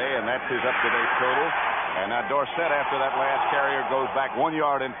earlier today, and that's his up-to-date total. And now Dorsett, after that last carrier, goes back 1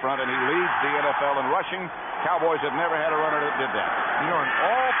 yard in front, and he leads the NFL in rushing. Cowboys have never had a runner that did that. And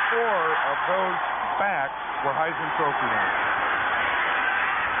all 4 of those backs were Heisman Trophy winners.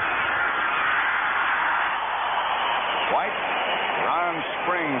 White. Ron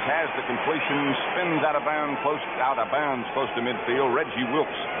Springs has the completion, spins out of bounds, close to midfield. Reggie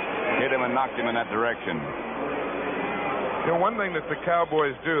Wilkes hit him and knocked him in that direction. One thing that the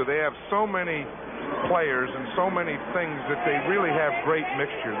Cowboys do, they have so many players and so many things that they really have great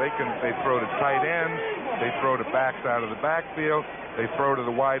mixture. They throw to tight ends, they throw to backs out of the backfield, they throw to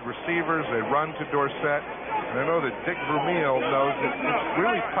the wide receivers, they run to Dorsett. And I know that Dick Vermeil knows that it's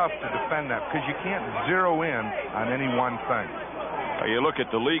really tough to defend that because you can't zero in on any one thing. You look at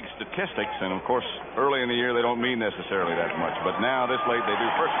the league statistics, and of course, early in the year they don't mean necessarily that much. But now, this late, they do.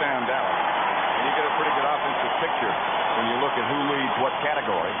 First down, Dallas. And you get a pretty good offensive picture when you look at who leads what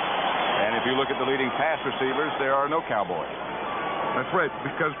category. And if you look at the leading pass receivers, there are no Cowboys. That's right,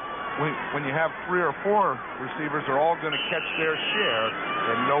 because when you have 3 or 4 receivers, they're all going to catch their share,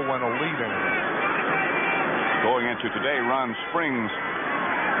 and no one will lead anything. Going into today, Ron Springs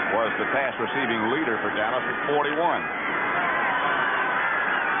was the pass receiving leader for Dallas at 41.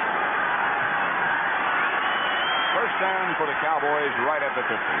 First down for the Cowboys right at the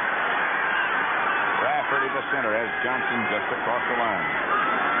 50. Rafferty the center as Johnson just across the line.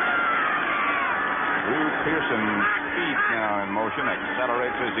 Drew Pearson speed now in motion,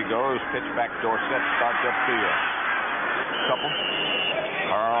 accelerates as he goes. Pitch back, Dorsett starts upfield. Couple.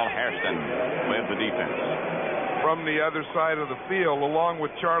 Carl Hairston led the defense. From the other side of the field, along with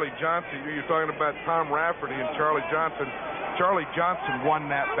Charlie Johnson, you're talking about Tom Rafferty and Charlie Johnson. Charlie Johnson won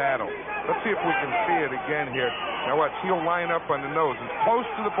that battle. Let's see if we can see it again here. Now watch, he'll line up on the nose as close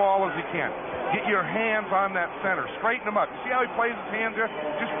to the ball as he can. Get your hands on that center. Straighten him up. See how he plays his hands there?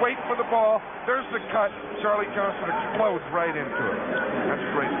 Just wait for the ball. There's the cut. Charlie Johnson explodes right into it. That's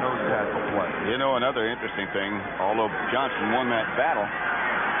a great nose tackle play. Another interesting thing, although Johnson won that battle,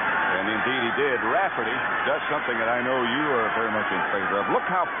 and indeed he did, Rafferty does something that I know you are very much in favor of. Look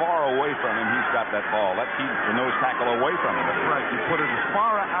how far away from him he's got that ball. That keeps the nose tackle away from him. That's right. You put it as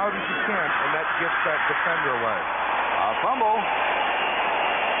far out as you can, and that gets that defender away. A fumble.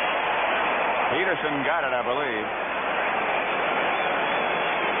 Peterson got it, I believe.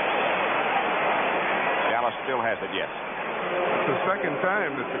 Dallas still has it, yes. It's the second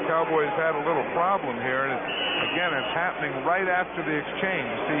time that the Cowboys had a little problem here, and again, it's happening right after the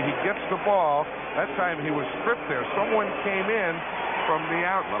exchange. See, he gets the ball. That time he was stripped there. Someone came in from the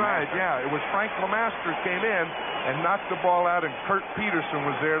outside. Yeah, it was Frank Lemaster came in and knocked the ball out, and Kurt Peterson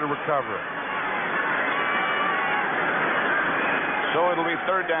was there to recover it. So it'll be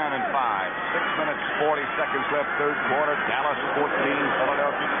third down and 5. 6 minutes, 40 seconds left, third quarter. Dallas 14,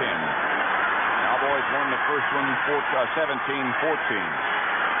 Philadelphia 10. Cowboys won the first one 17-14.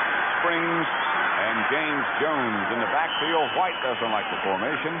 Springs and James Jones in the backfield. White doesn't like the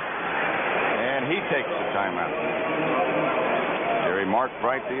formation, and he takes the timeout. Jerry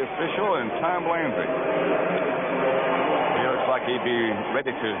Markwright, the official, and Tom Landry. He looks like he'd be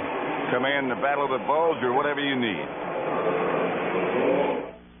ready to command the Battle of the Bulge or whatever you need.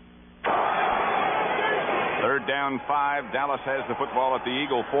 Third down 5. Dallas has the football at the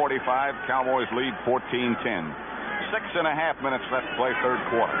Eagle 45. Cowboys lead 14-10. 6.5 minutes left to play third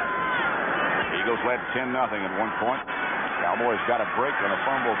quarter. Eagles led 10-0 at one point. Cowboys got a break on a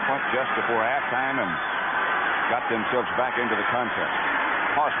fumble punt just before halftime and got themselves back into the contest.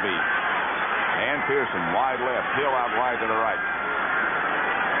 Horsby and Pearson wide left. Hill out wide to the right.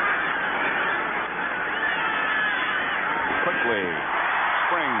 Quickly.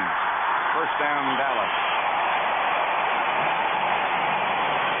 Springs. First down Dallas.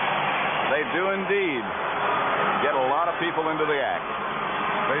 They do indeed get a lot of people into the act.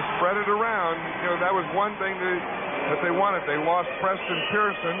 They spread it around. That was one thing that they wanted. They lost Preston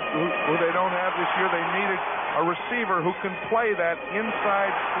Pearson, who they don't have this year. They needed a receiver who can play that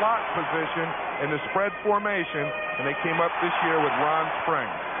inside slot position in the spread formation, and they came up this year with Ron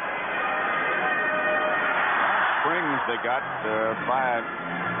Springs. Springs they got by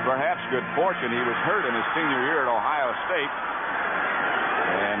perhaps good fortune. He was hurt in his senior year at Ohio State,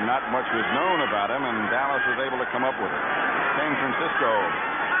 and not much was known about him, and Dallas was able to come up with it. San Francisco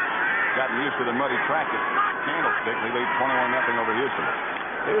gotten used to the muddy track at Candlestick. They lead 21-0 over Houston.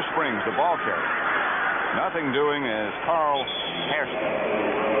 Here's Springs, the ball carrier. Nothing doing as Carl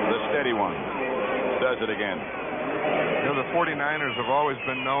Hairston, the steady one, does it again. You know, the 49ers have always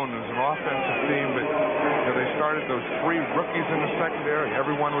been known as an offensive team, but they started those 3 rookies in the secondary.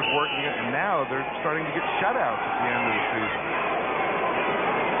 Everyone was working it, and now they're starting to get shutouts at the end of the season.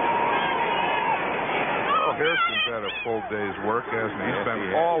 Oh, Hairston's had a full day's work, hasn't he? He's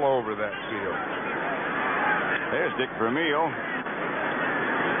been all over that field. There's Dick Vermeil.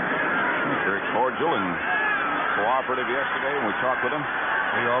 Very cordial and cooperative yesterday when we talked with him.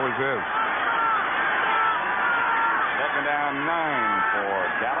 He always is. Second down 9 for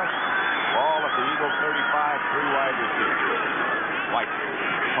Dallas. Ball at the Eagles 35, 3 wide receivers. White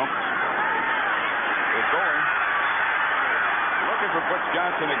pumps. Is going. Looking for Butch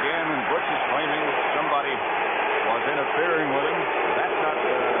Johnson again, and Butch is claiming somebody was interfering with him. That's not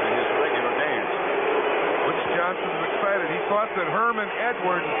his regular dance. Butch Johnson is excited. He thought that Herman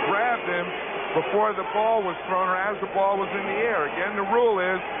Edwards grabbed him before the ball was thrown or as the ball was in the air. Again, the rule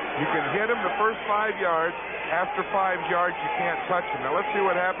is you can hit him the first 5 yards. After 5 yards, you can't touch him. Now, let's see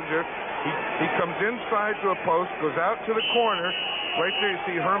what happens here. He comes inside to a post, goes out to the corner. Right there, you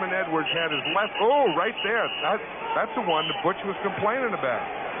see Herman Edwards had his left. Oh, right there. That's the one that Butch was complaining about.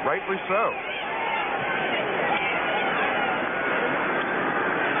 Rightly so.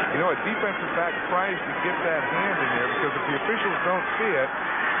 You know, a defensive back tries to get that hand in there because if the officials don't see it,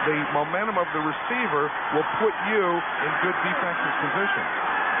 the momentum of the receiver will put you in good defensive position.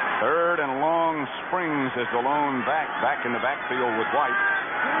 Third and long. Springs is the lone back in the backfield with White.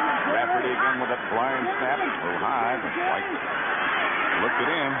 Rafferty again with that blind snap. A little high, but White looked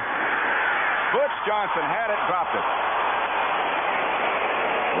it in. Butch Johnson had it, dropped it.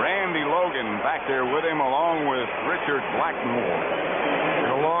 Randy Logan back there with him along with Richard Blackmore.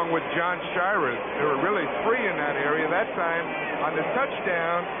 And along with John Shira. There were really 3 in that area. That time on the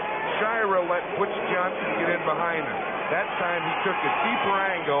touchdown, Shira let Butch Johnson get in behind him. That time he took a deeper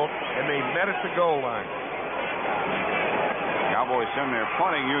angle and they met at the goal line. Cowboys send their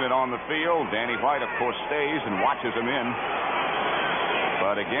punting unit on the field. Danny White, of course, stays and watches them in.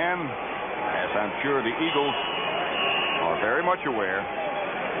 But again, as I'm sure the Eagles are very much aware,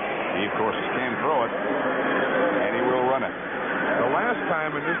 he, of course, can throw it, and he will run it. The last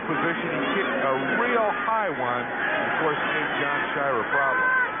time in this position, he kicked a real high one. Of course, gave John Shira a problem.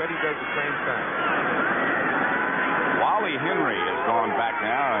 I bet he does the same thing. Wally Henry has gone back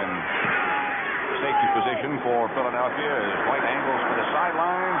now in safety position for Philadelphia as White angles for the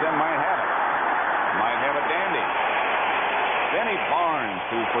sidelines and might have it. Might have a dandy. Benny Barnes,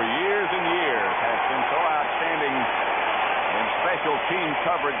 who for years and years has been so outstanding in special team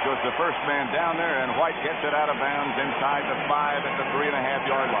coverage, was the first man down there, and White gets it out of bounds inside the 5 at the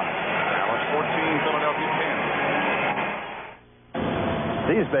 3.5-yard line. Dallas 14, Philadelphia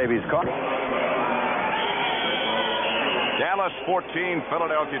 10. These babies caught. Dallas 14,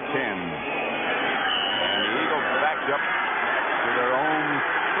 Philadelphia 10. And the Eagles backed up to their own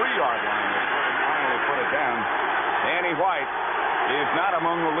 3-yard line. They finally put it down. Danny White is not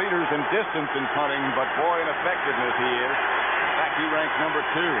among the leaders in distance in punting, but boy, in effectiveness he is. In fact, he ranks number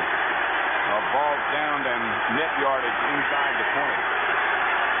 2 of balls downed and net yardage inside the 20.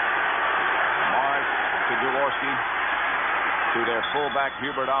 Morris to Jaworski to their fullback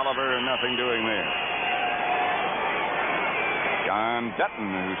Hubert Oliver, and nothing doing there. John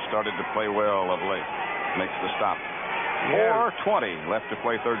Dutton, who started to play well of late, makes the stop. 4:20 left to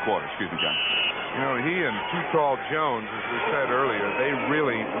play third quarter. Excuse me, John. You know, he and Too Tall Jones, as we said earlier, they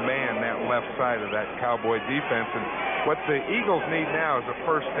really man that left side of that Cowboy defense. And what the Eagles need now is a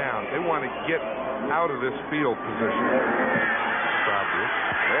first down. They want to get out of this field position. It's obvious.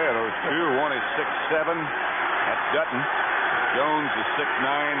 Yeah, those two. One is 6'7". That's Dutton. Jones is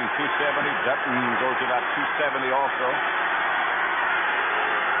 6'9" and 270. Dutton goes about 270 also.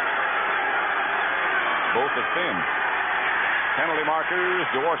 Both are thin. Penalty markers.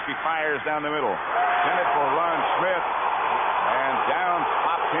 Jaworski fires down the middle. Intended for Ron Smith. And down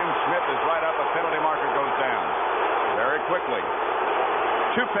popped Tim Smith is right up. A penalty marker goes down very quickly.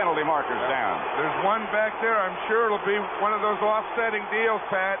 2 penalty markers down. There's one back there. I'm sure it'll be one of those offsetting deals,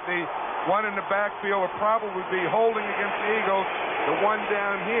 Pat. The one in the backfield will probably be holding against the Eagles. The one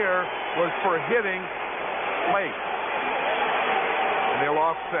down here was for hitting late. And they'll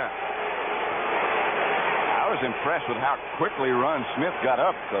offset. I was impressed with how quickly Ron Smith got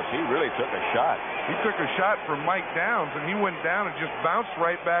up because he really took a shot. He took a shot from Mike Downs, and he went down and just bounced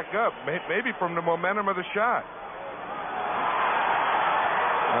right back up, maybe from the momentum of the shot.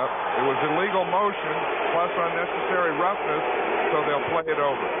 It was illegal motion plus unnecessary roughness, so they'll play it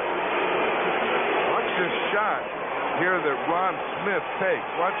over. Watch this shot here that Ron Smith takes.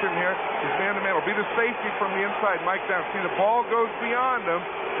 Watch him here. His man-to-man will be the safety from the inside. Mike down. See, the ball goes beyond him.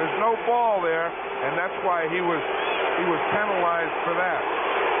 There's no ball there, and that's why he was penalized for that.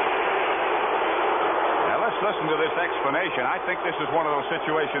 Now let's listen to this explanation. I think this is one of those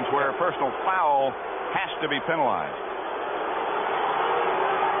situations where a personal foul has to be penalized.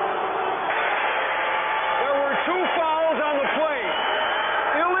 There were 2 fouls on the play.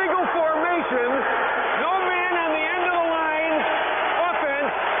 Illegal formation. No man on the end of the line. Offense.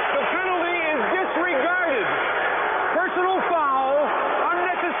 The penalty is disregarded. Personal foul.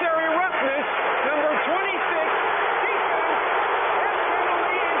 Unnecessary roughness. Number 26. Defense. That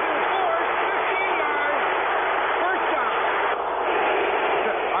penalty is enforced. 15 yards. First down.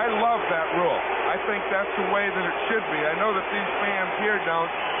 I love that rule. I think that's the way that it should be. I know that these fans here don't,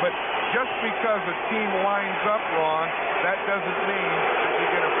 but just because a team lines up wrong, that doesn't mean that you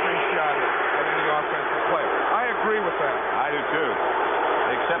get a free shot at any offensive play. I agree with that. I do too.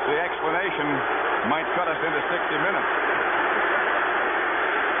 Except the explanation might cut us into 60 minutes.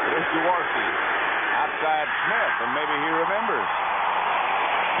 Here's Jaworski. Outside Smith, and maybe he remembers.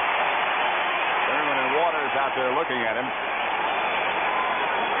 Thurman and Waters out there looking at him.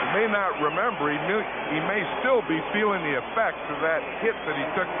 May not remember. He may still be feeling the effects of that hit that he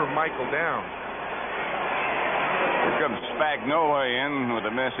took from Michael Downs. Here comes Spagnola in with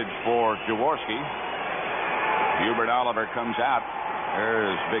a message for Jaworski. Hubert Oliver comes out.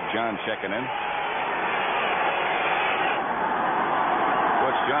 There's Big John checking in.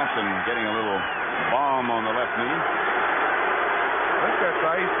 Butch Johnson getting a little balm on the left knee. I think that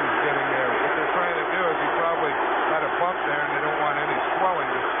ice is getting there. What they're trying to do is he probably had a bump there, and they don't want any swelling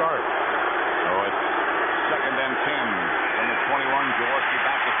to start. So it's 2nd and 10 from the 21. Jaworski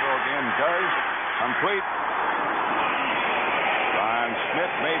back to throw again. Does. Complete. Ron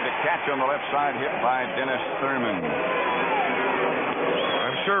Smith made the catch on the left side, hit by Dennis Thurman.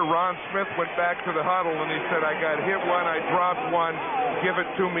 I'm sure Ron Smith went back to the huddle, and he said, I got hit one, I dropped one, give it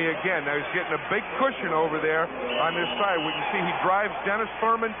to me again. Now he's getting a big cushion over there on this side. What you see, he drives Dennis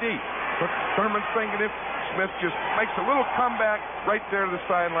Thurman deep. But Thurman's thinking if Smith just makes a little comeback right there to the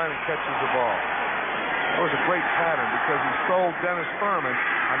sideline and catches the ball. That was a great pattern because he sold Dennis Thurman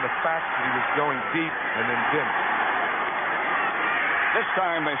on the fact that he was going deep and then didn't. This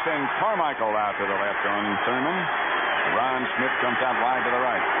time they send Carmichael out to the left on Thurman. Ron Smith comes out wide to the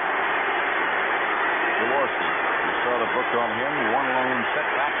right. Jaworski. You saw the book on him. One lone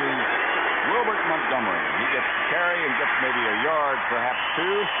setback is Wilbert Montgomery. He gets carry and gets maybe a yard, perhaps 2.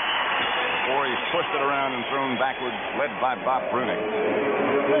 Or he's pushed it around and thrown backwards, led by Bob Bruning.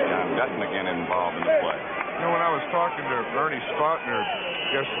 John Dutton again involved in the play. You know, when I was talking to Ernie Stautner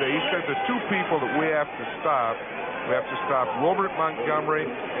yesterday, he said the 2 people that we have to stop Wilbert Montgomery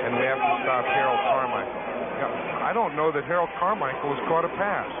and we have to stop Harold Carmichael. Now, I don't know that Harold Carmichael has caught a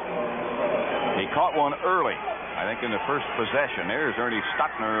pass. He caught one early, I think in the first possession. There's Ernie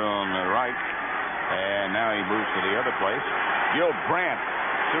Stautner on the right. And now he moves to the other place. Gil Brandt,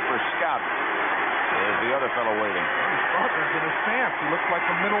 super scout. There's the other fellow waiting. Stautner's in his stance. He looks like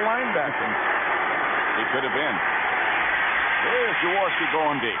a middle linebacker. He could have been. There's Jaworski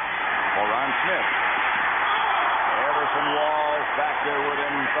going deep for Ron Smith. Everson Walls back there with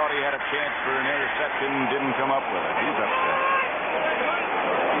him. Thought he had a chance for an interception. Didn't come up with it. He's upset.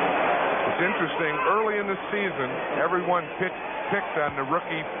 It's interesting. Early in the season, everyone picked on the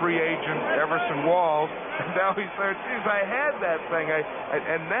rookie free agent Everson Walls. And now he's there. Geez, I had that thing.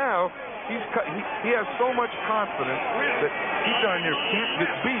 And now he has so much confidence that he darn near can't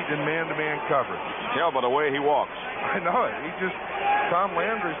get beat in man-to-man coverage. Tell by the way he walks. I know it. Tom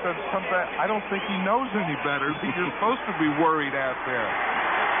Landry said something. I don't think he knows any better. He's supposed to be worried out there.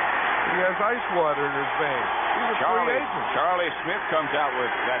 He has ice water in his veins. He's a free agent. Charlie Smith comes out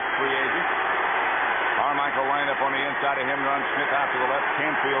with that free agent. Carmichael lined up on the inside of him. Ron Smith out to the left.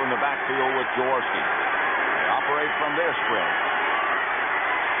 Canfield in the backfield with Jaworski. They operate from their spread.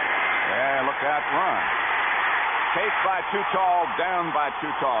 Yeah, look out, Ron. Chased by too tall, down by too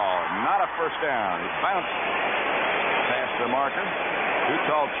tall. Not a first down. He bounced past the marker. Too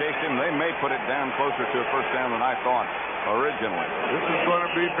tall chased him. They may put it down closer to a first down than I thought originally. This is going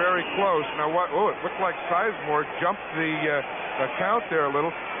to be very close. Now, what? Oh, it looked like Sizemore jumped the count there a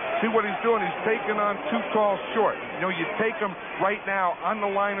little. See what he's doing? He's taking on too tall short. You know, you take him right now on the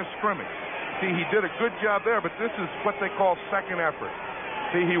line of scrimmage. See, he did a good job there, but this is what they call second effort.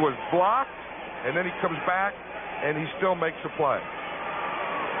 See, he was blocked, and then he comes back, and he still makes a play.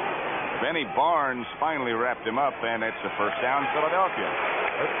 Benny Barnes finally wrapped him up, and it's a first down, Philadelphia.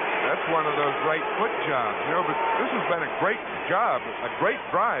 That's one of those right foot jobs, you know, but this has been a great job, a great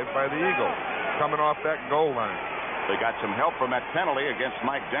drive by the Eagles coming off that goal line. They got some help from that penalty against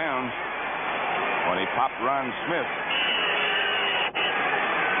Mike Downs when he popped Ron Smith.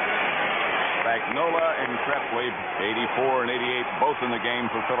 Spagnola and Trepley, 84 and 88, both in the game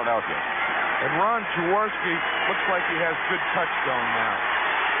for Philadelphia. And Ron Jaworski looks like he has good touchstone now.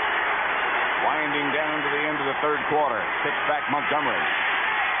 Winding down to the end of the third quarter. Kicks back Montgomery.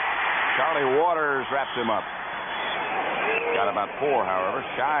 Charlie Waters wraps him up. Got about 4, however,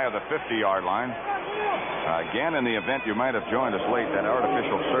 shy of the 50-yard line. Again, in the event you might have joined us late, that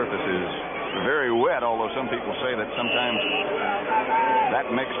artificial surface is very wet, although some people say that sometimes that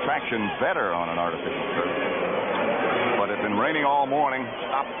makes traction better on an artificial surface. But it's been raining all morning,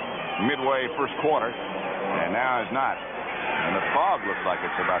 stopped midway first quarter, and now is not. And the fog looks like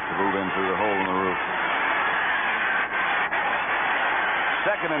it's about to move in through the hole in the roof.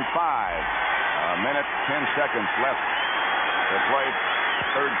 2nd and 5. A minute, 10 seconds left to play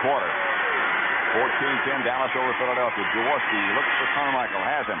third quarter. 14-10, Dallas over Philadelphia. Jaworski looks for Carmichael,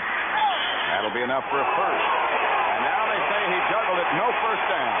 has him. That'll be enough for a first. And now they say he juggled it, no first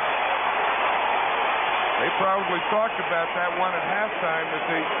down. They probably talked about that one at halftime, that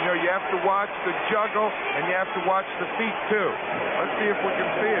you have to watch the juggle and you have to watch the feet too. Let's see if we can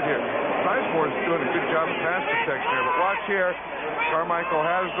see it here. Sizemore's doing a good job of pass protection here, but watch here. Carmichael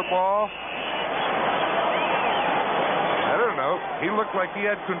has the ball. I don't know. He looked like he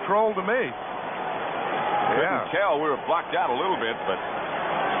had control to me. Couldn't tell. We were blocked out a little bit, but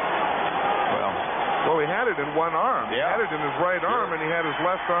well, he had it in one arm. He had it in his right arm, and he had his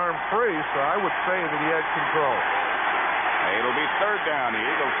left arm free, so I would say that he had control. It'll be third down. The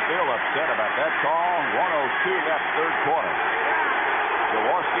Eagles still upset about that call. 1:02 left third quarter.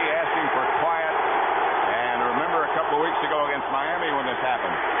 Jaworski asking for quiet. And remember a couple of weeks ago against Miami when this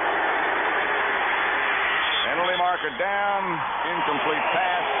happened. Penalty marker down. Incomplete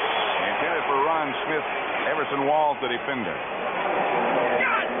pass. Intended for Ron Smith. Everson Walls, the defender.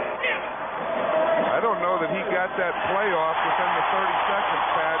 I don't know that he got that play off within the 30 seconds,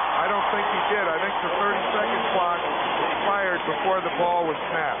 Pat. I don't think he did. I think the 30-second clock expired before the ball was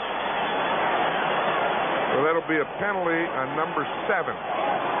snapped. So that'll be a penalty on number 7.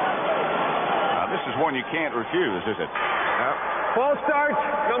 This is one you can't refuse, is it? Yep. Ball starts,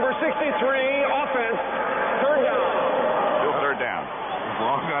 number 63, offense, third down. Still third down.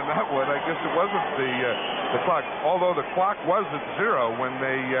 Wrong on that one. I guess it wasn't the clock, although the clock was at 0 when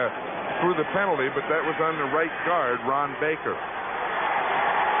they threw the penalty, but that was on the right guard, Ron Baker.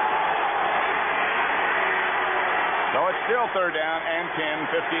 So it's still third down and 10,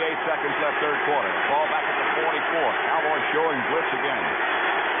 58 seconds left third quarter. Ball back at the 44. Cowboys showing blitz again.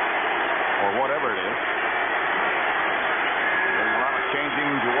 Or whatever it is. Doing a lot of changing.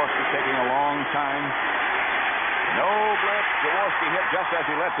 Jaworski taking a long time. No blitz. Jaworski hit just as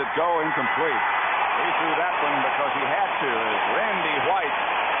he lets it go, incomplete. He threw that one because he had to, as Randy White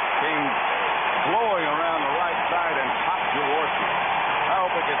came blowing around the right side and popped Jaworski. I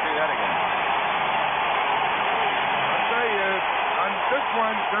hope we can see that again. I'll tell you, on this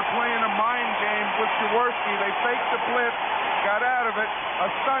one, they're playing a mind game with Jaworski. They faked the blitz, got out of it, a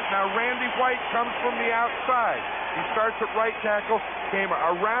stunt. Now Randy White comes from the outside. He starts at right tackle, came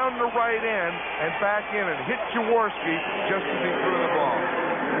around the right end and back in and hit Jaworski just as he threw the ball.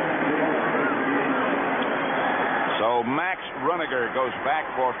 So Max Runiger goes back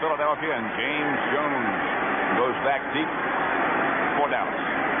for Philadelphia, and James Jones goes back deep for Dallas.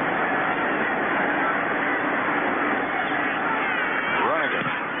 Runiger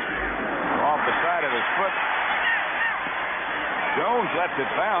off the side of his foot. Jones lets it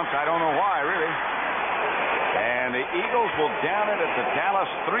bounce. I don't know why, really. And the Eagles will down it at the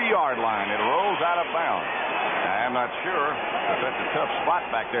Dallas 3-yard line. It rolls out of bounds. I'm not sure, but that's a tough spot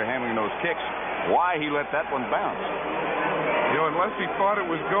back there handling those kicks, why he let that one bounce. You know, unless he thought it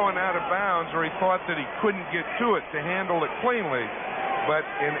was going out of bounds or he thought that he couldn't get to it to handle it cleanly. But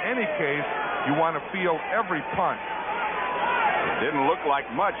in any case, you want to field every punt. It didn't look like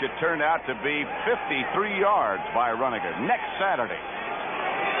much. It turned out to be 53 yards by Runiger. Next Saturday,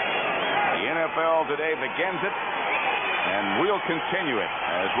 the NFL Today begins it, and we'll continue it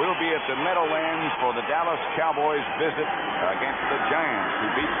as we'll be at the Meadowlands for the Dallas Cowboys visit against the Giants, who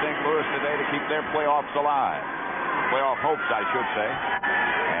beat St. Louis today to keep their playoffs alive. Playoff hopes, I should say.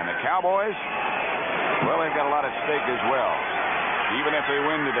 And the Cowboys, well, they've got a lot at stake as well. Even if they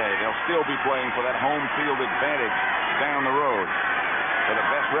win today, they'll still be playing for that home field advantage down the road for the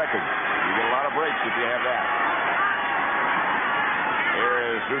best record. You get a lot of breaks if you have that. There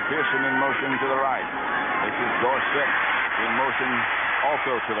is Drew Pearson in motion to the right. This is Dorsett in motion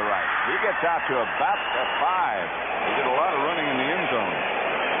also to the right. He gets out to about the 5. He did a lot of running in the end zone.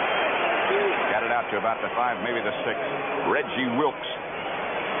 Got it out to about the 5, maybe the 6. Reggie Wilkes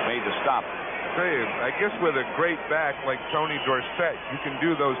made the stop. I guess with a great back like Tony Dorsett, you can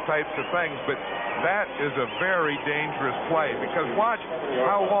do those types of things, but that is a very dangerous play because watch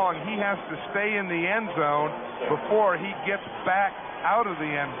how long he has to stay in the end zone before he gets back out of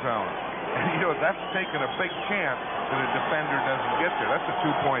the end zone. And, you know, that's taking a big chance that a defender doesn't get there. That's a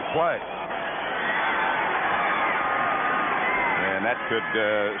 2-point play. And that could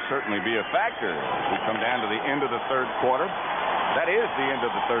certainly be a factor. We come down to the end of the third quarter. That is the end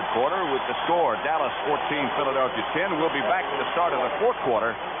of the third quarter with the score Dallas 14, Philadelphia 10. We'll be back to the start of the fourth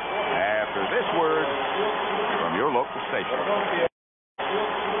quarter after this word from your local station.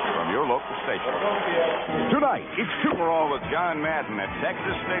 From your local station. Tonight, it's Summerall with John Madden at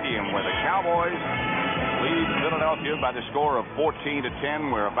Texas Stadium where the Cowboys lead Philadelphia by the score of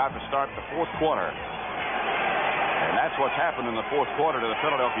 14-10. We're about to start the fourth quarter. And that's what's happened in the fourth quarter to the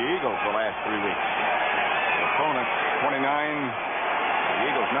Philadelphia Eagles the last 3 weeks. The opponent 29, the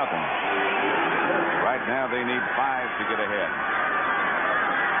Eagles nothing. Right now they need 5 to get ahead.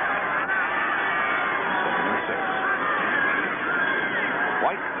 2nd and 6.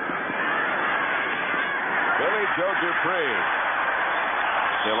 White. Billy Joe Dupree.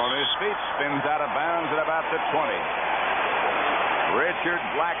 Still on his feet, spins out of bounds at about the 20. Richard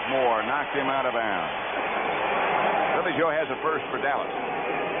Blackmore knocked him out of bounds. Billy Joe has a first for Dallas.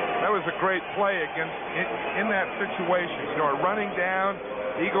 That was a great play against in that situation. You know, running down,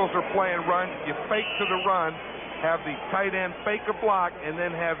 Eagles are playing run. You fake to the run, have the tight end fake a block, and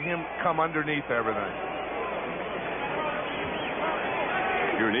then have him come underneath everything.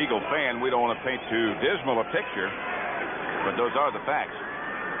 If you're an Eagle fan, we don't want to paint too dismal a picture, but those are the facts.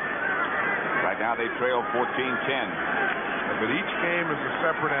 Right now they trail 14-10. But each game is a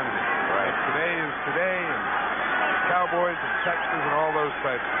separate entity. Right. Today is today, and Cowboys and Texas and all those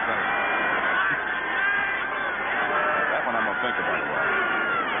types of things. That one I'm going to think about a while.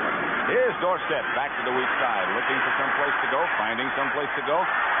 Here's Dorsett back to the weak side, looking for some place to go, finding some place to go.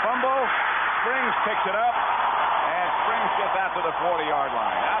 Fumble. Springs picks it up, and Springs gets out to the 40-yard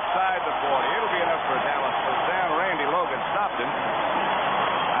line. Outside the 40. It'll be enough for a Dallas first down. Randy Logan stopped him.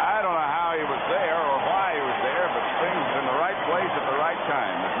 I don't know how he was there or why he was there, but Springs is in the right place at the right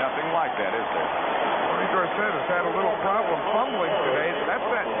time. There's nothing like that, is there? Dorsett has had a little problem fumbling today. That's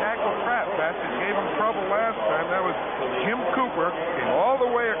that tackle trap pass that gave him trouble last time. That was Jim Cooper came all the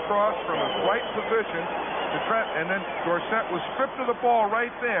way across from his right position to trap, and then Dorsett was stripped of the ball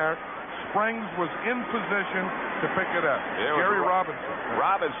right there. Springs was in position to pick it up. Gary Robinson.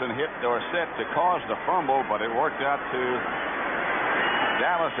 Robinson hit Dorsett to cause the fumble, but it worked out to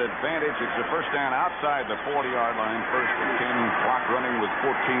Dallas advantage. It's a first down outside the 40-yard line. 1st and 10. Clock running with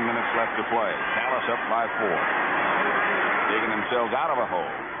 14 minutes left to play. Dallas up by 4. Digging themselves out of a hole.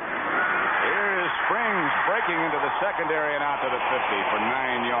 Here's Springs breaking into the secondary and out to the 50 for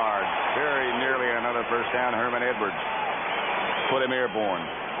 9 yards. Very nearly another first down. Herman Edwards put him airborne.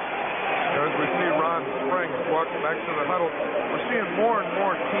 As we see Ron Springs walk back to the huddle, we're seeing more and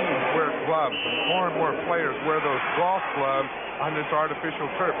more teams wear gloves, and more players wear those golf gloves on this artificial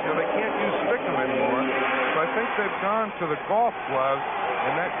turf. You know, they can't use stickum anymore, so I think they've gone to the golf gloves,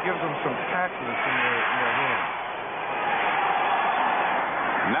 and that gives them some tactness in their hands.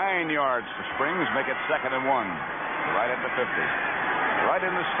 9 yards to Springs, make it 2nd and 1. Right at the 50. Right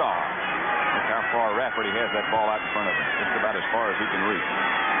in the star. Look how far Rafferty has that ball out in front of him. Just about as far as he can reach.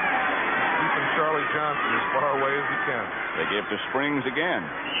 Keeping Charlie Johnson as far away as he can. They give to Springs again.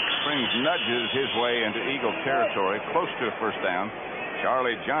 Springs nudges his way into Eagle territory, close to a first down.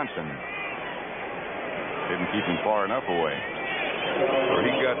 Charlie Johnson didn't keep him far enough away. Or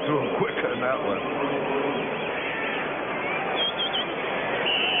he got to him quick on that one.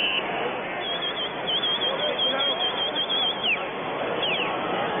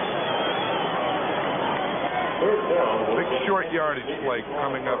 Big short yardage play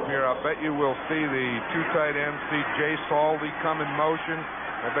coming up here. I bet you we'll see the 2 tight ends, see Jay Saldy come in motion.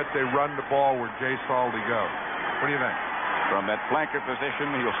 I bet they run the ball where Jay Saldy goes. What do you think? From that flanker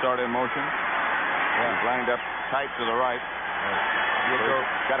position, he'll start in motion. Yeah. He's lined up tight to the right.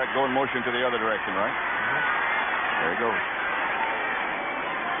 Got to go in motion to the other direction, right? There he goes.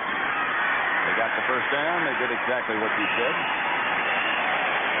 They got the first down. They did exactly what you said.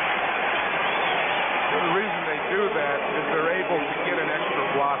 The reason they do that is they're able to get an extra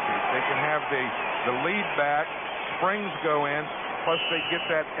blocking. They can have the lead back, Springs go in, plus they get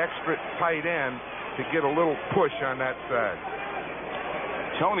that extra tight end to get a little push on that side.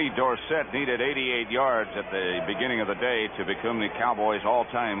 Tony Dorsett needed 88 yards at the beginning of the day to become the Cowboys'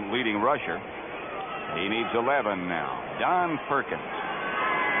 all-time leading rusher. He needs 11 now. Don Perkins,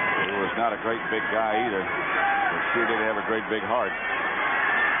 who was not a great big guy either, but sure did have a great big heart, is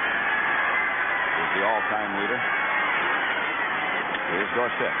the all-time leader. Here's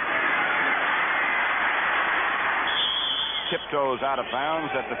Dorsett. Tiptoes out of bounds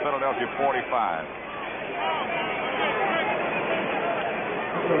at the Philadelphia 45.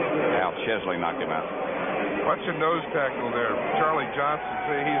 Al Chesley knocked him out. Watch a nose tackle there. Charlie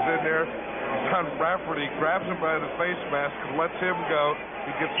Johnson, he's in there. John Rafferty grabs him by the face mask and lets him go.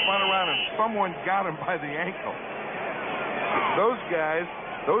 He gets spun around and someone got him by the ankle. Those guys,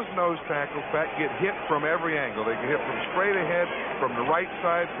 those nose tackles back get hit from every angle. They get hit from straight ahead, from the right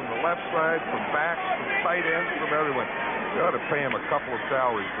side, from the left side, from backs, from tight ends, from everyone. You ought to pay him a couple of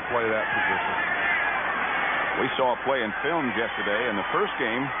salaries to play that position. We saw a play in film yesterday in the first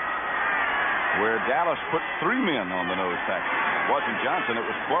game where Dallas put 3 men on the nose tackle. It wasn't Johnson, it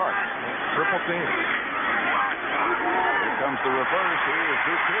was Clark. Triple team. Here comes the reverse. Here is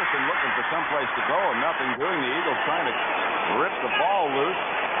Drew Pearson looking for someplace to go and nothing doing. The Eagles trying to rip the ball loose.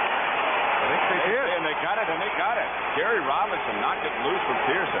 I think they did. And they got it, and they got it. Gary Robinson knocked it loose for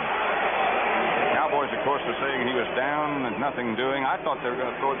Pearson. The Cowboys, of course, were saying he was down and nothing doing. I thought they were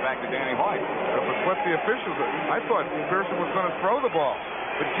going to throw it back to Danny White. That was what the officials did. I thought Pearson was going to throw the ball.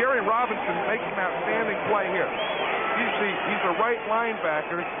 But Gary Robinson makes an outstanding play here. He's a right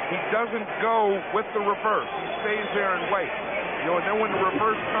linebacker. He doesn't go with the reverse. He stays there and waits. And then when the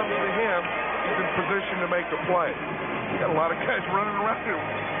reverse comes to him, he's in position to make a play. You got a lot of guys running around here.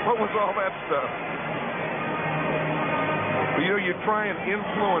 What was all that stuff? You try and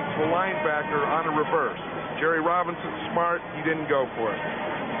influence the linebacker on a reverse. Jerry Robinson's smart. He didn't go for it.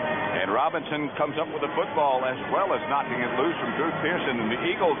 And Robinson comes up with the football as well as knocking it loose from Drew Pearson, and the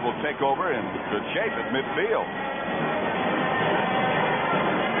Eagles will take over in good shape at midfield.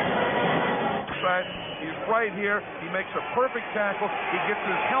 He's right here. He makes a perfect tackle. He gets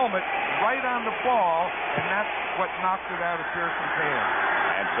his helmet right on the ball, and that's what knocked it out of Pearson's hand.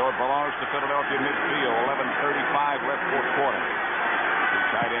 And so it belongs to Philadelphia midfield. 11:35 left, fourth quarter. The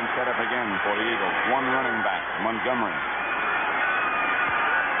tight end set up again for the Eagles. One running back, Montgomery.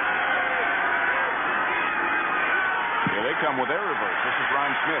 Here they come with their reverse. This is Ron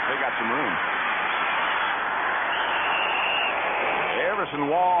Smith. They got some room. Everson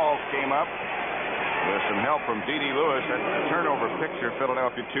Wall came up with some help from D.D. Lewis. That's the turnover picture.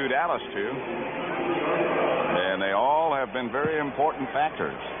 Philadelphia 2, Dallas 2. And they all have been very important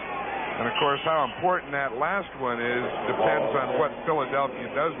factors. And, of course, how important that last one is depends on what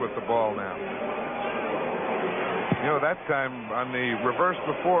Philadelphia does with the ball now. That time on the reverse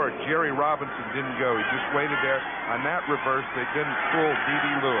before, Jerry Robinson didn't go. He just waited there. On that reverse, they didn't fool D.D.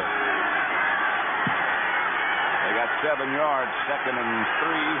 Lewis. They got 7 yards, 2nd and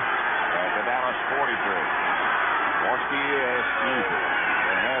 3 at the Dallas 43. Jaworski as usual.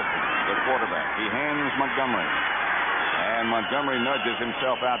 Has the quarterback. He hands Montgomery. And Montgomery nudges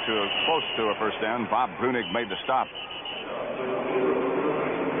himself out to close to a first down. Bob Brunig made the stop.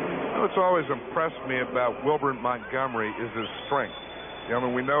 What's always impressed me about Wilbert Montgomery is his strength.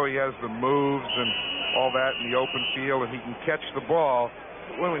 We know he has the moves and all that in the open field, and he can catch the ball.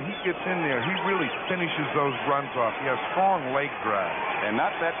 But when he gets in there, he really finishes those runs off. He has strong leg drive. And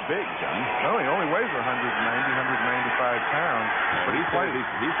not that big, John. No, he only weighs 190, 195 pounds. But he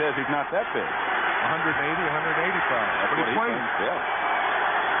says he's not that big. 180, 185. That's what he plays.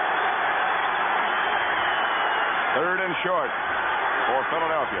 Yeah. 3rd and short for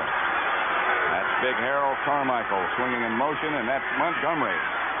Philadelphia. That's big Harold Carmichael swinging in motion, and that's Montgomery.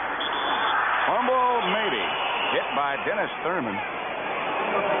 Fumble, maybe. Hit by Dennis Thurman.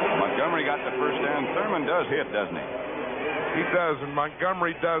 Montgomery got the first down. Thurman does hit, doesn't he? He does, and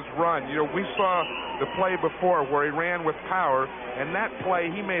Montgomery does run. We saw the play before where he ran with power, and that play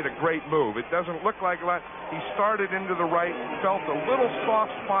he made a great move. It doesn't look like a lot. He started into the right, felt a little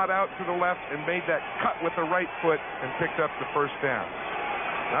soft spot out to the left, and made that cut with the right foot and picked up the first down.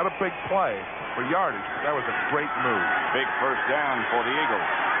 Not a big play for yardage, but that was a great move. Big first down for the Eagles.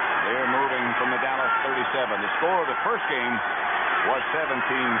 They're moving from the Dallas 37. The score of the first game was 17-14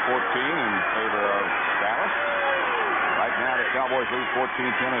 in favor of Dallas. Right now the Cowboys lead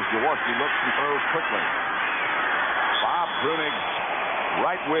 14-10 as Jaworski looks and throws quickly. Bob Brunig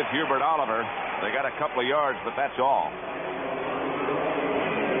right with Hubert Oliver. They got a couple of yards, but that's all.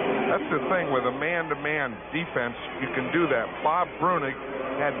 That's the thing with a man-to-man defense. You can do that. Bob Brunig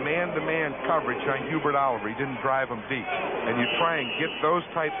had man-to-man coverage on Hubert Oliver. He didn't drive him deep. And you try and get those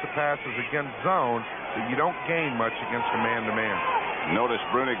types of passes against zone, but you don't gain much against a man-to-man. Notice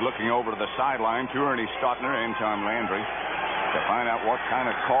Brunig looking over to the sideline to Ernie Stautner and Tom Landry to find out what kind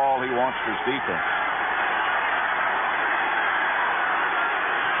of call he wants for his defense.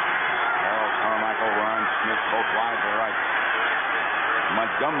 Well, Carmichael, Ron Smith, both wide to the right.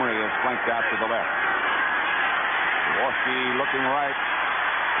 Montgomery is flanked out to the left. Jaworski looking right,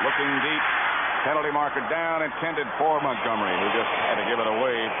 looking deep. Penalty marker down, intended for Montgomery, who just had to give it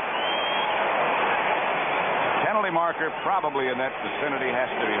away. Penalty marker probably in that vicinity, has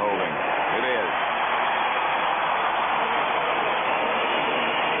to be holding. It is.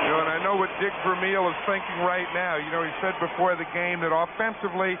 You know, and I know what Dick Vermeil is thinking right now. You know, he said before the game that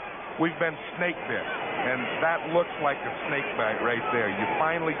offensively we've been snake bit, and that looks like a snake bite right there. You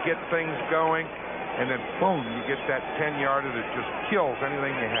finally get things going, and then boom, you get that 10-yarder that just kills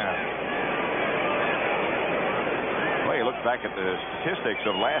anything you have. Well, you look back at the statistics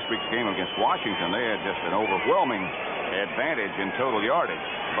of last week's game against Washington. They had just an overwhelming advantage in total yardage,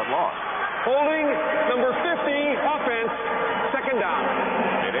 but lost. Holding number 50, offense, second down.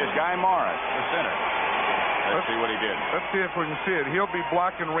 It is Guy Morris, the center. Let's see what he did. Let's see if we can see it. He'll be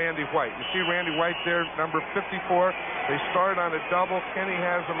blocking Randy White. You see Randy White there, number 54. They start on a double. Kenny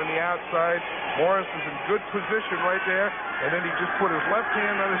has him on the outside. Morris is in good position right there, and then he just put his left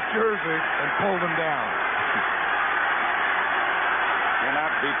hand on his jersey and pulled him down.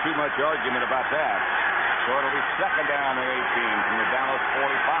 Cannot be too much argument about that. So it'll be second down and 18 from the Dallas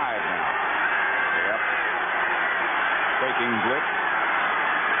 45 now. Yep. Faking blitz.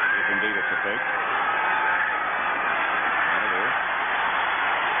 If indeed it's a fake. There it is.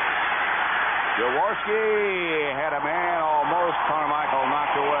 Jaworski had a man almost. Carmichael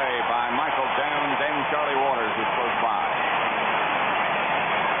knocked away by Michael Downs and Charlie Waters, who's close by.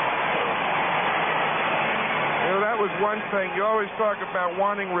 That was one thing. You always talk about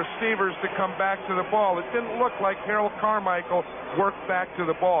wanting receivers to come back to the ball. It didn't look like Harold Carmichael worked back to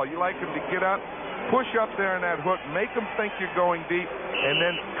the ball. You like him to get up, push up there in that hook, make them think you're going deep, and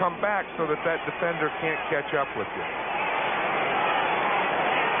then come back so that that defender can't catch up with you.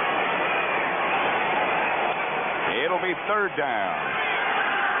 It'll be third down.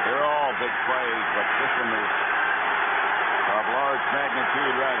 They're all big plays, but this one is of large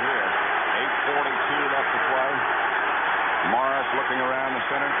magnitude right here. 8:42 left to play. Morris looking around the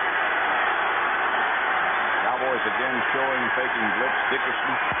center. Cowboys again showing faking blitz.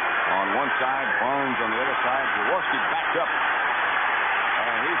 Dickerson on one side, Barnes on the other side. Jaworski backed up,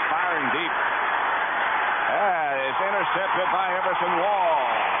 and he's firing deep. That is intercepted by Everson Wall.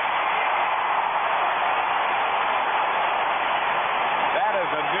 That is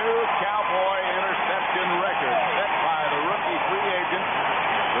a new Cowboy interception record set by the rookie free agent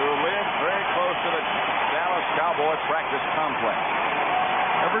who lived very close to the Dallas Cowboys practice complex.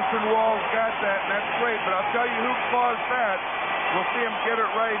 Everson Wall's got that, and that's great, but I'll tell you who caused that. We'll see him get it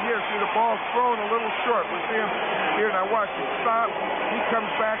right here. See, the ball's thrown a little short. We'll see him here. Now watch it. Stop. He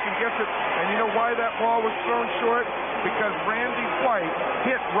comes back and gets it. And you know why that ball was thrown short? Because Randy White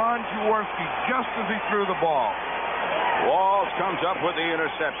hit Ron Jaworski just as he threw the ball. Walls comes up with the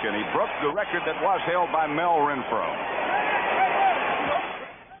interception. He broke the record that was held by Mel Renfro.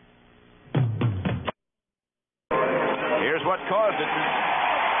 Here's what caused it.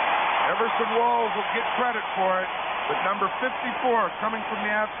 Everson Walls will get credit for it, but number 54 coming from the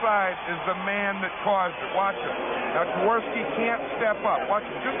outside is the man that caused it. Watch it. Now Jaworski can't step up. Watch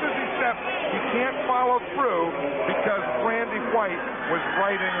it. Just as he steps, he can't follow through because Randy White was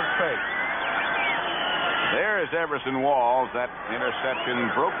right in his face. There is Everson Walls. That interception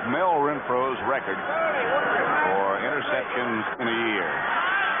broke Mel Renfro's record for interceptions in a year.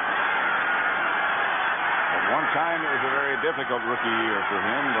 At one time, it was a very difficult rookie year for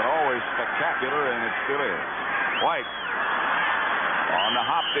him, but always spectacular, and it still is. White on the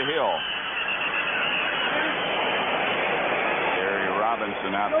hop to Hill. Gary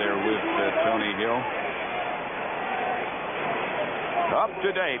Robinson out there with Tony Hill. Up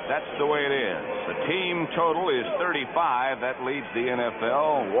to date, that's the way it is. The team total is 35. That leads the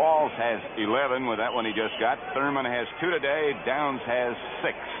NFL. Walls has 11 with that one he just got. Thurman has 2 today. Downs has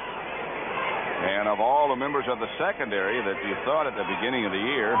 6. And of all the members of the secondary that you thought at the beginning of the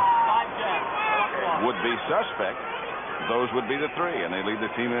year would be suspect, those would be the 3, and they lead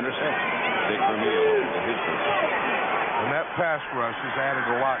the team in interceptions. Dick Vermeil is his position. And that pass rush has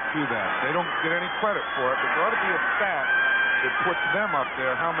added a lot to that. They don't get any credit for it, but there ought to be a stat that puts them up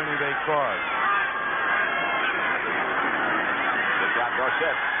there, how many they caused. They've got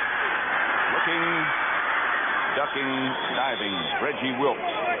Dorsett looking, ducking, diving. Reggie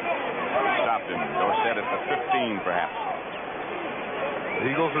Wilkes stopped him. Dorsett at the 15, perhaps. The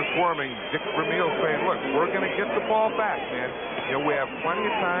Eagles are swarming. Dick Vermeil saying, look, we're going to get the ball back, man. You know, we have plenty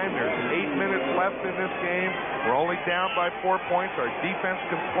of time. There's 8 minutes left in this game. We're only down by 4 points. Our defense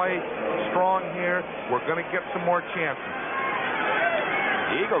can play strong here. We're going to get some more chances.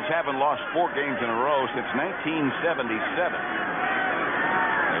 The Eagles haven't lost 4 games in a row since 1977.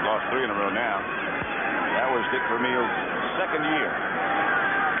 They've lost 3 in a row now. That was Dick Vermeil's second year.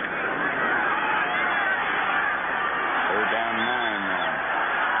 They're down 9 now.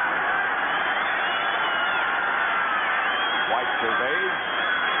 White surveys.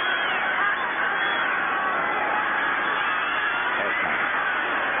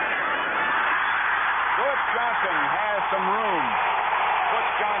 Butch Johnson has some room.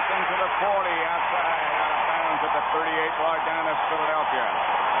 Butch Johnson to the 40 outside, out of bounds at the 38-yard line of Philadelphia.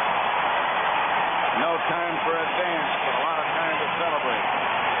 No time for a dance, but a lot of time to celebrate.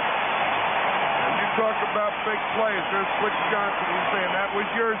 And you talk about big plays. There's Butch Johnson. He's saying that was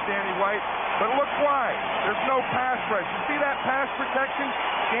yours, Danny White. But look why. There's no pass rush. You see that pass protection?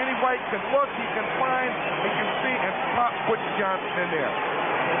 Danny White can look, he can find, he can see, and pop Butch Johnson in there.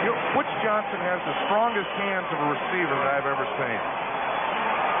 You know, Butch Johnson has the strongest hands of a receiver that I've ever seen.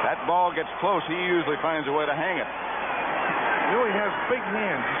 That ball gets close, he usually finds a way to hang it. You know, he has big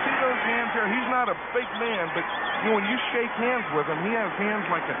hands. You see those hands there? He's not a big man, but you know, when you shake hands with him, he has hands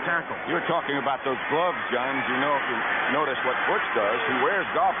like a tackle. You were talking about those gloves, John. You know, if you notice what Butch does, he wears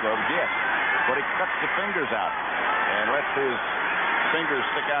golf gloves, yes, but he cuts the fingers out and lets his fingers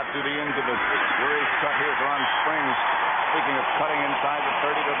stick out through the ends of the where he's cut. Here's Ron Springs. Speaking of cutting inside the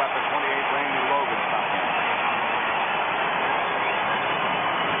 30 to about the 28, Randy Logan stopped him.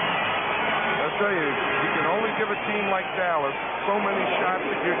 I'll tell you, you can only give a team like Dallas so many shots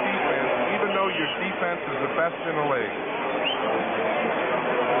at your defense, even though your defense is the best in the league.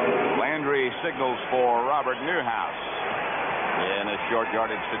 Landry signals for Robert Newhouse in a short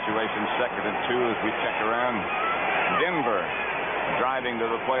yardage situation, 2nd and 2 as we check around. Denver driving to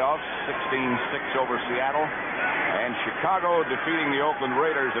the playoffs, 16-6 over Seattle, and Chicago defeating the Oakland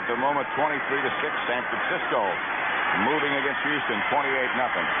Raiders at the moment, 23-6. San Francisco moving against Houston, 28-0.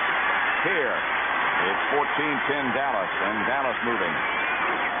 Here, it's 14-10 Dallas, and Dallas moving.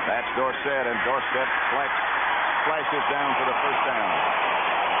 That's Dorsett, and Dorsett flashes down for the first down.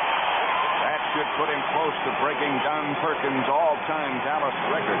 That should put him close to breaking Don Perkins' all-time Dallas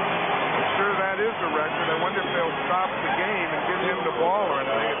record. I'm sure that is a record. I wonder if they'll stop the game and give him the ball or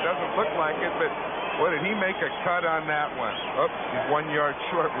anything. It doesn't look like it, but what did he make a cut on that one? Oops, he's 1 yard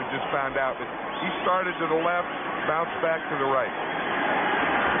short. We just found out. But he started to the left, bounced back to the right.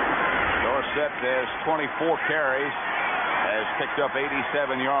 Dorsett has 24 carries, has picked up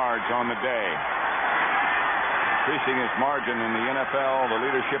 87 yards on the day. Increasing his margin in the NFL, the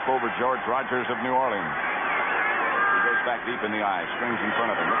leadership over George Rogers of New Orleans. He goes back deep in the eye. Springs in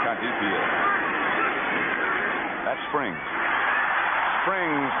front of him. Look how deep he is. That's Springs.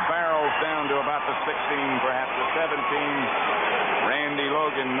 Springs barrels down to about the 16, perhaps the 17. Randy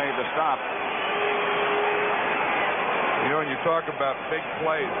Logan made the stop. You know, when you talk about big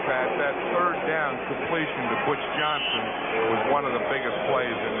plays, Pat, that 3rd down completion to Butch Johnson was one of the biggest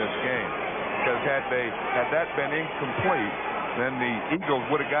plays in this game. Because had that been incomplete, then the Eagles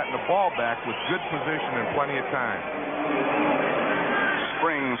would have gotten the ball back with good position and plenty of time.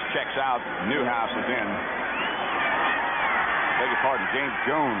 Springs checks out. Newhouse is in. Beg your pardon, James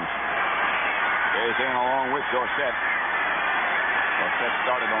Jones is in along with Dorsett. Dorsett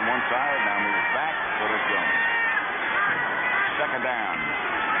started on one side, now moves back. So does Jones. 2nd down.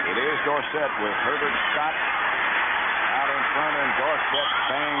 It is Dorsett with Herbert Scott out in front, and Dorsett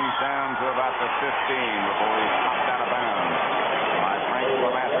bangs down to about the 15 before he's popped out of bounds by Frank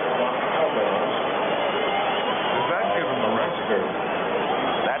Lamaster. Does that give him a record?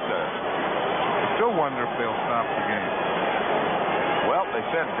 That does. I still wonder if they'll stop the game. Well, they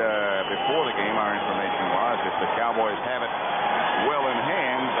said before the game, our information was if the Cowboys have it well in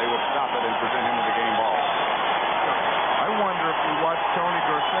hand, they would stop it and present him with the game ball. I wonder if we watch Tony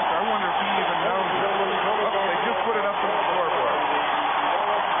Dorsett, I wonder if he even knows it. Oh, they just put it up on the scoreboard.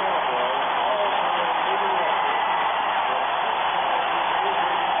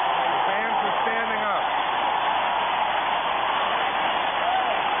 The fans are standing up.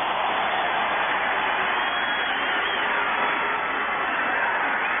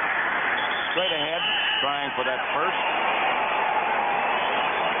 Straight ahead, trying for that first.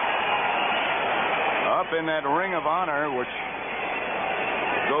 Up in that ring of honor, which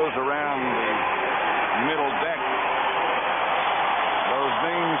goes around the middle deck. Those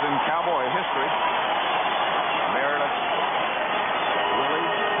names in Cowboy history. Meredith, Willie,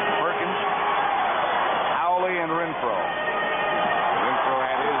 Perkins, Howley, and Renfro. Renfro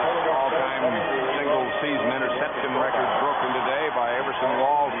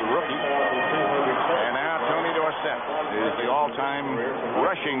all-time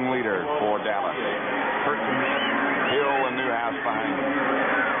rushing leader for Dallas. Curtin, Hill, and Newhouse behind him.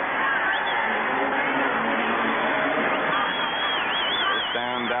 First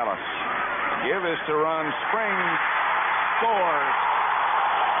down, Dallas. Give is to run. Springs scores.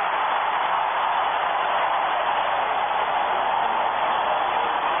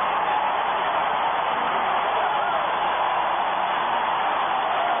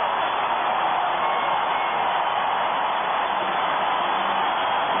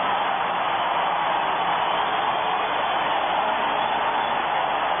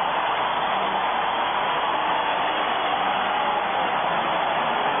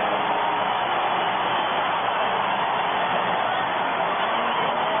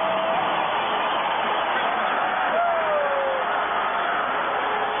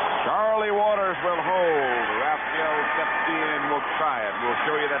 We'll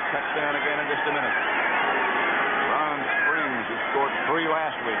show you that touchdown again in just a minute. Ron Springs, who scored 3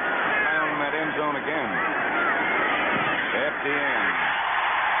 last week, found that end zone again. FDN.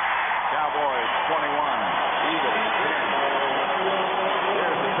 Cowboys 21. Eagles 10.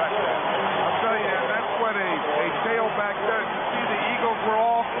 Here's the touchdown. I'll tell you, that's what a tailback does. You see, the Eagles were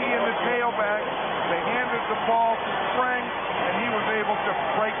all key in the tailback. They handed the ball to Springs, and he was able to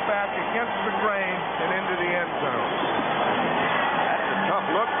break back against the grain and into the end zone. Tough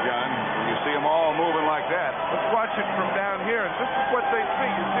look, John, when you see them all moving like that. Let's watch it from down here, and this is what they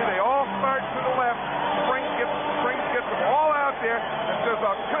see. You see, they all start to the left. Springs gets them all out there, and says,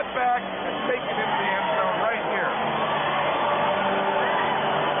 I'll cut back and take it into the end zone right here.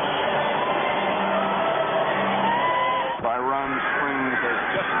 By Ron Springs has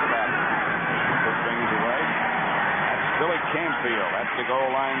just about put things away. That's Billy Campfield. That's the goal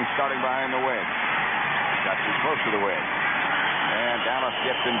line starting behind the wedge. Got too close to the wedge. And Dallas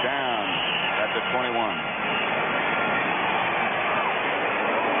gets him down at the 21.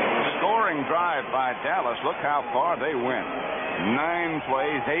 The scoring drive by Dallas, look how far they went. 9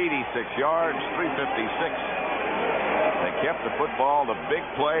 plays, 86 yards, 356. They kept the football. The big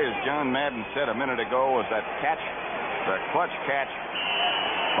play, as John Madden said a minute ago, was that catch, the clutch catch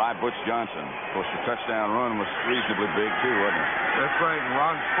by Butch Johnson. Of course, the touchdown run was reasonably big, too, wasn't it? That's right, and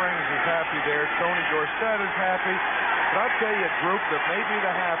Ron Springs is happy there. Tony Dorsett is happy. But I'll tell you, a group that may be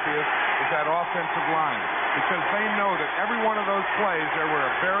the happiest is that offensive line, because they know that every one of those plays, they were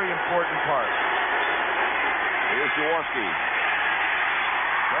a very important part. Here's Jaworski.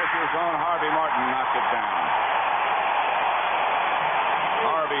 Pressure's on Harvey Martin, knocked it down.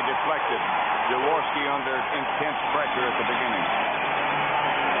 Harvey deflected. Jaworski under intense pressure at the beginning.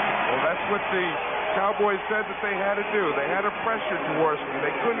 Well, that's what the Cowboys said that they had to do. They had to pressure Jaworski.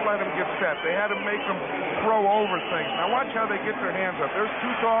 They couldn't let him get set. They had to make him throw over things. Now watch how they get their hands up. There's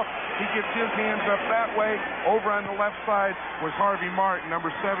Tutall. He gets his hands up that way. Over on the left side was Harvey Martin,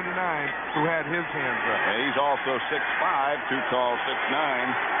 number 79, who had his hands up. Yeah, he's also 6'5", Tutall 6'9".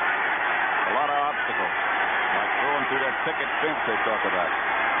 A lot of obstacles, like throwing through that picket fence they talk about.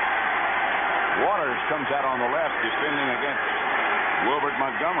 Waters comes out on the left, defending against Wilbert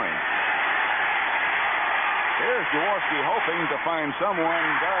Montgomery. Here's Jaworski hoping to find someone,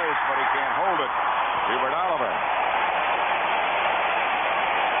 does, but he can't hold it. Hubert Oliver.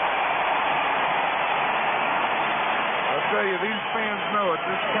 I'll tell you, these fans know it.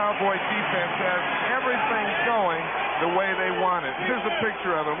 This Cowboy defense has everything going the way they want it. Here's a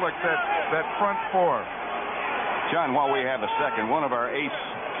picture of them. Look, that front four. John, while we have a second, one of our ace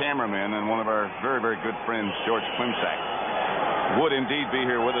cameramen and one of our very, very good friends, George Klimczak, would indeed be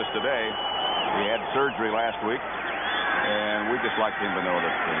here with us today. He had surgery last week, and we just like him to know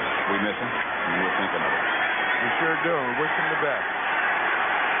that we miss him, and we're thinking of it. We sure do. We wish him the best.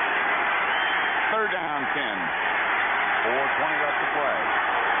 3rd down, 10. 4:20 left to play.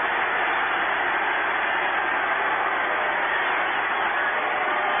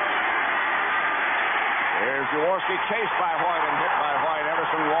 There's Jaworski, chased by White and hit by White.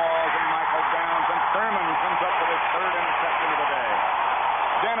 Everson Walls and Michael Downs, and Thurman comes up with his 3rd interception of the day.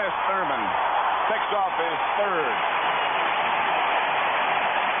 Dennis Thurman picks off his 3rd.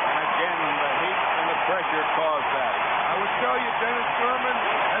 And again, the heat and the pressure caused that. I would tell you, Dennis Thurman,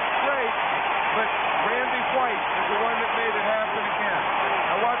 that's great, but Randy White is the one that made it happen again.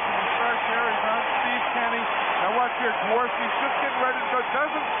 Now watch him. He starts there. He's on Steve Kenny. Now watch here. Jaworski's just getting ready to go.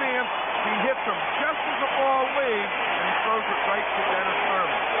 Doesn't see him. He hits him just as the ball leaves, and he throws it right to Dennis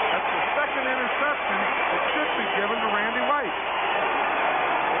Thurman. That's the 2nd interception that should be given to Randy White.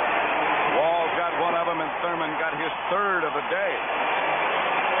 Walls got one of them, and Thurman got his 3rd of the day.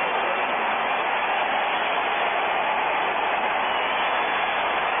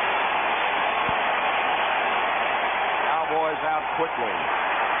 Cowboys out quickly.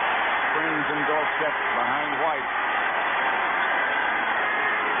 Springs and Dorsett behind White.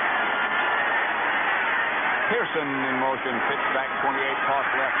 Pearson in motion, pitch back 28, toss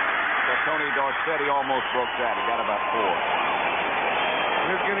left. So Tony Dorsett, he almost broke that. He got about 4.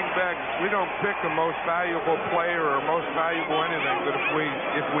 We're getting back. We don't pick a most valuable player or most valuable anything, but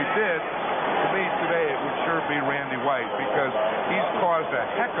if we did, to me today it would sure be Randy White, because he's caused a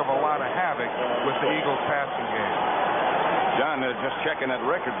heck of a lot of havoc with the Eagles passing game. John, just checking that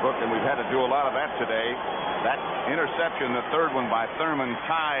record book, and we've had to do a lot of that today. That interception, the third one by Thurman,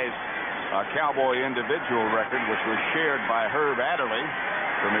 ties a Cowboy individual record, which was shared by Herb Adderley,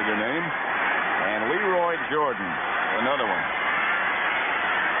 familiar name, and Leroy Jordan, another one.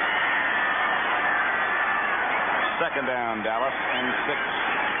 Second down, Dallas, and 6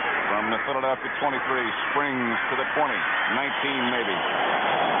 from the Philadelphia 23. Springs to the 20, 19 maybe.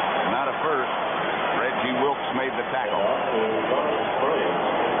 Not a first. Reggie Wilkes made the tackle.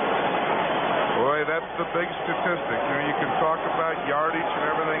 Boy, that's the big statistic. You know, you can talk about yardage and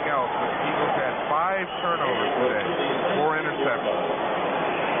everything else, but the Eagles had 5 turnovers today, 4 interceptions.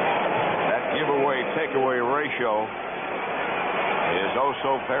 That giveaway takeaway ratio is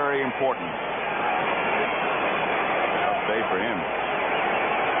also very important. Tough day for him.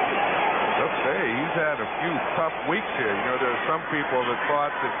 Let's say he's had a few tough weeks here. You know, there are some people that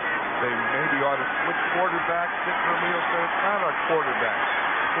thought that they maybe ought to switch quarterbacks. Dick Vermeil said it's not our quarterback.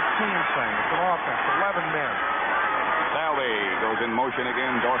 It's a team thing. It's an offense. 11 men. Salve goes in motion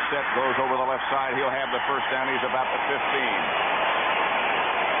again. Dorsett goes over the left side. He'll have the first down. He's about the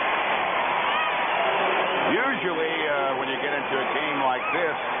 15. Usually when you get into a game like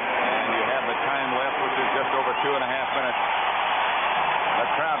this and you have the time left, which is just over 2.5 minutes, the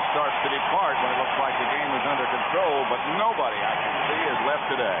crowd starts to depart when it looks like the game is under control, but nobody I can see is left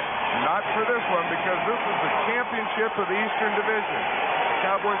today. Not for this one, because this is the championship of the Eastern Division. The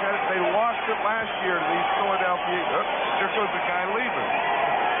Cowboys had it. They lost it last year to these Philadelphia. There goes the guy leaving.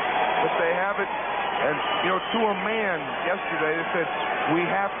 But they have it. And, you know, to a man yesterday, they said, we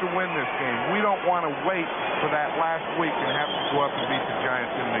have to win this game. We don't want to wait for that last week and have to go up and beat the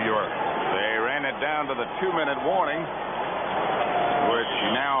Giants in New York. They ran it down to the 2-minute warning, which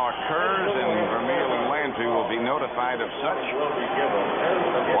now occurs, and Vermeil and Landry will be notified of such.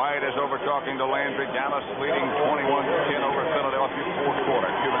 White is over talking to Landry. Dallas leading 21-10 over Philadelphia, 4th quarter,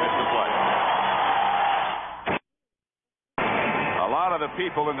 2 minutes to play. A lot of the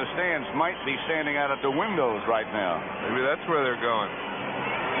people in the stands might be standing out at the windows right now. Maybe that's where they're going.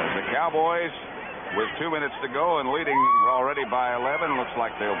 As the Cowboys, with 2 minutes to go and leading already by 11, looks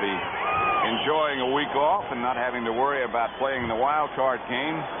like they'll be enjoying a week off and not having to worry about playing the wild card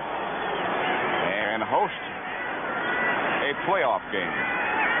game and host a playoff game.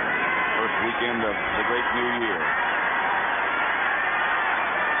 First weekend of the great new year.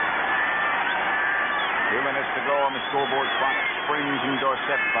 2 minutes to go on the scoreboard clock. Springs and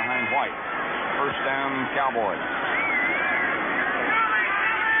Dorsett behind White. First down, Cowboys.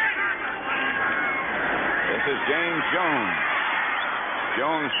 This is James Jones.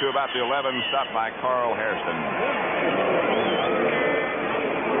 Jones to about the 11, stopped by Carl Hairston.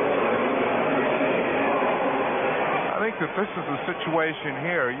 I think that this is a situation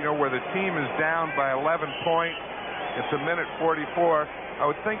here, you know, where the team is down by 11 points. It's a minute 44. I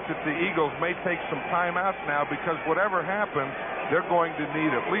would think that the Eagles may take some timeouts now, because whatever happens, they're going to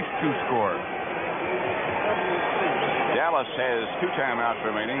need at least 2 scores. Dallas has 2 timeouts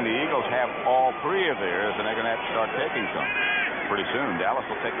remaining. The Eagles have all 3 of theirs, and they're going to have to start taking some pretty soon. Dallas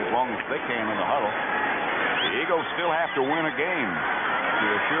will take as long as they can in the huddle. The Eagles still have to win a game to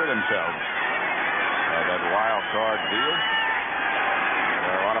assure themselves of that wild card deal.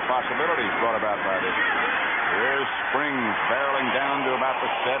 There are a lot of possibilities brought about by this. Here's Springs barreling down to about the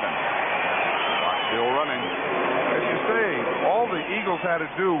 7. Clock still running. As you say, all the Eagles had to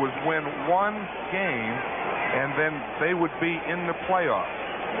do was win 1 game, and then they would be in the playoffs.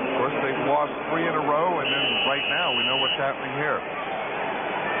 Of course, they've lost 3 in a row, and then right now we know what's happening here.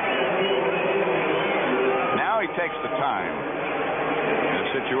 Now he takes the time. In a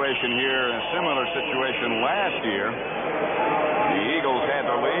situation here, a similar situation last year, the Eagles had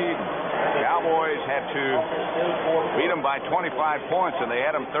the lead. Cowboys had to beat them by 25 points, and they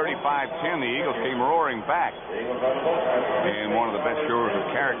had them 35-10. The Eagles came roaring back in one of the best shows of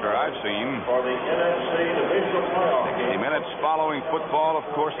character I've seen. 60 minutes following football, of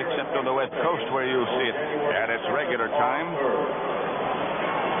course, except on the West Coast, where you'll see it at its regular time.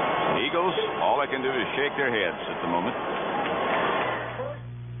 The Eagles, all they can do is shake their heads at the moment.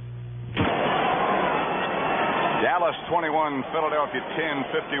 Dallas 21, Philadelphia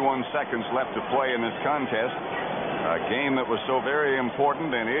 10, 51 seconds left to play in this contest. A game that was so very important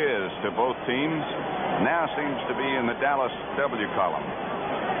and is to both teams now seems to be in the Dallas W column.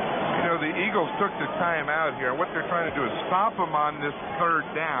 You know, the Eagles took the time out here. What they're trying to do is stop them on this third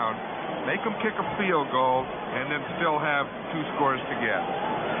down, make them kick a field goal, and then still have 2 scores to get.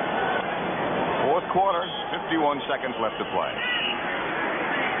 Fourth quarter, 51 seconds left to play.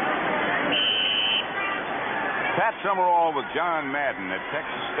 Pat Summerall with John Madden at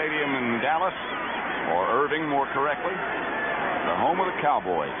Texas Stadium in Dallas, or Irving more correctly, the home of the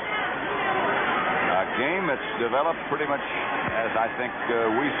Cowboys. A game that's developed pretty much as I think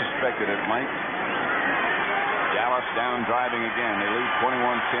we suspected it might. Dallas down driving again. They lead 21-10,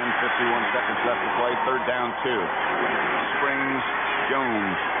 51 seconds left to play. Third down 2. Springs,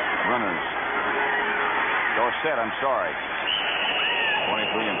 Jones, runners. Dorsett, I'm sorry.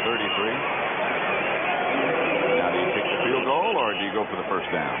 23-33. Now, do you kick the field goal or do you go for the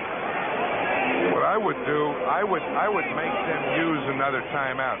first down? What I would do, I would make them use another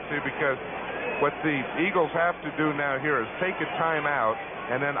timeout, see, because what the Eagles have to do now here is take a timeout,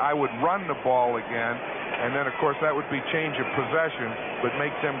 and then I would run the ball again, and then, of course, that would be change of possession, but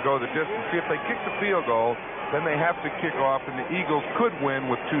make them go the distance. See, if they kick the field goal, then they have to kick off, and the Eagles could win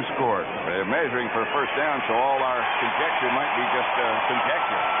with 2 scores. They're measuring for a first down, so all our conjecture might be just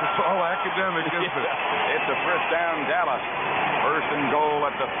conjecture. It's all academic, isn't it? It's a first down, Dallas. First and goal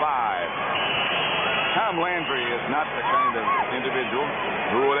at the 5. Tom Landry is not the kind of individual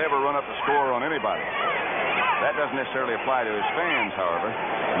who would ever run up the score on anybody. That doesn't necessarily apply to his fans, however,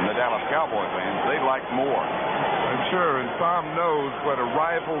 and the Dallas Cowboy fans. They'd like more. I'm sure, and Tom knows what a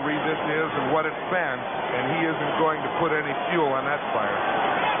rivalry this is and what it's been, and he isn't going to put any fuel on that fire.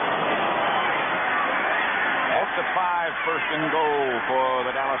 At the 5, first and goal for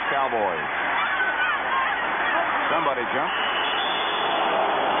the Dallas Cowboys. Somebody jumped.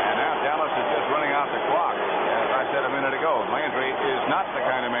 And now Dallas is just running out the clock. As I said a minute ago, Landry is not the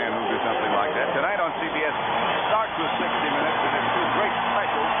kind of man who do something like that. Tonight on CBS, starts with 60 minutes, and it's 2 great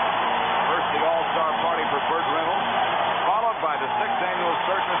specials. First, the All-Star Party for Burt Reynolds, followed by the 6th Annual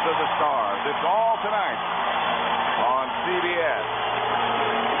Circus of the Stars. It's all tonight on CBS.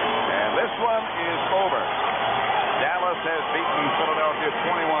 And this one is over. Dallas has beaten Philadelphia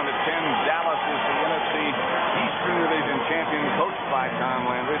 21-10. Dallas is the NFC Eastern Division champion, coached by Tom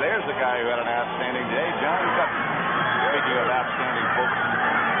Landry. There's the guy who had an outstanding day, John Cutton. Speaking of outstanding folks.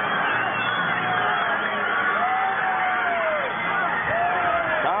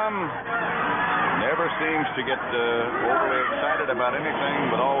 Tom never seems to get overly excited about anything,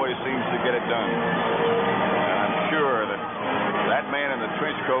 but always seems to get it done. And I'm sure that man in the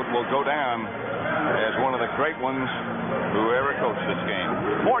trench coat will go down as one of the great ones who ever coached this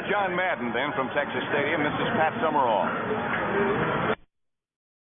game. More John Madden then from Texas Stadium. This is Pat Summerall.